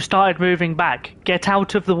because you started moving back. Get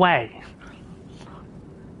out of the way.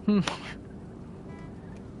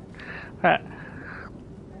 Right.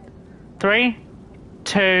 3,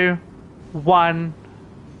 2, 1.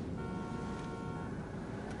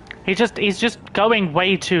 He's just going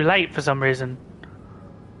way too late for some reason.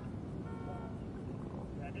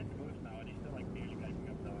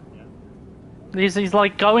 He's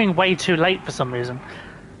like going way too late for some reason.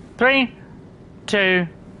 3, 2,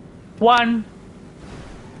 1.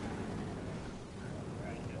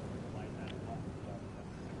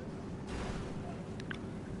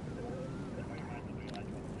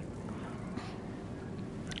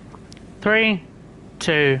 Three,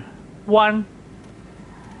 2, 1.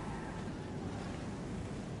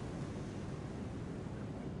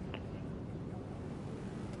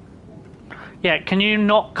 Yeah, can you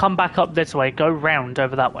not come back up this way? Go round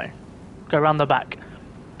over that way. Go round the back.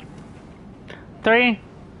 3,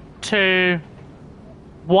 2,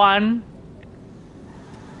 1.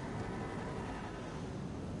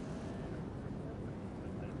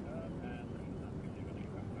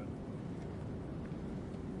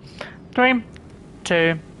 Three,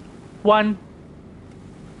 2, 1.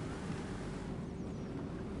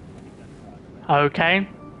 Okay.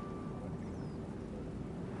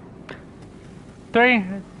 3,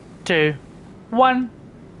 2, 1.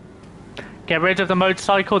 Get rid of the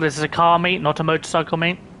motorcycle. This is a car meet, not a motorcycle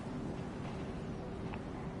meet.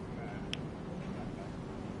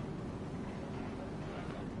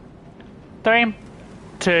 Three,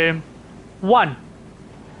 2, 1.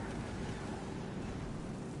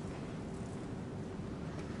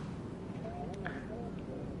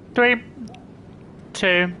 Three,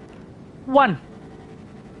 2, 1.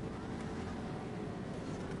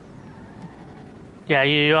 Yeah,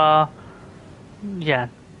 you are. Yeah,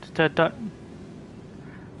 don't.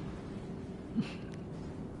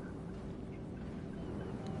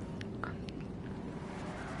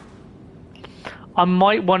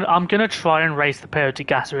 I'm gonna try and race the peyote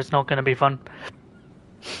gasser. It's not gonna be fun.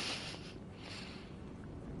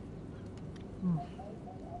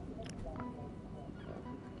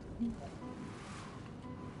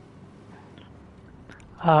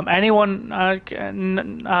 Anyone? I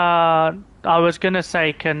was gonna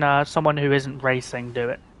say, can someone who isn't racing do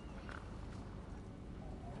it?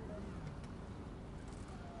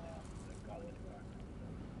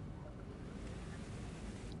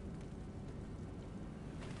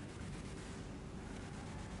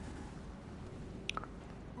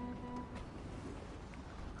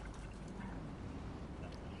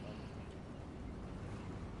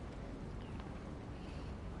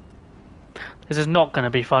 This is not gonna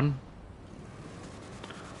be fun.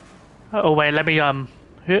 Oh wait, let me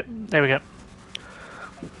there we go.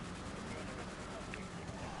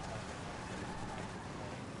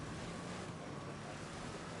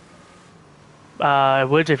 It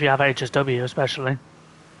would if you have HSW, especially.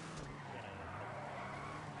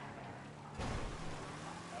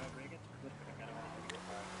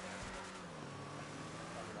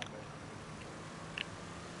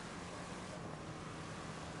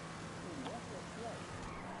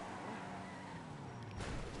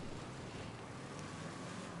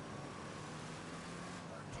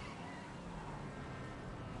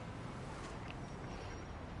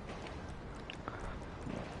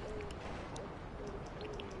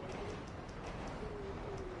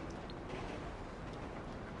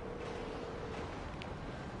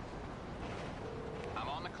 I'm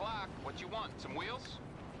on the clock. What you want? Some wheels?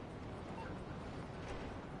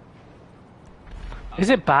 Is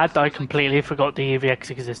it bad that I completely forgot the EVX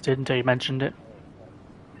existed until you mentioned it?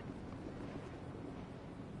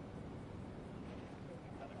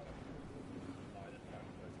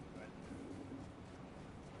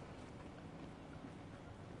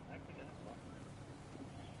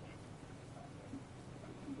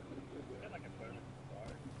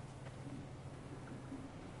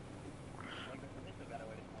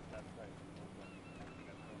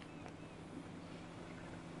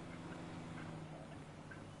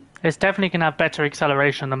 It's definitely going to have better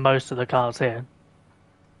acceleration than most of the cars here.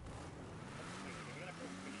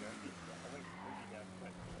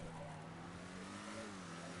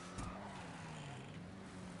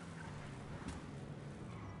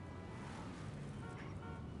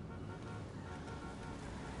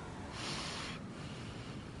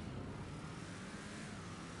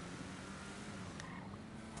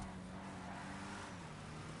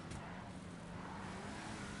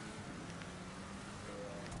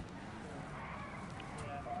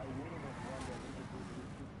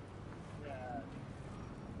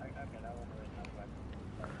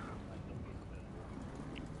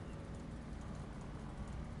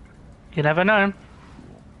 You never know.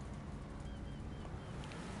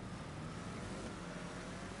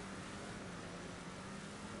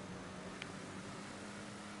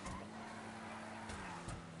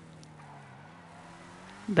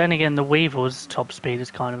 Then again, the Weevil's top speed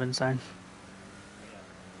is kind of insane.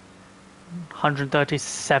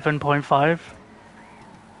 137.5.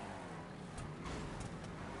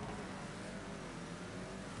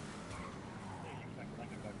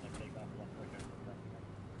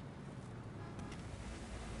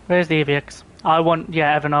 Where's the EVX?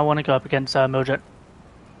 Evan, I want to go up against Miljet.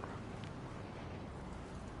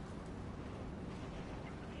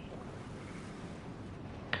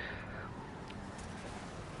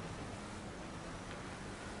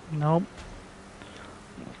 Nope.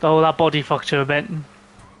 Oh, that body fucked you a bit.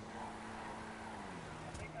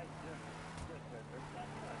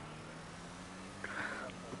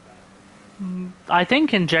 I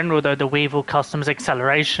think in general, though, the Weevil Customs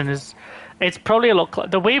acceleration it's probably a lot.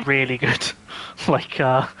 The Weevil really good. Like,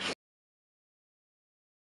 yeah,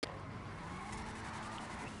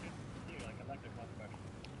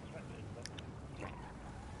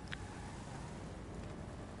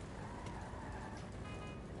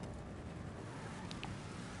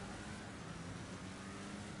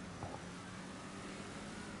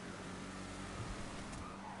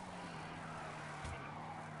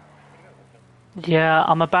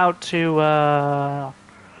 I'm about to.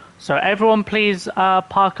 So everyone, please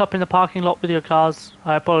park up in the parking lot with your cars.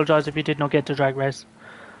 I apologize if you did not get to drag race.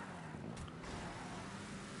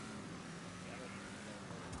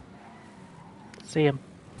 See him.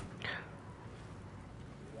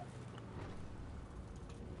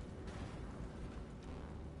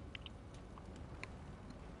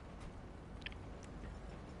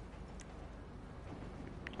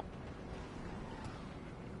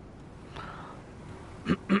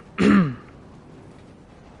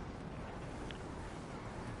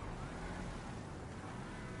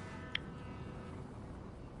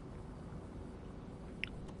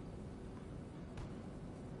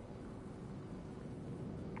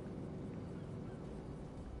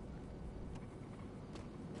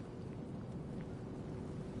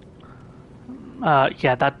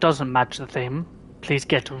 Yeah, that doesn't match the theme. Please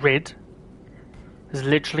get rid. There's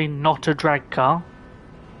literally not a drag car.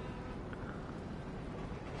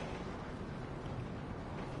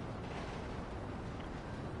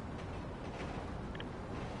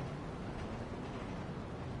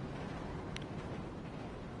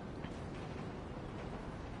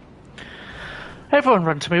 Everyone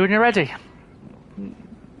run to me when you're ready.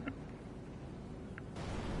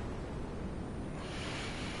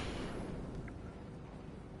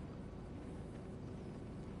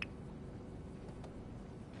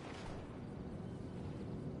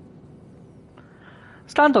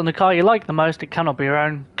 Stand on the car you like the most, it cannot be your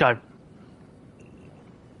own. Go.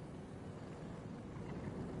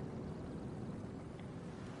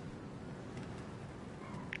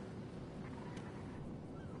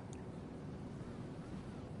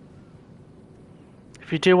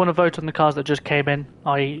 If you do want to vote on the cars that just came in,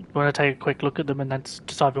 I want to take a quick look at them and then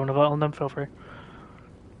decide if you want to vote on them, feel free.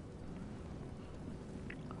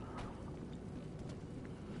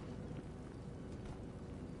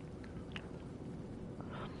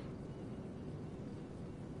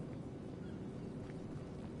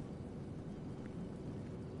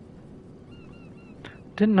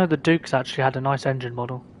 Didn't know the Dukes actually had a nice engine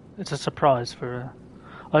model. It's a surprise for...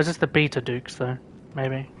 Oh, is this the Beta Dukes though?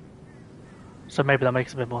 Maybe. So maybe that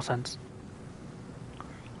makes a bit more sense.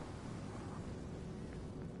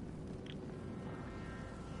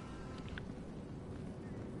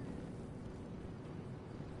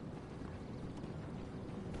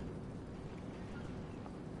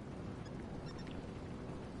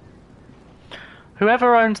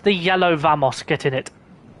 Whoever owns the yellow Vamos, get in it.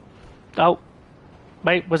 Oh.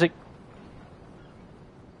 Wait, was it...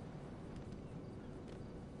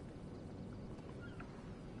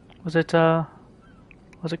 Was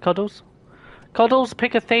it Cuddles? Cuddles,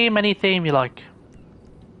 pick a theme, any theme you like.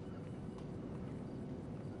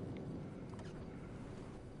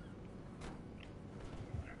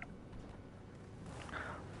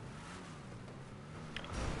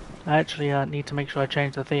 I actually need to make sure I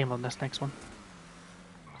change the theme on this next one.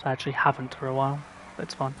 I actually haven't for a while.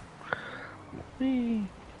 That's fine. Whee.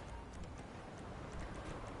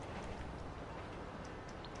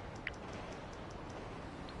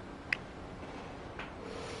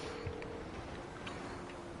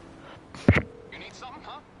 You need something,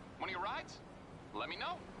 huh? One of your rides? Let me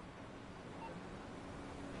know.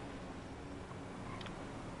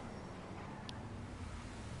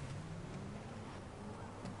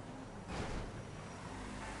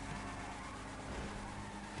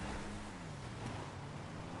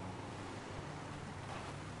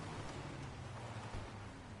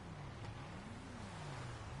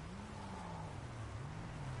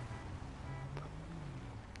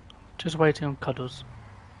 Just waiting on Cuddles.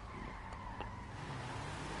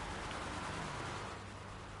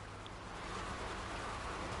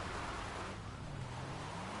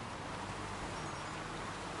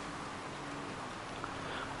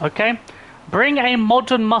 Okay. Bring a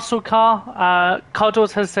modern muscle car.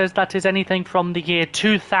 Cuddles has says that is anything from the year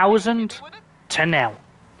 2000 to now.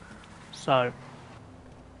 So.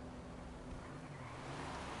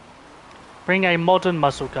 Bring a modern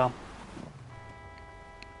muscle car.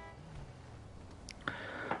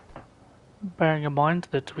 Bearing in mind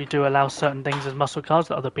that we do allow certain things as muscle cars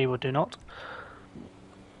that other people do not.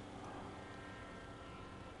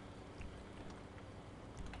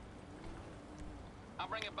 I'll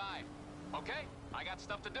bring it by. Okay, I got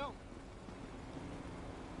stuff to do.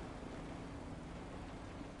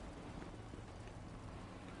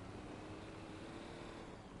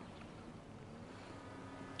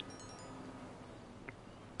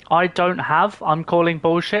 I don't have. I'm calling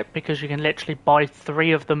bullshit because you can literally buy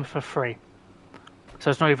 3 of them for free. So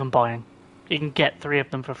it's not even buying. You can get 3 of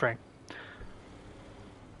them for free.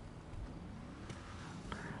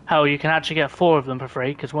 Hell, you can actually get 4 of them for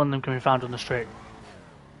free because one of them can be found on the street.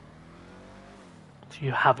 So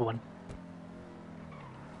you have one.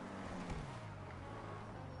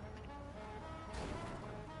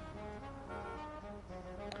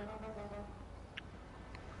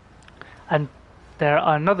 And there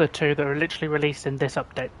are another 2 that are literally released in this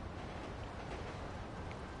update.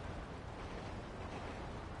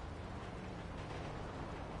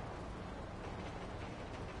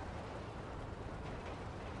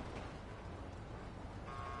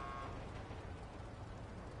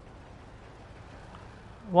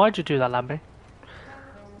 Why'd you do that, Lambie?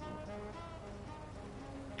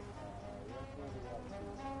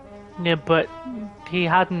 Yeah, but he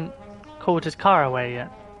hadn't called his car away yet.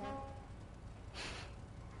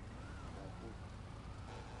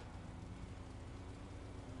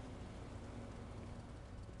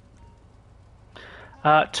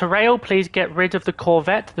 Terrail, please get rid of the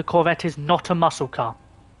Corvette. The Corvette is not a muscle car.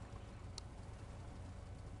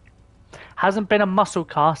 Hasn't been a muscle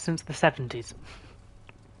car since the 70s.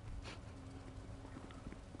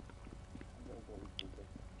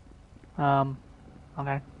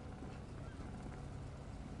 Okay.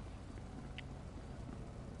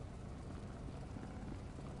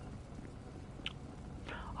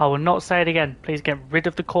 I will not say it again. Please get rid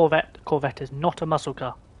of the Corvette. The Corvette is not a muscle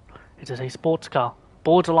car. It is a sports car.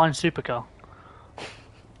 Borderline supercar.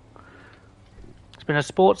 It's been a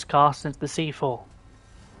sports car since the C4.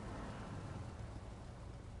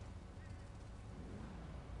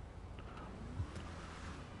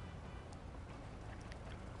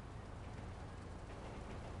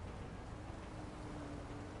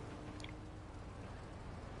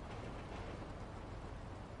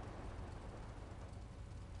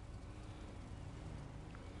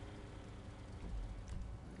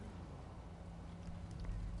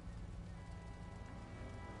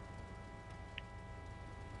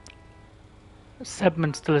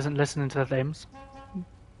 Sebman still isn't listening to the themes,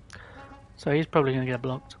 so he's probably going to get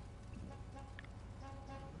blocked.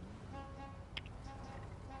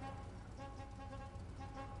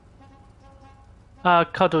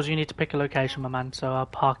 Cuddles, you need to pick a location, my man, so I'll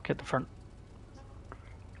park at the front.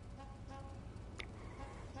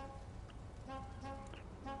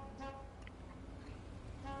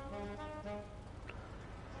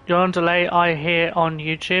 You're on delay, I hear on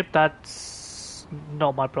YouTube. That's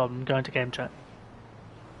not my problem. Going to game chat.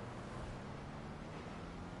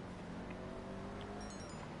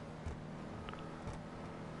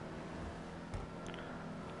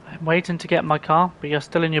 I'm waiting to get my car, but you're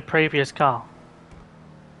still in your previous car.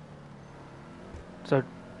 So,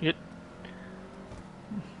 you...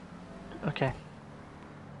 Okay.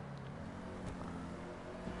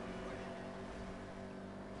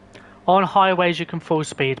 On highways you can full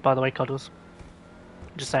speed, by the way, Cuddles.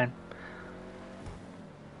 Just saying.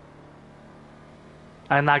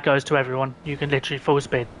 And that goes to everyone. You can literally full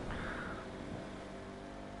speed.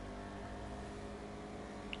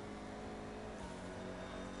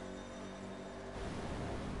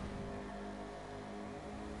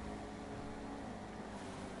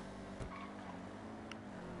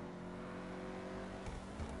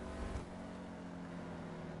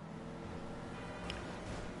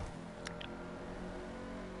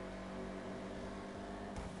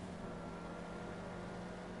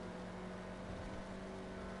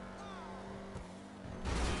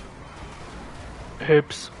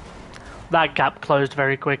 Oops. That gap closed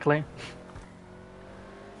very quickly.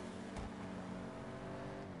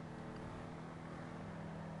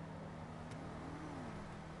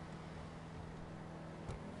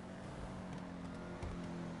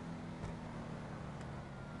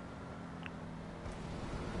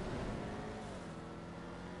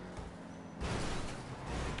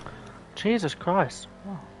 Jesus Christ.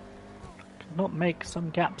 Oh. Cannot make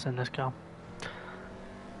some gaps in this car.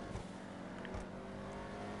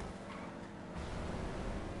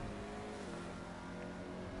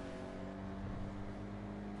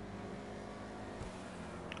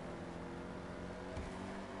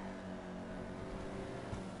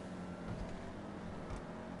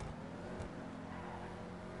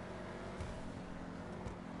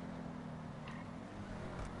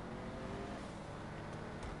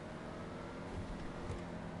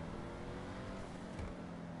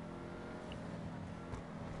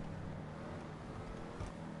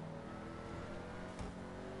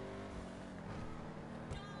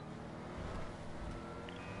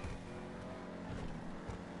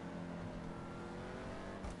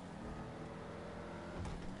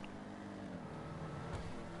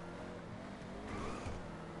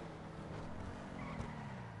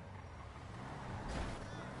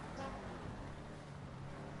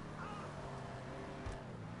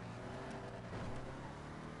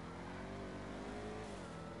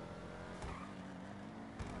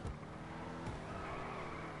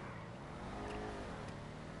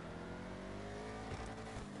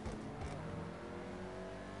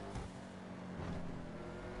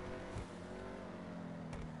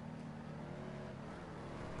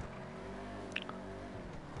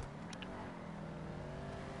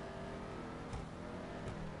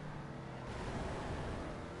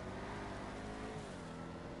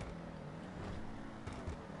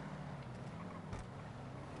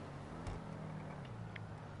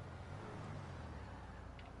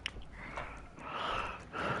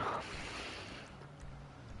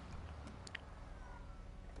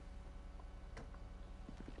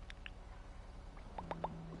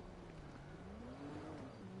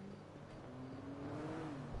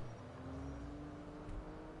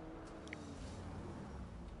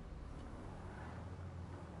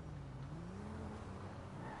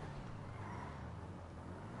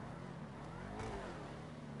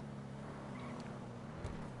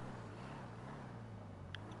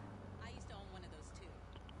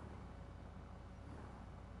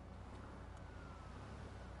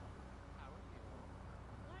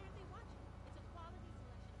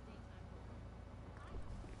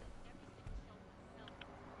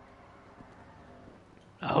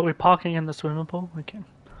 Are we parking in the swimming pool? Okay.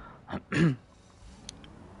 I'm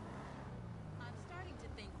starting to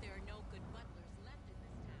think there are no good butlers left in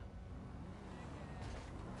this town.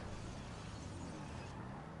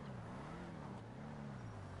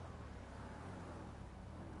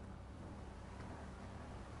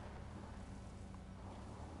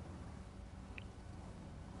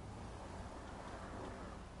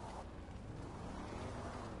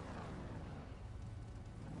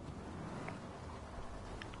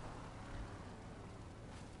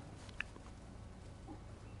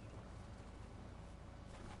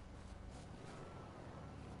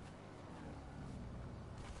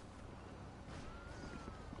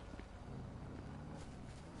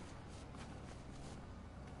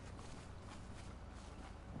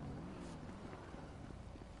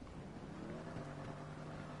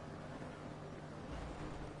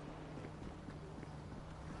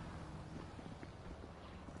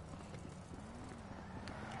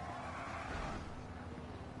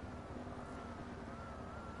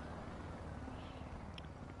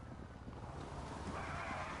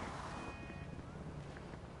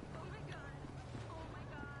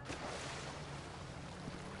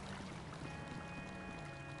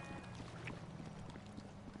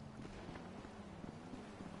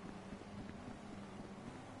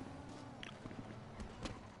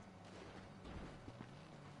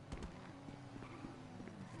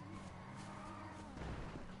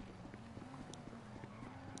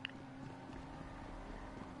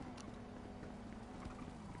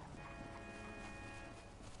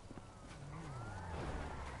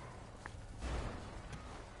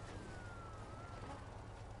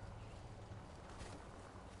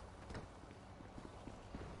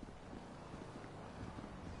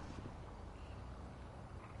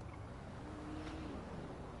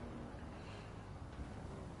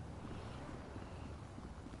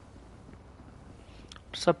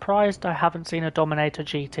 Surprised I haven't seen a Dominator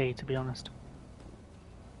GT, to be honest.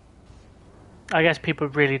 I guess people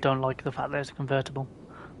really don't like the fact that it's a convertible.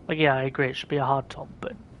 Like, yeah, I agree, it should be a hardtop,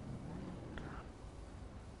 but...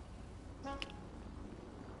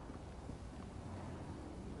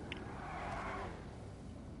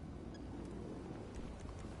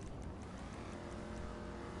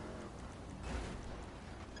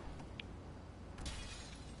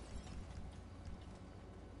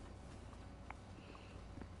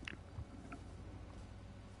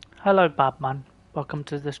 Hello, Babman. Welcome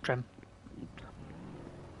to the stream.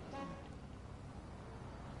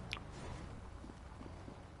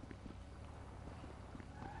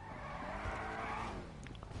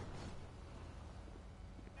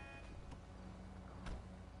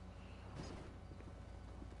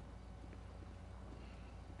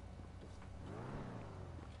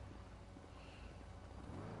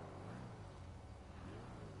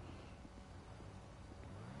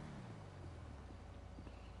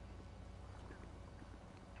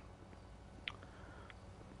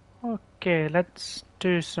 Okay, let's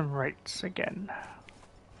do some rates again.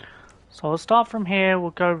 So we'll start from here,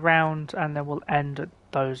 we'll go round, and then we'll end at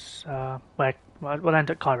those, we'll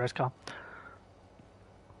end at Kairo's car.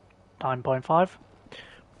 9.5.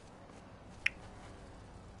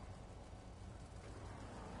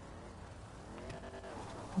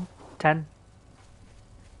 10.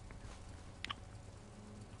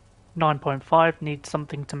 9.5, needs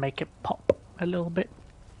something to make it pop a little bit.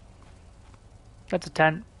 That's a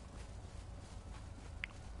 10.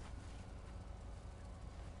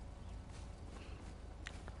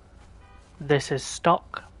 This is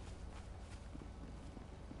stock.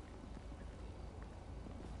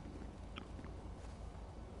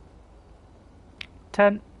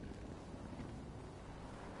 Ten.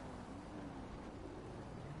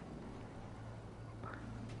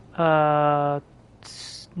 9.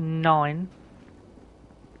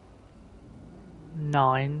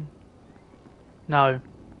 9. No.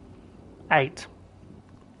 8.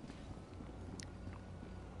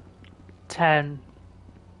 10.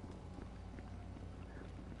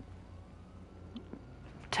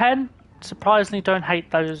 10. Surprisingly, don't hate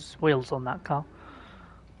those wheels on that car.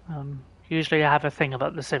 Usually I have a thing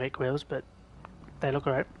about the Civic wheels, but they look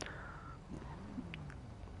great.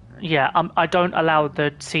 Yeah, I don't allow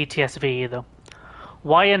the CTSV either.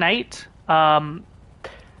 Why an 8?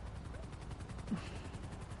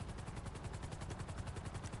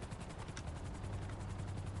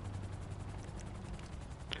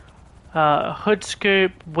 Hood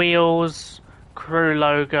scoop, wheels, crew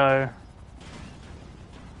logo.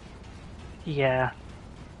 Yeah.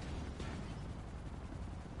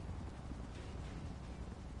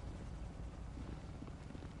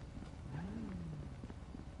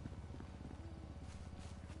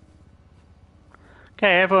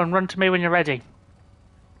 Okay, everyone, run to me when you're ready.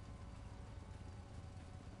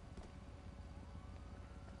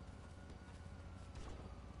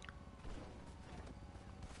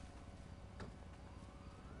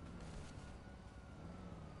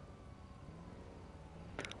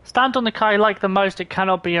 Stand on the car you like the most. It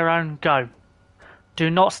cannot be your own. Go. Do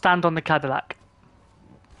not stand on the Cadillac.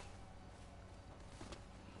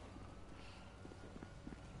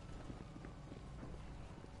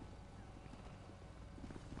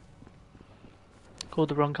 Called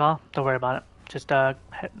the wrong car. Don't worry about it. Just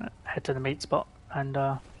head to the meet spot and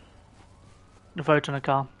vote on a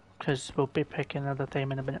car, because we'll be picking another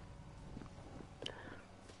theme in a minute.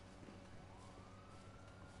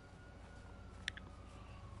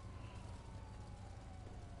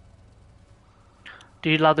 Do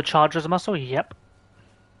you allow the charger as a muscle? Yep.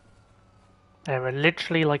 There are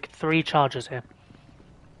literally like 3 chargers here.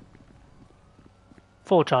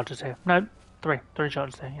 4 chargers here. No, 3. 3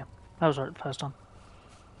 chargers here, yeah. That was right the first time.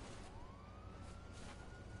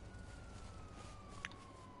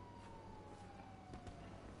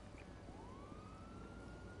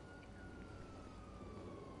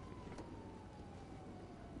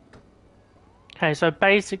 Okay, so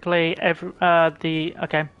basically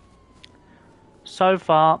okay. So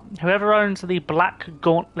far, whoever owns the Black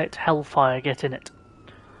Gauntlet Hellfire, get in it.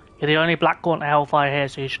 You're the only Black Gauntlet Hellfire here,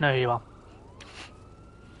 so you should know who you are.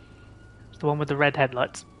 It's the one with the red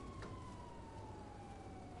headlights.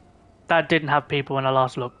 That didn't have people when I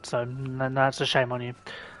last looked, so that's a shame on you.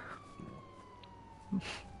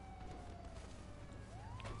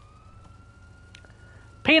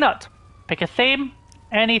 Peanut! Pick a theme,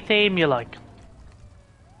 any theme you like.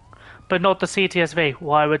 But not the CTSV.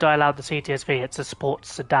 Why would I allow the CTSV? It's a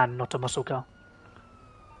sports sedan, not a muscle car.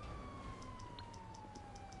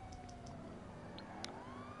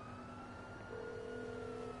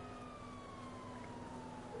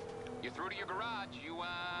 You're through to your garage. You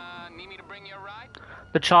need me to bring you a ride?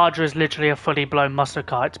 The Charger is literally a fully blown muscle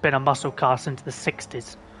car. It's been a muscle car since the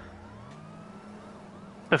 60s.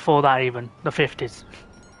 Before that even, the 50s.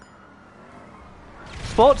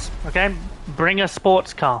 Sports? Okay, bring a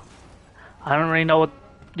sports car. I don't really know what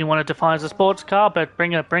you want to define as a sports car, but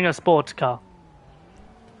bring a sports car.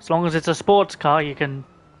 As long as it's a sports car, you can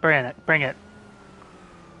bring it. Bring it.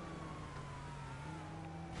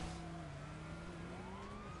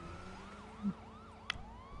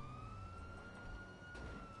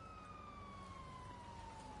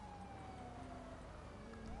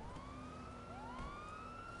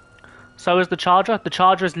 So is the Charger. The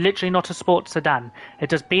Charger is literally not a sports sedan. It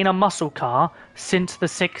has been a muscle car since the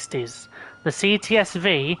 60s. The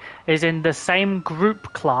CTSV is in the same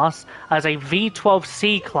group class as a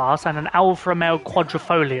V12C class and an Alfa Romeo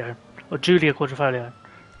Quadrifoglio, or Giulia Quadrifoglio.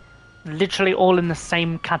 Literally all in the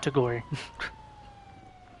same category.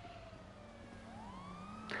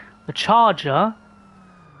 The Charger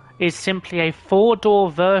is simply a 4-door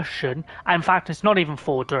version. In fact, it's not even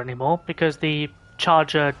 4-door anymore, because the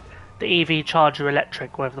Charger, the EV Charger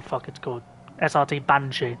Electric, whatever the fuck it's called, SRT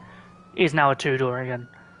Banshee, is now a 2-door again.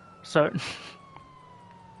 So,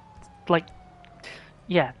 like,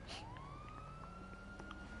 yeah.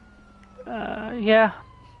 Yeah,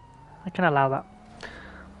 I can allow that.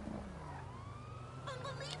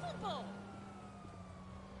 Unbelievable!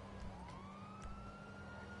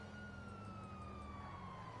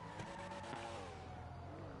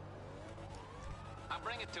 I'll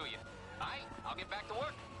bring it to you. All right, I'll get back to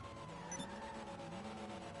work.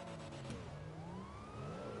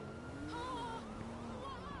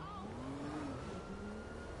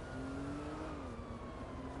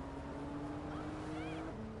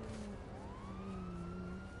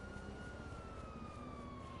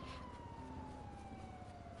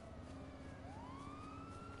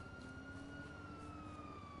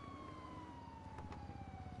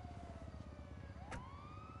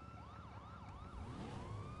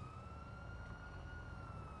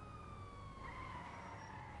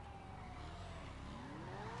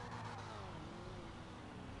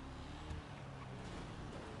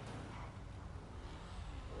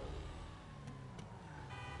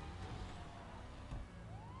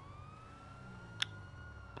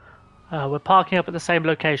 We're parking up at the same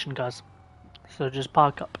location, guys. So just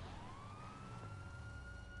park up.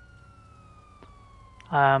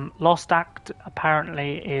 Lost Act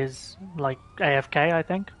apparently is like AFK, I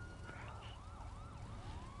think.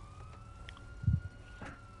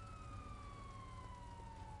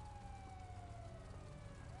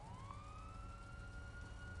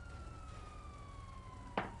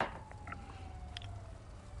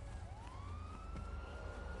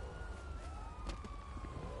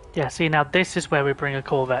 Yeah, see, now this is where we bring a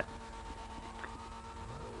Corvette.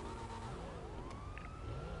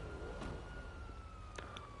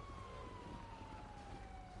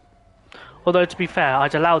 Although to be fair,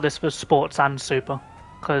 I'd allow this for sports and super,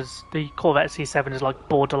 because the Corvette C7 is like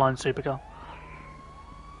borderline supercar.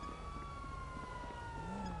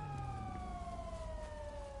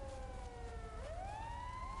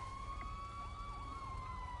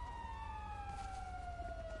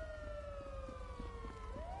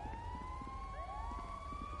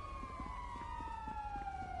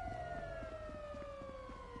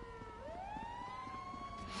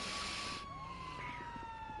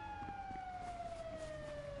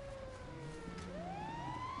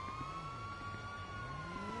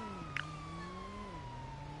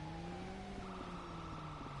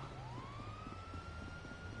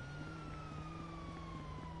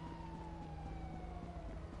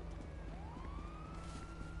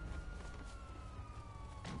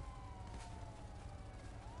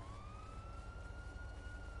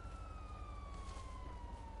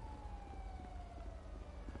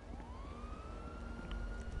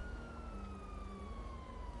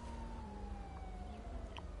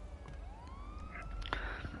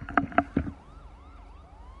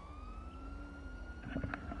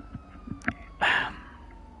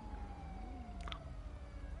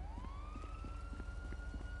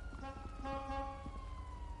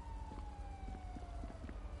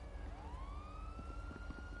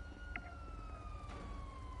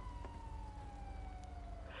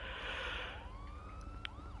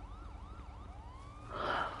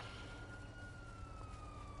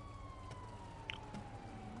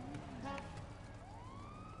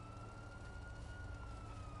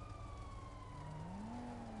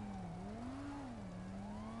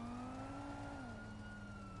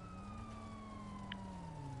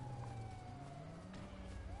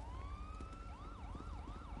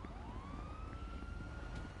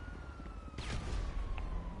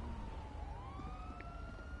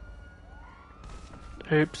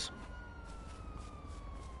 Oops.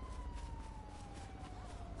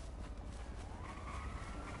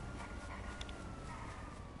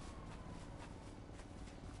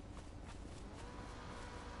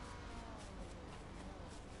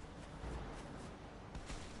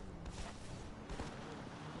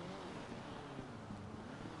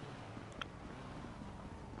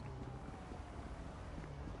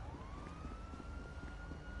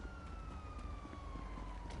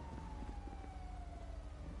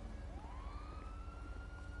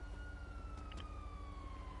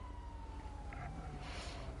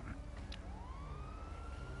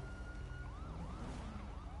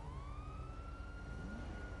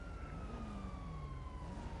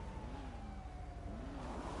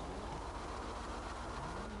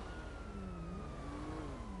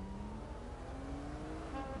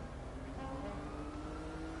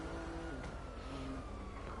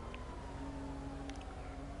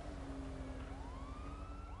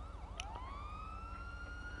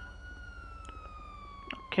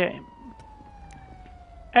 Okay.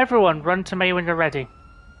 Everyone, run to me when you're ready.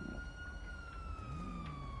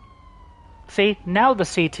 See, now the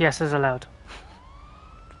CTS is allowed.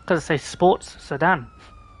 Because it says sports sedan.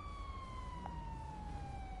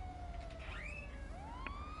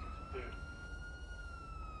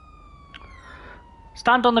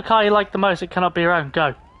 Stand on the car you like the most, it cannot be your own.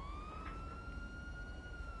 Go.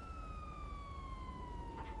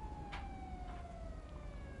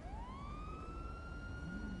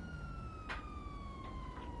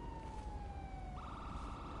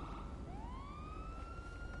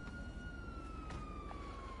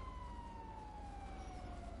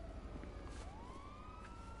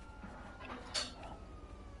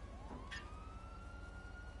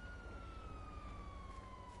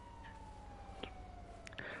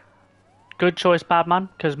 Good choice, Badman,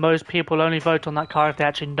 because most people only vote on that car if they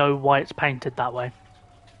actually know why it's painted that way.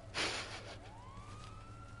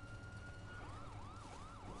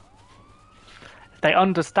 If they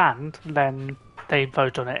understand, then they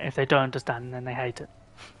vote on it. If they don't understand, then they hate it.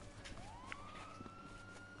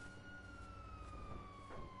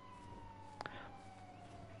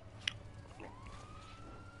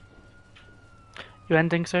 You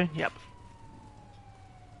ending soon? Yep.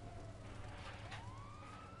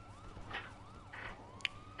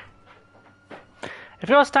 If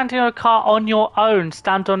you're standing on a car on your own,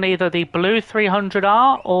 stand on either the blue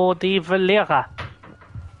 300R or the Valera.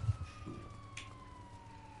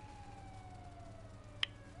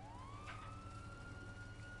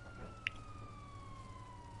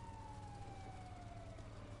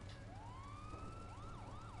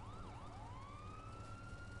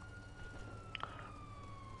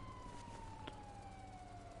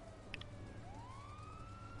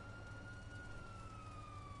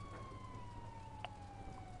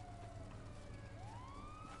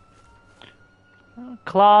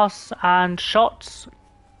 Class and shots.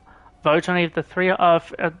 Vote on either the three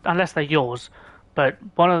of unless they're yours, but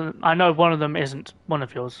I know one of them isn't one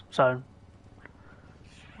of yours. So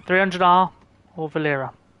 300R or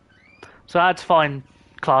Valera. So that's fine.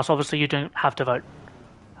 Class. Obviously, you don't have to vote.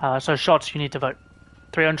 So shots, you need to vote.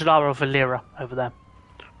 300R or Valera over there.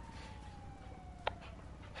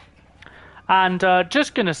 And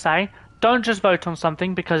just gonna say, don't just vote on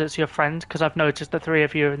something because it's your friend, because I've noticed the three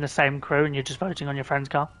of you are in the same crew and you're just voting on your friend's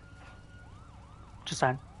car. Just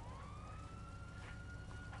saying.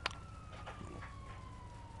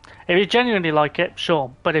 If you genuinely like it,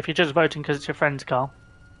 sure. But if you're just voting because it's your friend's car,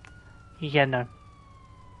 yeah, no.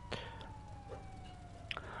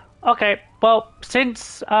 Okay, well,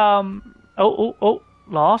 since last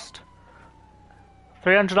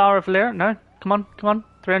 300R of Valera. No, come on,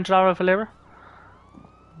 300R of Valera.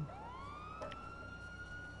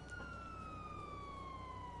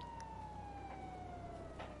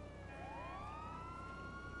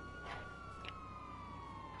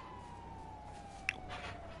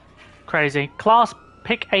 Crazy. Class,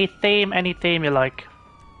 pick a theme, any theme you like.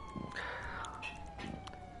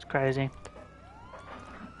 It's crazy.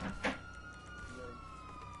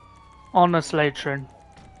 Honestly, true.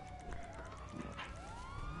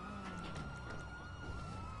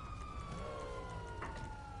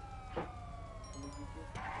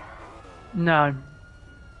 No.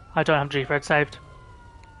 I don't have G-Thread saved.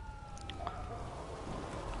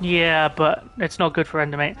 Yeah, but it's not good for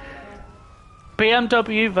Endermate.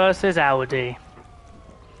 BMW versus Audi.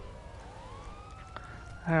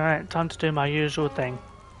 Alright, time to do my usual thing.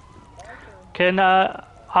 Can,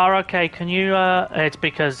 RK, can you, it's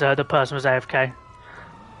because the person was AFK.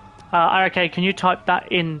 RK, can you type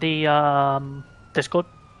that in the, Discord?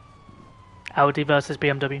 Audi versus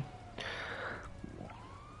BMW.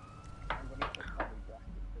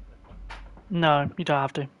 No, you don't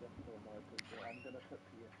have to.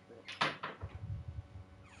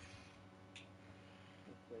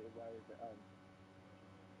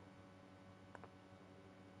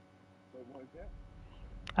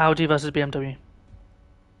 Audi versus BMW.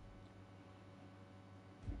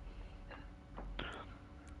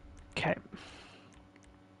 Okay.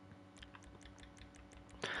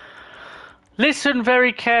 Listen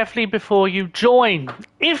very carefully before you join.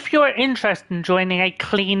 If you're interested in joining a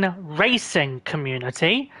clean racing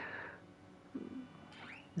community,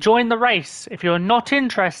 join the race. If you're not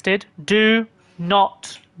interested, do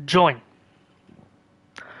not join.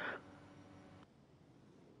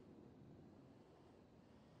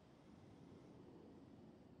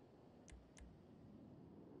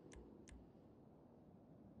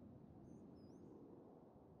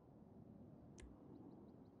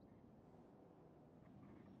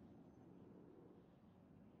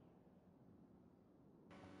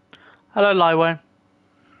 Hello, Liwo.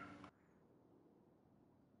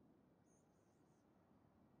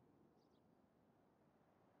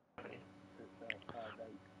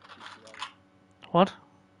 What?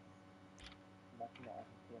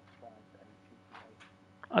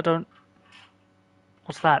 I don't...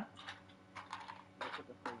 What's that?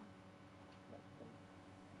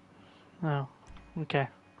 Oh, okay.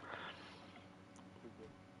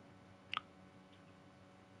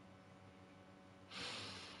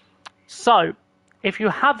 So, if you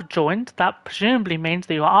have joined, that presumably means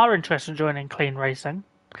that you are interested in joining clean racing.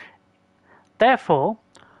 Therefore,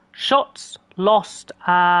 shots, lost,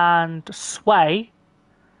 and sway,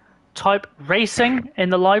 type racing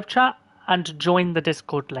in the live chat and join the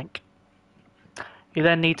Discord link. You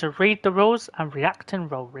then need to read the rules and react in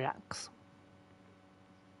role reacts.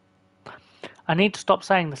 I need to stop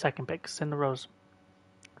saying the second bit 'cause it's in the rules.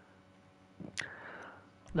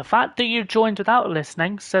 The fact that you joined without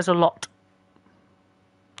listening says a lot.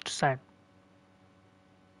 Just saying.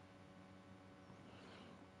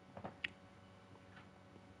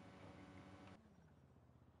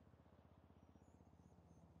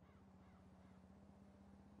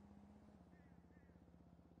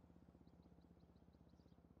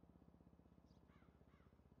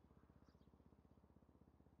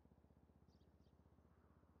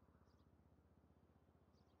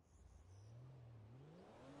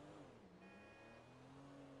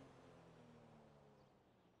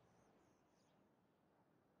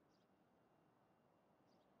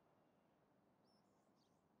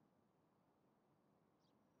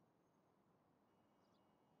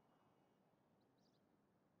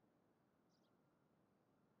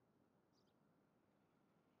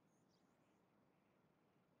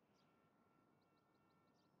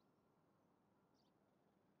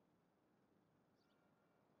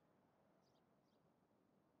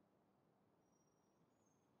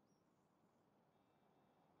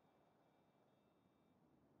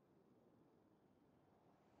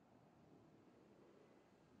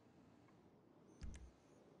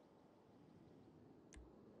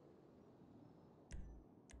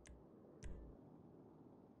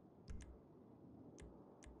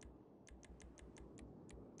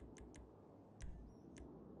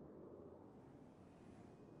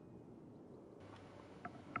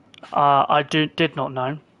 Did not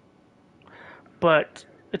know, but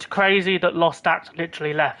it's crazy that Lost Act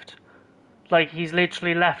literally left. Like, he's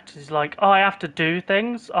literally left. He's like, oh, I have to do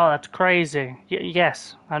things? Oh, that's crazy.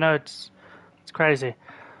 Yes, I know it's crazy.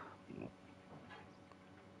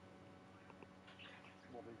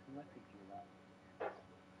 Well, there's message you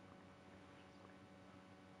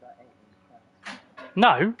that ain't in chat.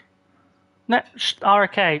 No. No,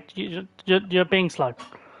 RK, you're being slow.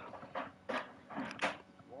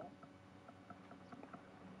 What? How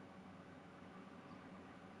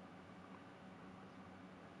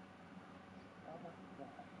am I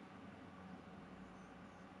black?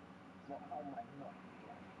 What, how am I not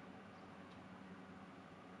black?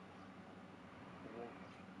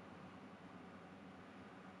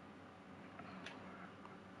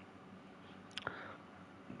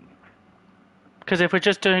 Because if we're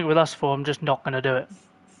just doing it with us four, I'm just not going to do it.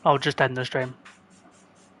 I'll just end the stream.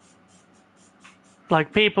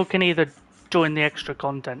 Like, people can either join the extra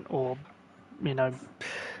content or, you know,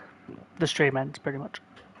 the stream ends pretty much.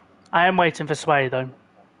 I am waiting for Sway though.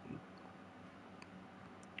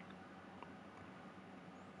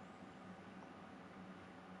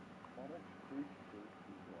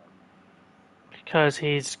 Because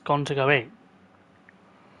he's gone to go eat.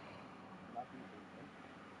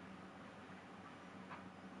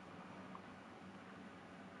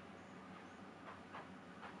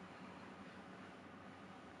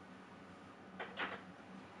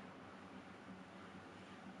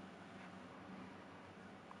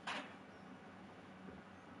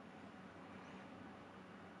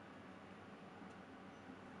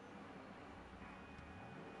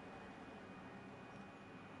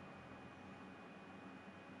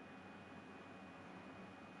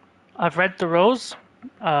 I've read the rules.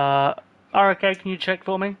 RK, can you check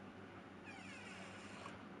for me?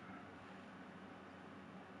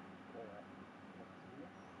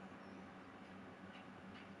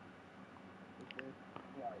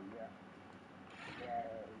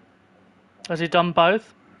 Has he done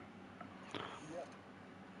both?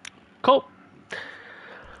 Cool.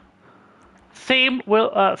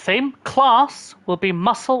 Class will be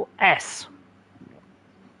muscle S.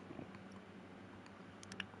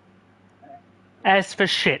 S for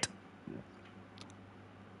shit.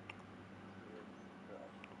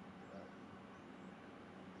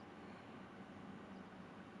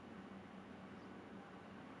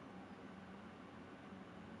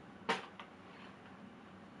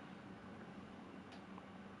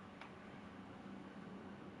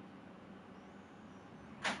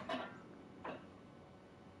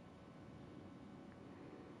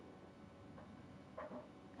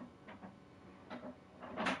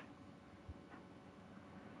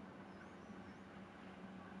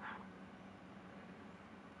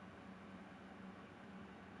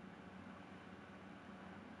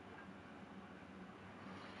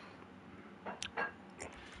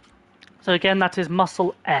 So again, that is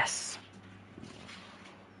muscle S.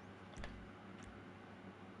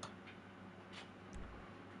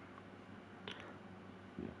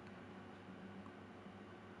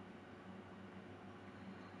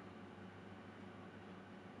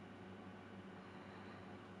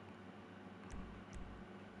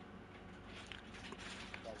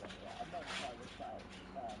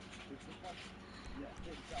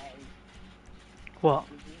 What?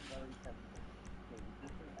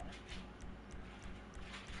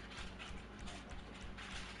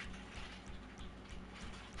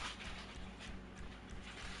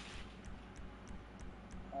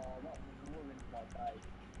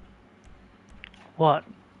 What?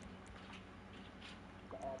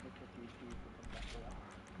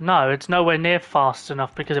 No, it's nowhere near fast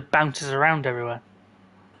enough because it bounces around everywhere.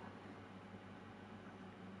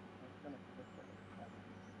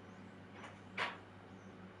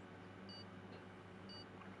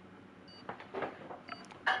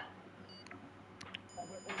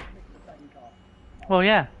 Well,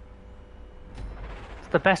 yeah. It's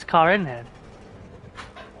the best car in here.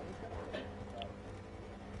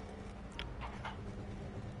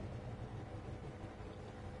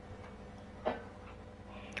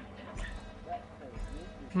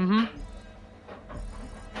 Mm-hmm.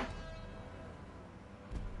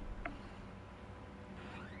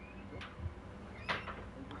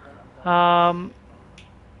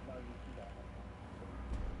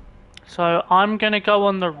 So I'm gonna go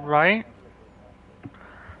on the right.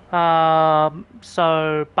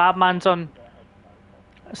 So Badman's on.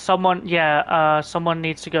 Someone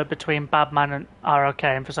needs to go between Badman and ROK,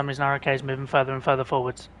 and for some reason ROK is moving further and further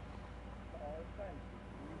forwards.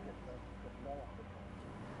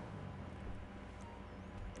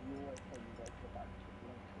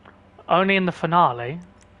 Only in the finale.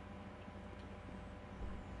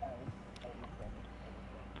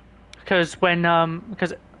 because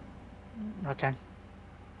because okay,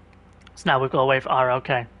 so now we've got to wait for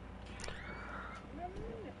RLK.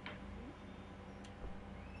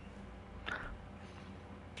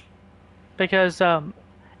 Because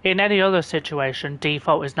in any other situation,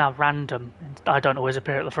 default is now random. I don't always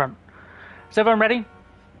appear at the front. Is everyone ready?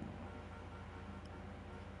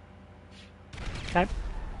 Okay.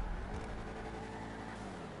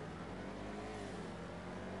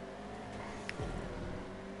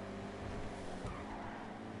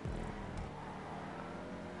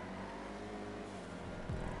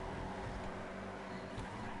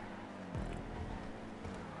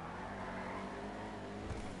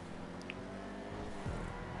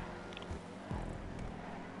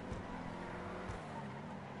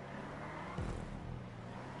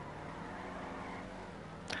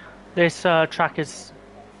 This track is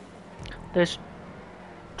this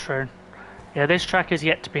true. Yeah, this track is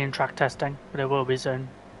yet to be in track testing, but it will be soon.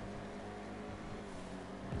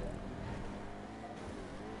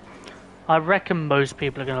 I reckon most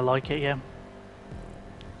people are going to like it, yeah.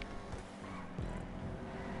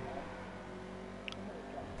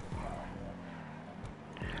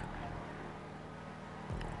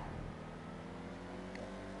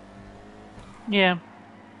 Yeah.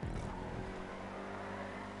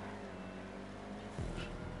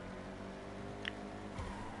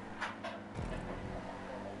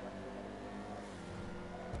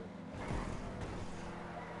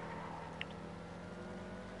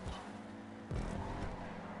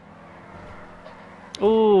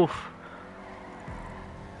 Oof.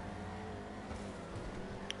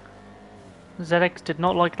 ZX did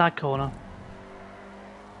not like that corner.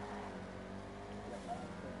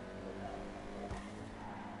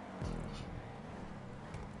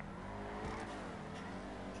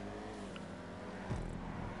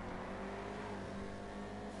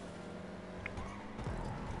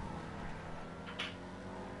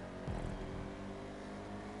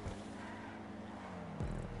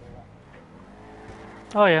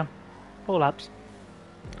 Oh yeah, 4 laps.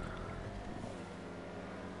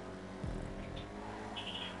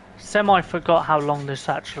 Semi forgot how long this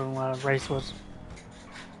actual race was.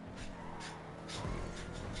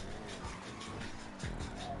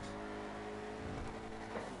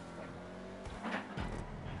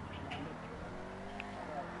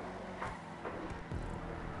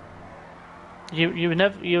 You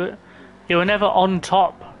were never on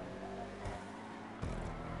top.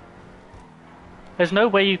 There's no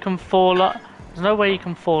way you can fall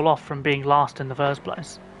off from being last in the first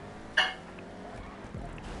place.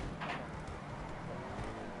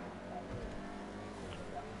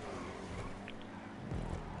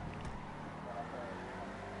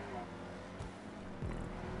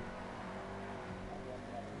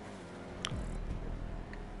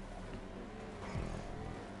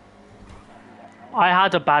 I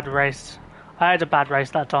had a bad race.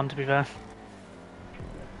 That time, to be fair.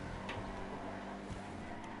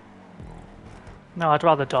 No, I'd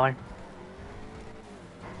rather die.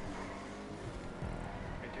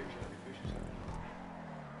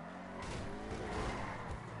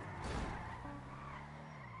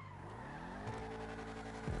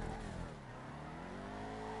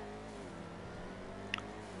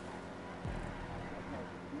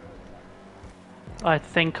 I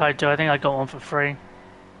think I do. I think I got one for free.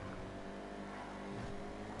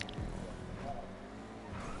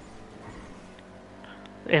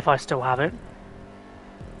 If I still have it.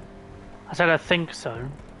 I said I think so.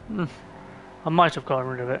 I might have gotten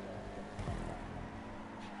rid of it.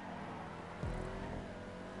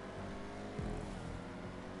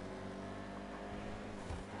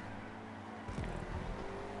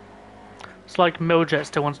 It's like Miljet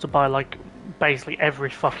still wants to buy like basically every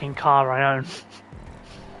fucking car I own.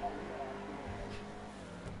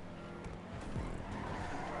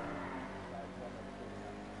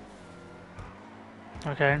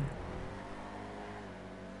 Okay.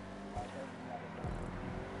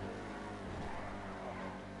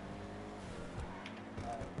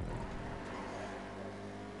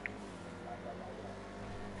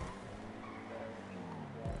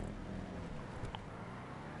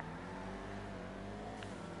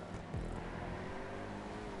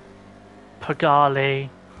 Pagali.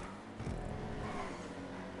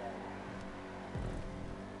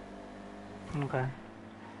 Okay.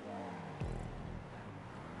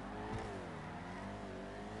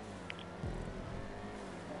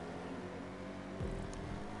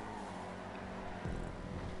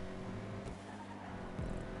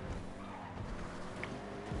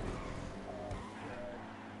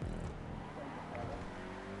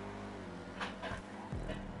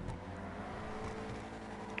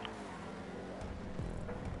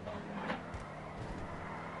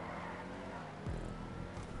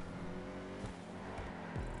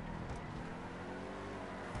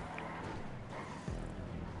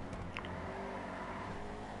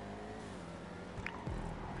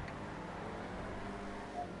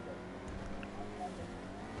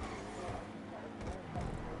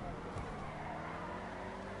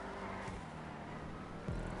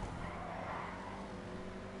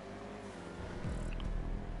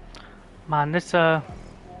 Man, this no.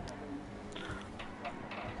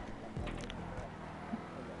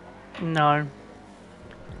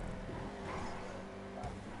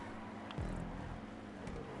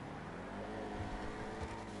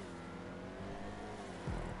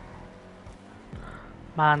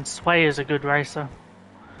 Man, Sway is a good racer.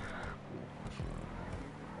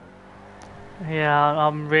 Yeah,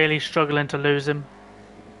 I'm really struggling to lose him.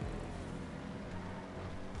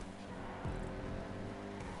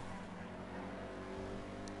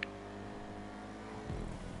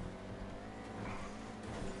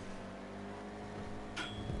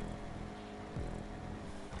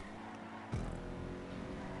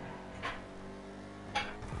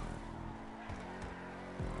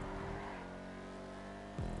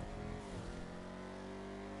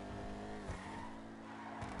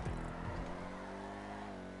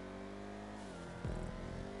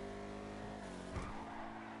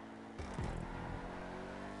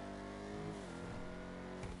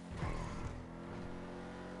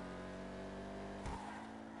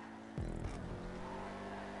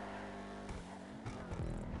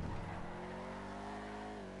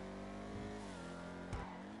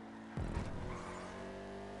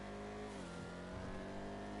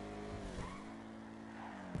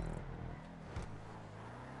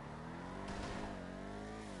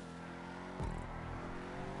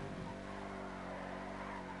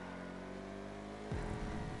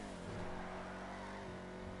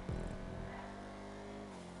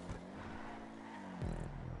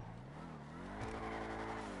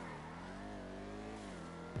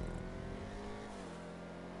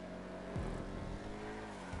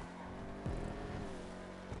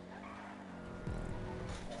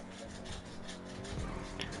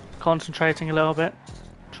 Concentrating a little bit,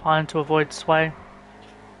 trying to avoid Sway.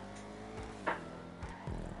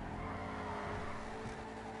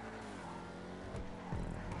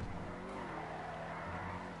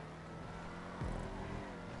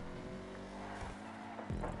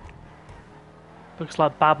 Looks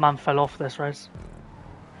like Badman fell off this race.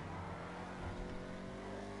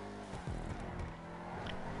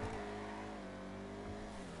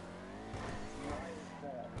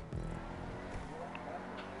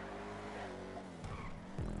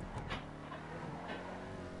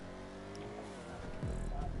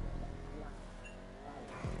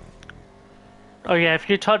 Oh yeah, if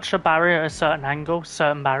you touch a barrier at a certain angle,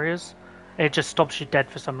 certain barriers, it just stops you dead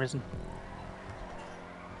for some reason.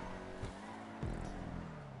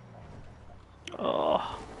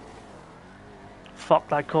 Oh, fuck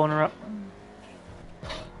that corner up.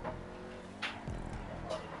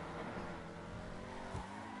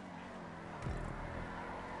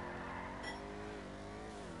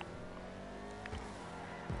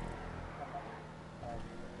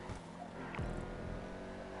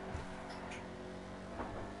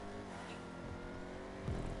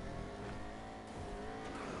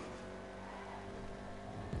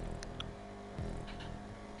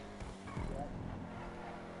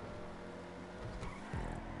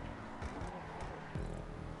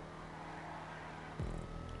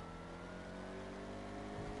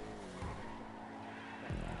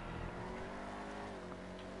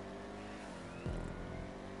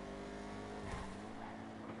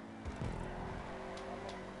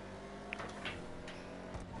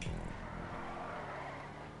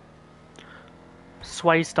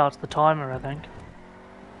 Sway starts the timer, I think.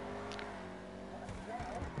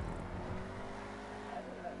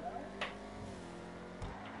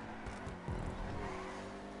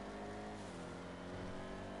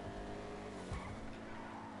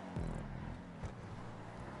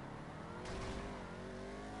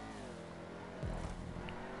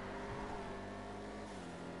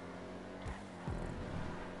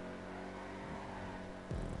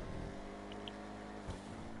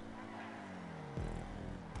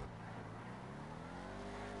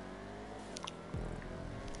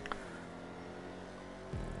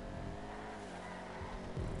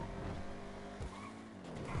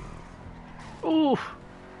 Oof.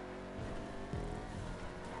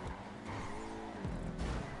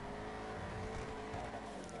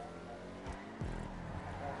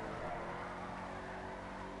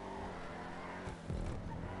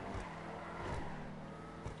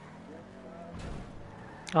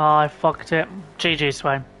 Oh, I fucked it. GG,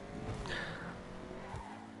 Sway.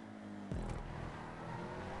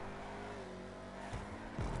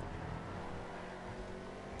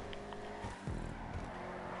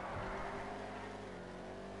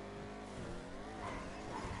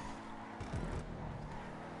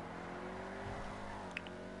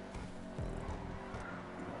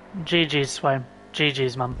 GG's, Sway.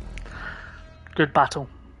 GG's, man. Good battle.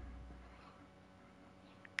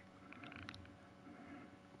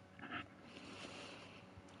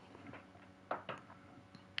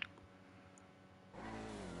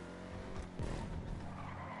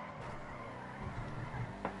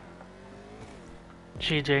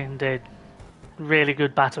 GG indeed. Really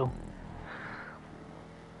good battle.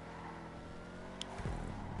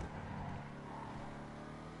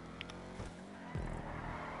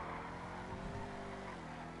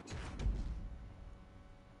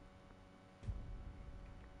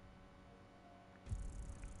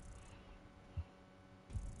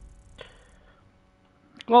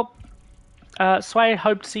 Well, Sway,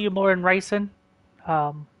 hope to see you more in racing.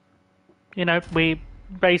 You know, we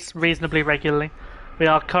race reasonably regularly. We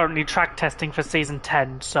are currently track testing for season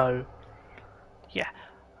 10, so yeah.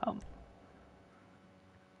 You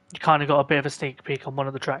kind of got a bit of a sneak peek on one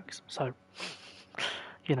of the tracks, so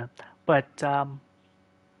you know. But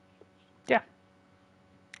yeah,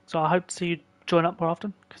 so I hope to see you join up more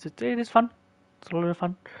often because it is fun. It's a lot of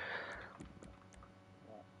fun.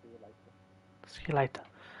 See you later.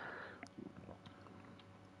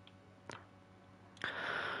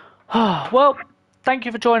 Well, thank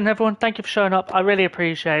you for joining, everyone. Thank you for showing up. I really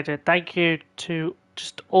appreciate it. Thank you to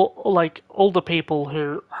just all the people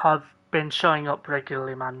who have been showing up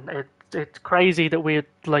regularly, man. It's crazy that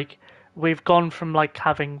we've gone from like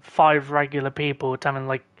having 5 regular people to having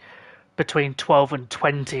like between 12 and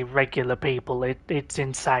 20 regular people. It's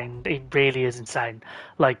insane. It really is insane.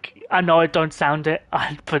 Like, I know I don't sound it,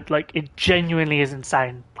 but like it genuinely is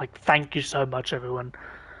insane. Like, thank you so much, everyone.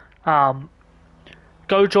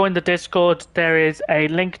 Go join the Discord. There is a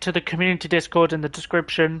link to the community Discord in the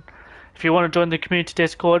description. If you want to join the community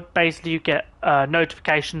Discord, basically you get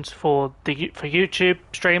notifications for YouTube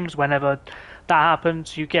streams whenever that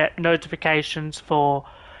happens. You get notifications for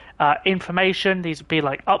information. These would be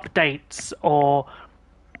like updates or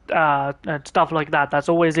and stuff like that. That's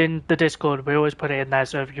always in the Discord. We always put it in there.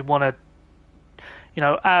 So if you want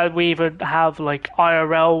to, we even have like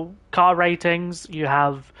IRL car ratings. You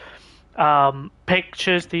have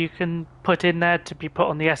pictures that you can put in there to be put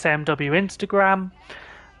on the SAMW Instagram.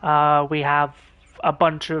 We have a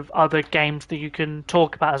bunch of other games that you can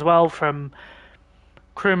talk about as well, from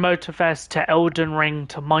Crew Motorfest to Elden Ring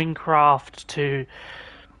to Minecraft to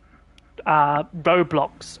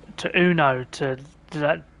Roblox to Uno to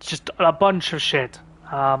just a bunch of shit.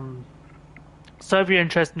 So if you're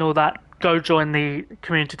interested in all that, go join the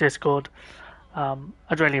community Discord.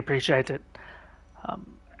 I'd really appreciate it.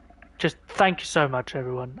 Just thank you so much,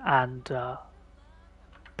 everyone, and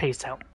peace out.